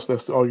nothing else.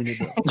 That's all you need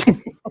to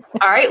know.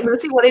 All right,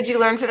 Lucy, what did you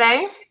learn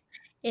today?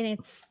 And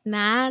it's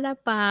not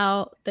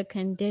about the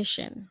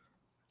condition.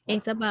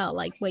 It's about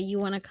like what you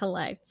want to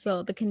collect.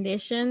 So the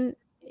condition,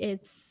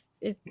 it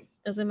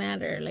doesn't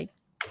matter. Like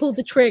pull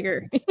the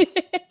trigger.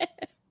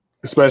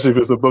 Especially if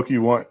it's a book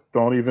you want.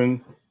 Don't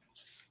even,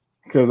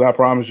 because I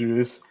promise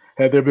you,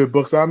 had there been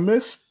books I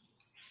missed?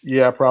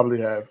 Yeah, I probably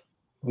have.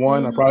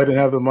 One, I probably didn't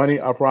have the money.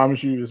 I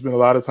promise you, there's been a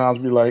lot of times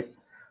be like,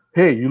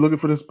 hey, you looking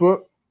for this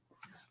book?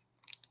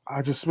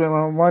 I just spent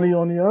my money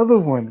on the other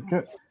one.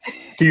 Can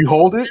you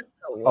hold it?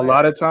 A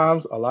lot of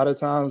times,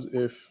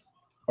 if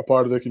a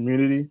part of the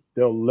community,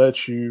 they'll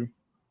let you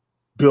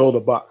build a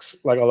box.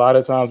 Like a lot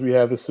of times we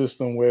have the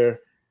system where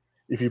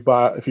if you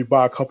buy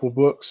a couple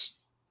books,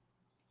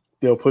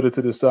 they'll put it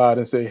to the side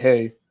and say,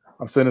 hey,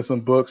 I'm sending some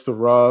books to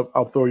Rob.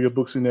 I'll throw your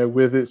books in there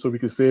with it so we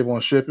can save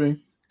on shipping.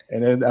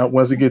 And then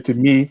once it get to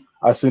me,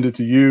 I send it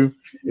to you.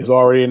 It's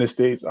already in the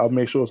States. I'll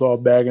make sure it's all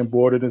bag and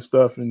boarded and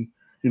stuff and,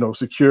 you know,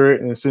 secure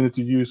it and send it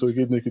to you so it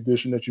gets in the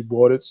condition that you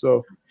bought it.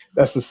 So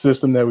that's the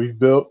system that we've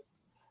built.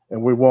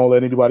 And we won't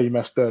let anybody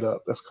mess that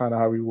up. That's kind of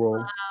how we roll.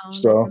 Wow,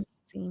 so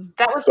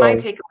that was my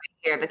takeaway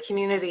here, the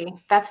community.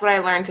 That's what I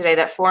learned today,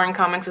 that Foreign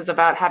Comics is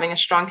about having a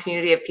strong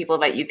community of people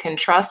that you can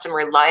trust and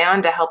rely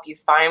on to help you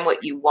find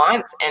what you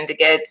want and to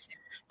get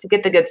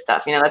the good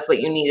stuff. You know, that's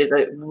what you need is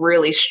a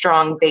really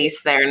strong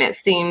base there. And it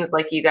seems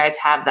like you guys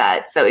have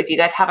that. So if you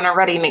guys haven't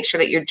already, make sure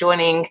that you're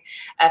joining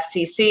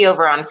FCC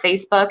over on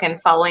Facebook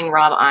and following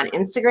Rob on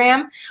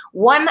Instagram.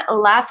 One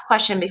last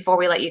question before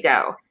we let you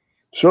go.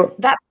 Sure.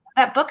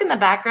 That book in the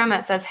background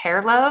that says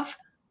Hair Love,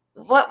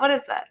 what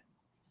is that?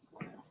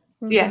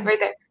 Mm-hmm. Yeah, right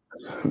there.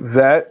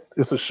 That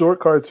is a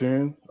short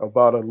cartoon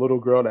about a little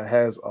girl that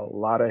has a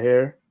lot of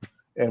hair.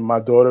 And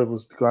my daughter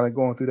was kind of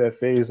going through that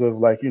phase of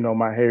like, you know,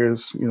 my hair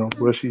is, you know,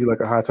 bushy,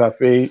 like a high top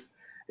fade.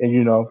 And,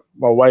 you know,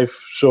 my wife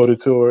showed it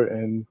to her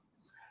and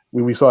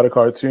we saw the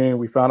cartoon.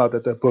 We found out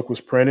that book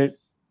was printed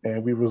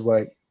and we was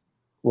like,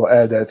 we'll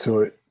add that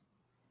to it.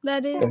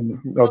 That is. And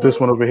you know, this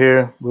one over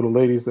here, little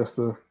ladies, that's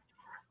the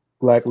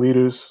Black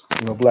leaders,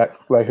 you know,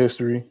 Black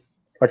history.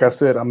 Like I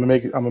said,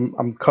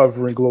 I'm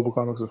covering Global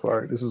Comic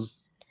Safari. This is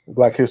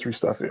Black history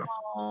stuff here.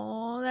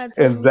 Oh, that's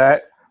and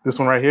this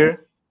one right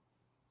here,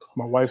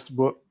 my wife's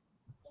book.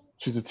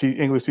 She's a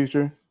English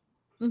teacher.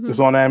 Mm-hmm. It's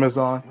on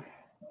Amazon.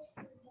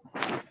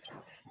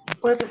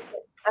 What is it?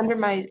 Under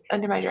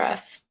my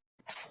dress.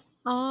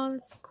 Oh,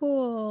 that's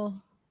cool.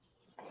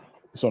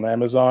 It's on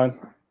Amazon.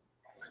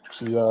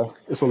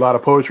 It's a lot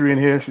of poetry in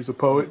here. She's a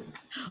poet.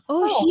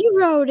 Oh, she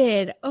wrote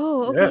it.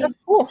 Oh, okay. Yeah. That's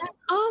cool. That's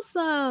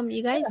awesome.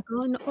 You guys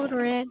go and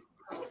order it.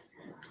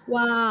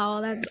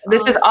 Wow, that's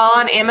this is all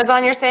on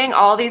Amazon, you're saying?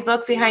 All these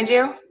books behind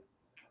you?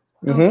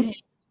 Mm-hmm. Okay.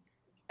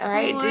 All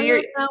right. I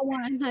love that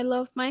one. I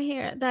love my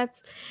hair.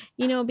 That's,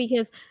 you know,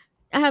 because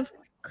I have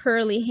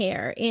curly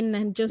hair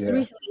and just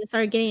recently I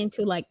started getting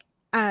into like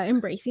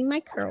embracing my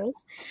curls.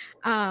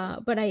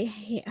 But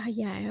I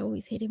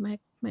always hated my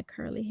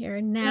curly hair.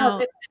 And now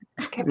it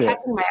kept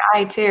catching my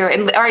eye too.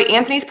 And all right,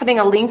 Anthony's putting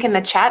a link in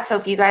the chat. So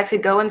if you guys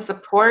could go and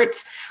support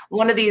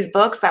one of these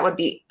books, that would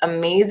be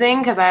amazing.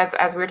 Because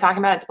as we were talking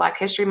about, it's Black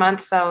History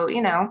Month. So,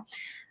 you know,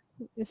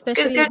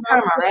 especially good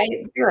karma,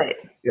 right? Do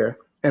it. Yeah.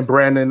 And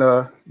Brandon,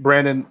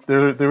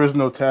 there is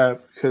no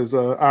tab because I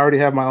already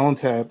have my own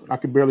tab. I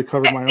can barely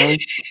cover my own.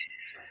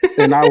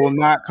 And I will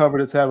not cover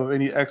the tab of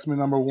any X-Men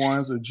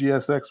 #1s or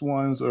GSX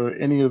ones or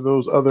any of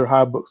those other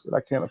high books that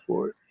I can't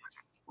afford.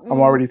 I'm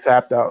already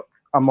tapped out.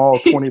 I'm all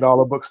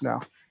 $20 books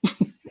now.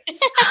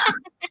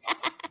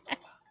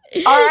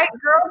 All right,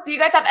 girls, do you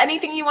guys have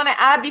anything you want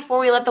to add before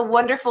we let the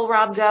wonderful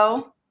Rob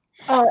go?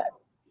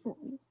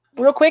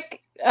 Real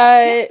quick,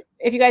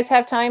 if you guys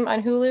have time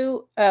on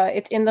Hulu,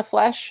 it's In the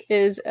Flesh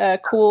is a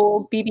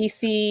cool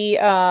BBC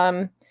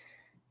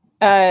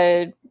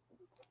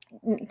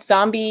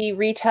zombie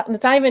retell.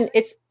 It's not even.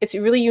 It's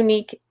really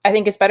unique. I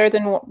think it's better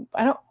than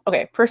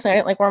personally, I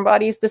didn't like Warm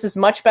Bodies. This is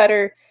much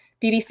better.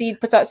 BBC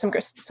puts out some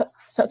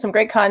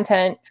great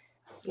content.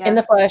 Yeah. In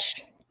the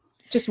Flesh.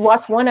 Just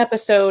watch one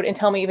episode and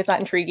tell me if it's not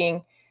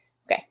intriguing.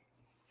 Okay.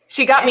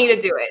 She got me to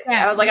do it.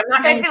 Yeah. I was like, I'm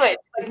not going to do it.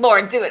 She's like,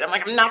 Lord, do it. I'm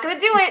like, I'm not going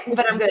to do it,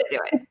 but I'm going to do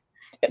it.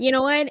 You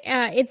know what?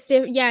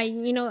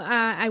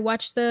 I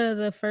watched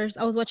the first.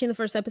 I was watching the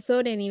first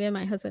episode, and even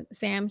my husband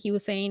Sam, he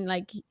was saying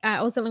like,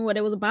 I was telling him what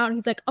it was about, and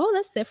he's like, "Oh,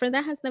 that's different.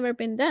 That has never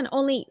been done.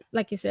 Only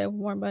like you said,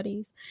 Warm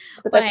Bodies."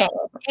 But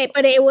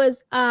it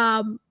was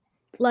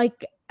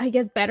like I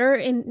guess better.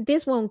 And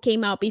this one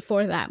came out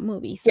before that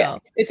movie, so yeah,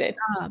 it did.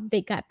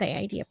 They got the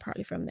idea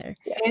probably from there.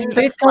 Yeah.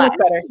 But it's so much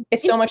better.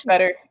 It's so much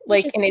better.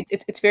 Like, and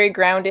it's very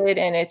grounded,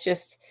 and it's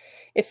just.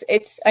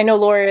 It's. I know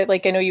Laura.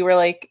 Like I know you were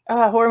like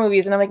horror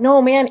movies, and I'm like, no,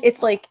 man.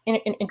 It's like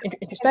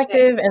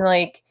introspective and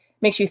like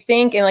makes you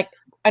think. And like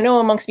I know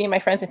amongst me and my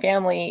friends and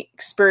family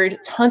spurred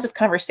tons of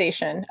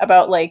conversation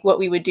about like what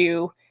we would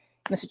do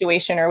in the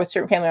situation or with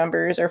certain family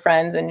members or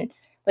friends, and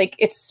like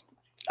it's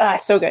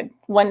so good.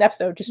 One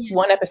episode, just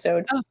one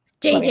episode. Oh,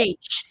 JJ.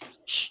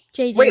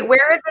 Wait,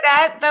 where is it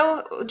at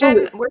though,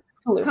 Jen?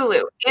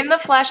 Hulu. In the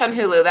Flesh on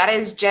Hulu. That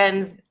is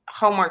Jen's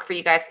homework for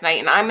you guys tonight,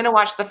 and I'm gonna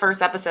watch the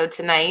first episode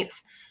tonight.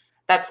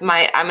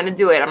 I'm going to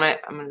do it. I'm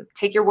going to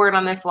take your word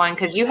on this one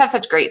because you have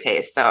such great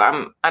taste. So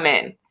I'm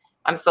in.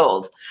 I'm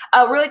sold.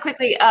 Really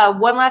quickly,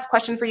 one last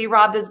question for you,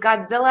 Rob. Does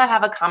Godzilla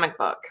have a comic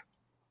book?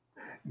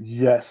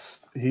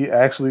 Yes, he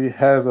actually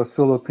has a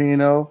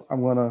Filipino.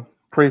 I'm going to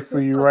pray for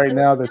you right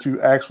now that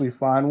you actually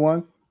find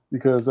one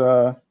because,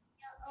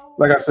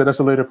 like I said, that's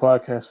a later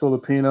podcast.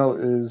 Filipino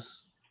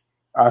is,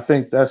 I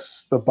think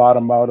that's the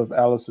bottom out of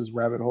Alice's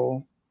rabbit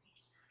hole.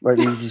 Like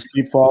you just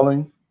keep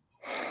falling.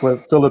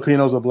 But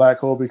Filipinos a black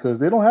hole because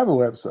they don't have a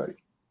website.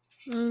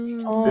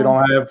 Mm.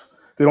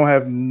 They don't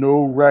have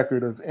no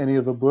record of any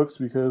of the books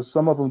because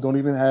some of them don't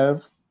even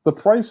have the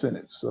price in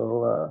it.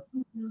 So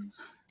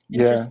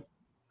yeah,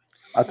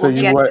 I tell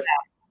you what,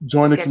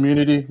 join the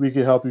community. We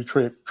can help you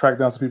track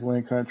down some people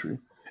in the country.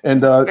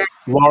 And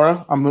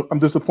Laura, I'm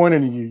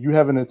disappointed in you. You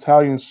have an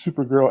Italian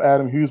Supergirl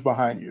Adam Hughes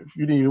behind you.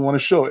 You didn't even want to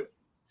show it.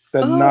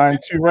 That 9-2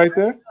 right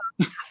there.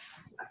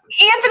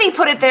 Anthony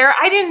put it there.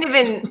 I didn't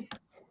even.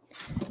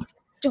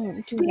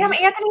 Don't do Damn,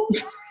 Anthony.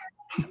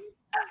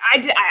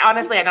 I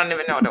honestly, I don't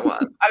even know what it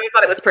was. I just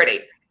thought it was pretty.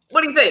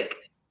 What do you think?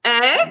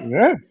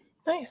 Yeah.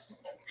 Nice.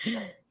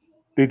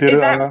 They did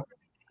it.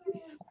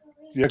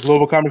 Yeah,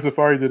 Global Comic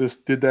Safari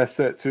did that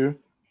set too.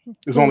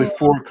 There's only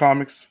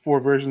 4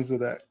 versions of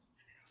that.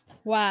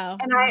 Wow.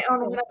 And I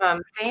own one of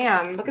them.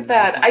 Damn, look at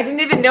that. I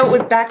didn't even know it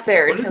was back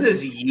there. What is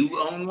this? You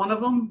own one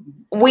of them?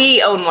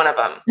 We own one of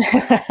them.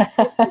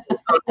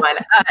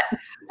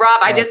 Rob,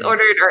 I just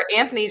ordered, or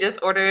Anthony just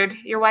ordered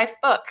your wife's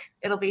book.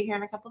 It'll be here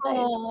in a couple days.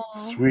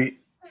 Aww.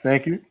 Sweet.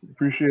 Thank you.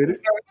 Appreciate it.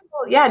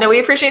 Yeah, no, we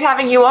appreciate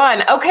having you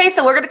on. Okay,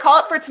 so we're going to call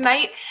it for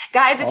tonight.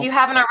 Guys, if you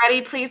haven't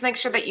already, please make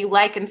sure that you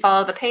like and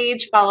follow the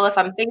page. Follow us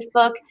on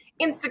Facebook,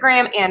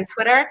 Instagram, and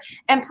Twitter.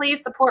 And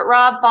please support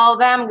Rob. Follow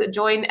them.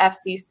 Join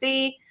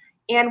FCC.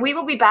 And we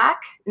will be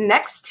back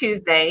next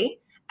Tuesday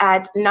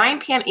at 9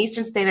 p.m.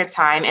 Eastern Standard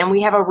Time. And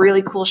we have a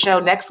really cool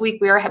show. Next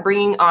week, we are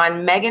bringing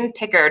on Megan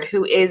Pickard,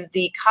 who is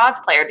the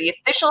cosplayer, the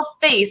official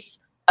face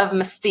of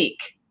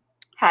Mystique.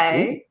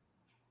 Hey,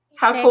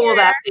 how cool will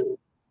that be?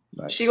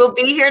 Nice. She will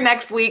be here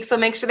next week. So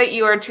make sure that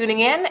you are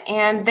tuning in.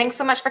 And thanks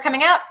so much for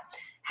coming out.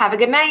 Have a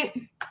good night.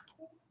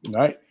 Good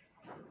night.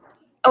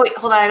 Oh, wait,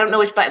 hold on. I don't know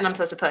which button I'm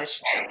supposed to push.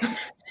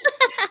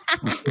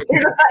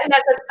 There's a button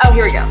that says, oh,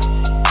 here we go.